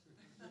borrows it.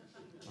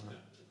 All right?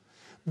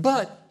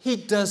 But he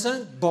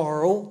doesn't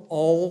borrow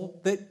all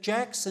that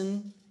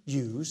Jackson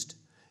used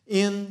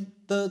in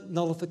the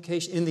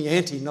nullification, in the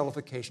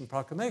anti-nullification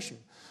proclamation.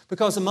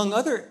 Because among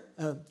other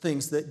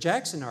things that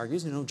Jackson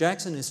argues,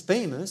 Jackson is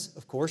famous,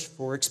 of course,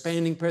 for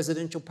expanding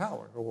presidential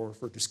power, or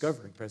for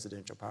discovering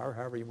presidential power,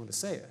 however you want to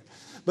say it.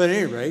 But at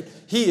any rate,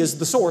 he is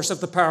the source of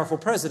the powerful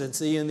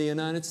presidency in the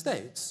United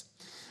States.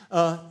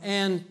 So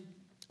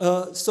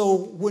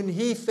when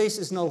he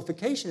faces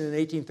nullification in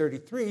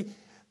 1833,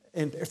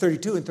 and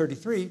 32 and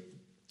 33,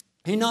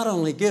 he not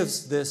only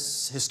gives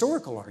this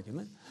historical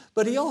argument,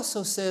 but he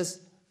also says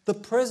the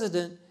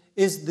president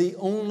is the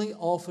only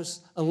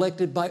office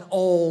elected by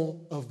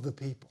all of the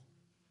people.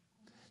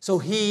 So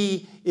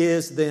he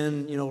is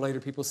then, later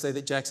people say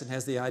that Jackson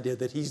has the idea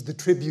that he's the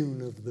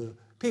tribune of the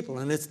people,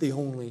 and it's the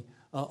only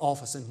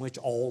office in which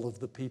all of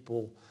the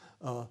people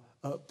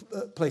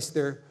place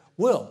their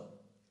will.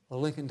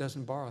 Well, Lincoln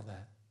doesn't borrow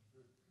that.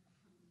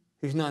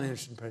 He's not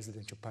interested in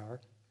presidential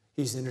power.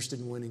 He's interested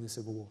in winning the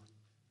Civil War.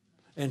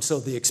 And so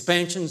the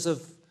expansions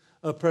of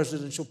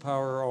presidential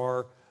power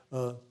are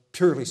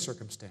purely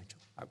circumstantial,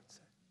 I would say.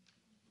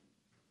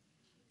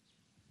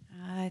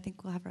 I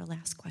think we'll have our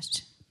last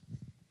question.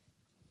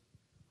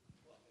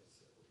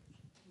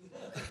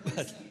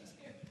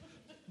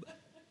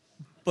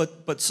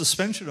 But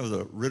suspension of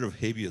the writ of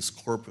habeas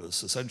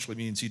corpus essentially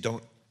means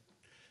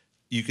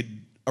you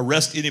could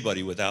arrest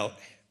anybody without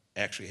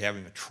actually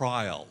having a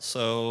trial.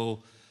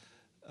 So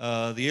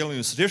the Alien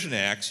and Sedition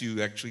Acts,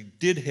 you actually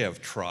did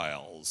have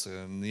trials,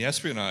 and the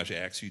Espionage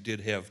Acts, you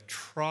did have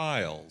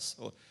trials.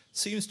 So it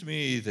seems to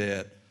me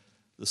that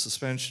the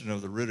suspension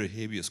of the writ of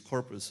habeas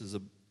corpus is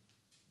a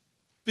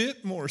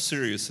bit more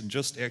serious than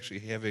just actually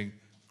having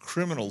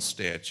criminal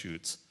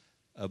statutes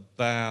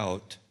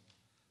about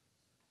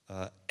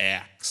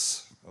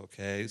acts,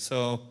 okay?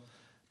 So,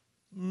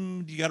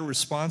 you got a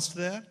response to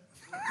that?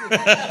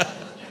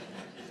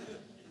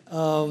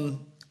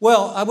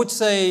 Well, I would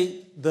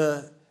say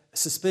the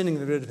suspending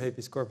the writ of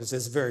habeas corpus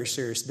is very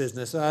serious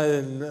business. I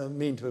didn't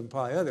mean to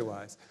imply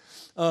otherwise.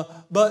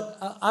 But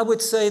I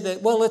would say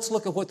that, well, let's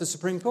look at what the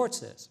Supreme Court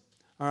says.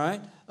 All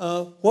right?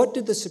 What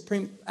did the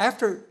Supreme,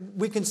 after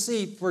we can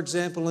see, for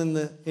example, in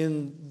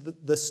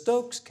the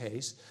Stokes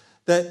case,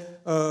 that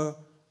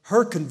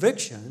her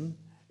conviction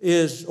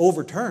is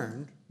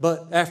overturned,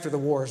 but after the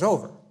war is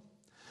over.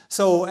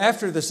 So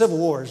after the Civil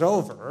War is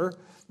over,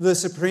 the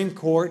Supreme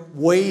Court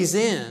weighs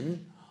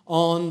in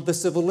on the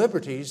civil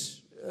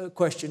liberties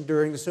question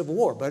during the Civil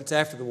War, but it's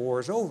after the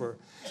war is over.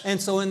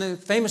 And so in the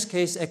famous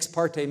case Ex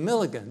parte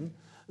Milligan,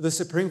 the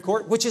Supreme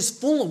Court, which is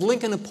full of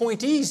Lincoln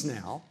appointees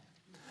now,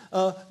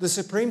 the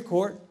Supreme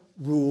Court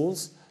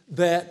rules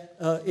that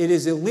it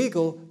is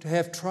illegal to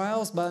have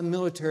trials by a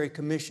military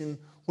commission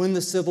when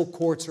the civil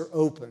courts are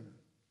open.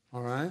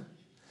 All right?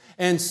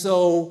 And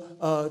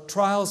so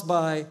trials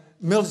by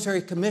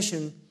military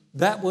commission,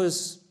 that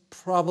was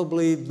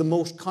probably the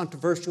most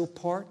controversial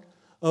part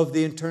of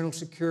the internal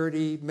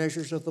security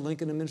measures of the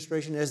Lincoln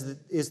administration,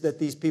 is that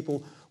these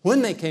people,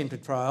 when they came to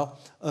trial,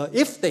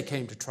 if they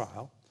came to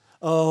trial,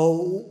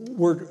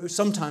 were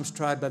sometimes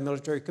tried by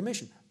military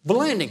commission.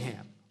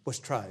 Vallandigham was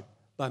tried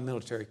by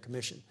military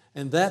commission,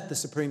 and that the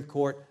Supreme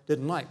Court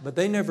didn't like. But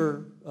they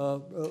never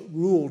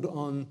ruled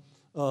on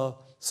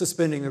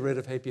suspending the writ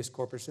of habeas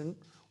corpus in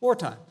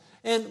wartime.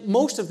 And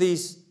most of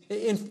these,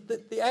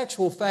 the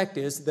actual fact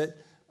is that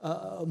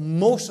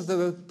most of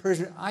the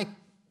prisoners,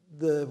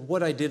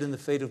 what I did in The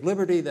Fate of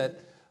Liberty, that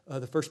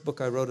the first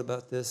book I wrote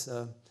about this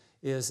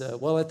is,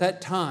 well, at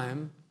that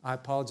time, I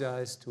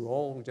apologize to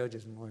all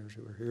judges and lawyers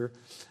who are here.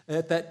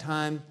 At that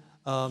time,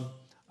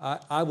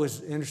 I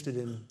was interested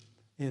in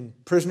in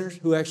prisoners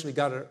who actually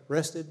got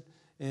arrested,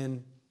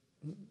 and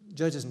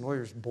judges and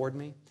lawyers bored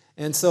me.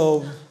 And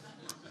so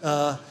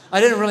I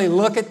didn't really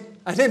look at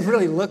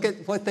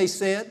what they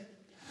said,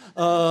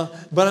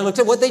 but I looked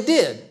at what they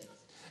did.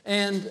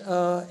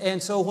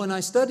 And so when I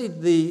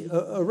studied the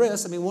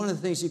arrests, I mean, one of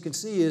the things you can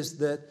see is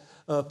that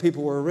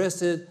people were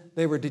arrested,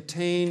 they were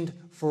detained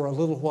for a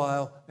little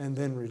while, and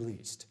then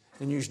released,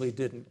 and usually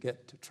didn't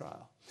get to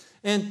trial.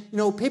 And, you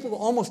know, people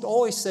almost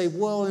always say,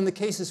 well, in the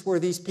cases where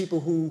these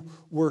people who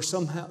were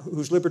somehow,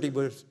 whose liberty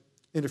was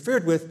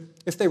interfered with,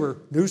 if they were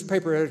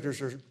newspaper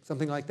editors or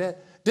something like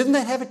that, didn't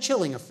that have a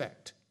chilling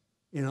effect,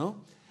 you know?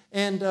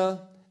 And the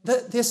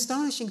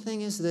astonishing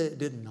thing is that it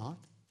did not.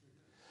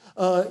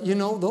 You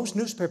know, those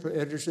newspaper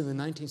editors in the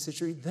 19th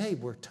century, they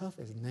were tough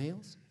as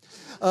nails.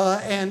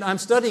 And I'm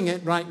studying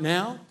it right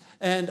now,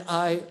 and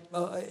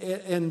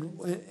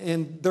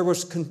there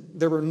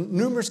were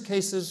numerous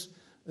cases.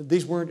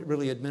 These weren't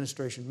really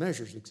administration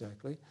measures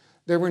exactly.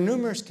 There were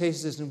numerous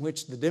cases in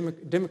which the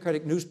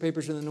Democratic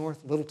newspapers in the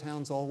North, little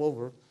towns all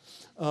over,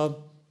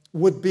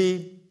 would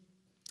be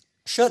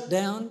shut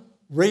down,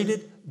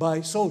 raided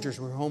by soldiers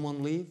who were home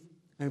on leave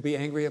and be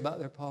angry about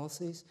their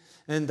policies.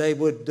 And they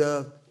would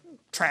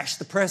trash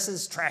the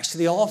presses, trash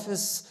the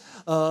office,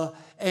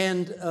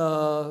 and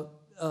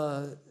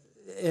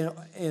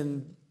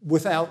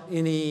without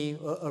any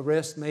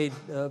arrest made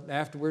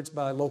afterwards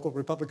by local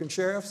Republican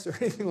sheriffs or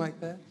anything like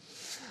that.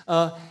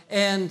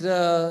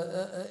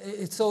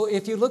 So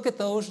if you look at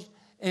those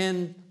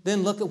and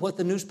then look at what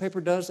the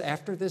newspaper does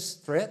after this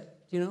threat,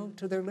 you know,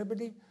 to their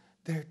liberty,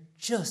 they're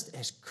just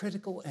as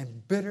critical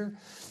and bitter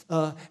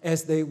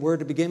as they were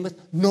to begin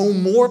with. No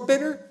more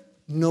bitter,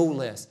 no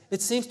less.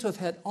 It seems to have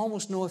had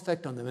almost no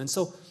effect on them. And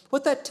so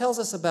what that tells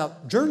us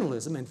about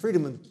journalism and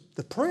freedom of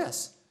the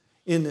press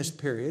in this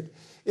period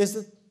is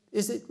that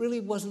it really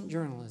wasn't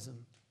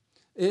journalism.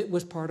 It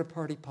was part of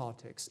party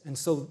politics. And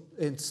so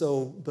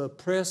the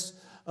press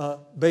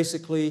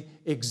basically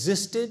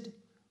existed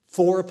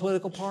for a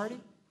political party,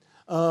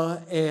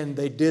 and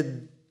they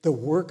did the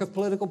work of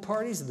political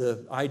parties,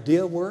 the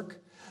idea work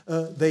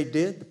they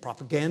did, the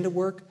propaganda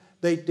work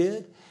they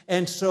did.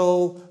 And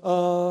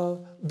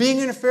so being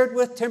interfered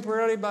with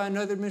temporarily by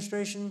another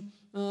administration,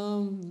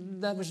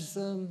 that was just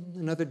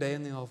another day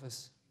in the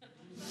office.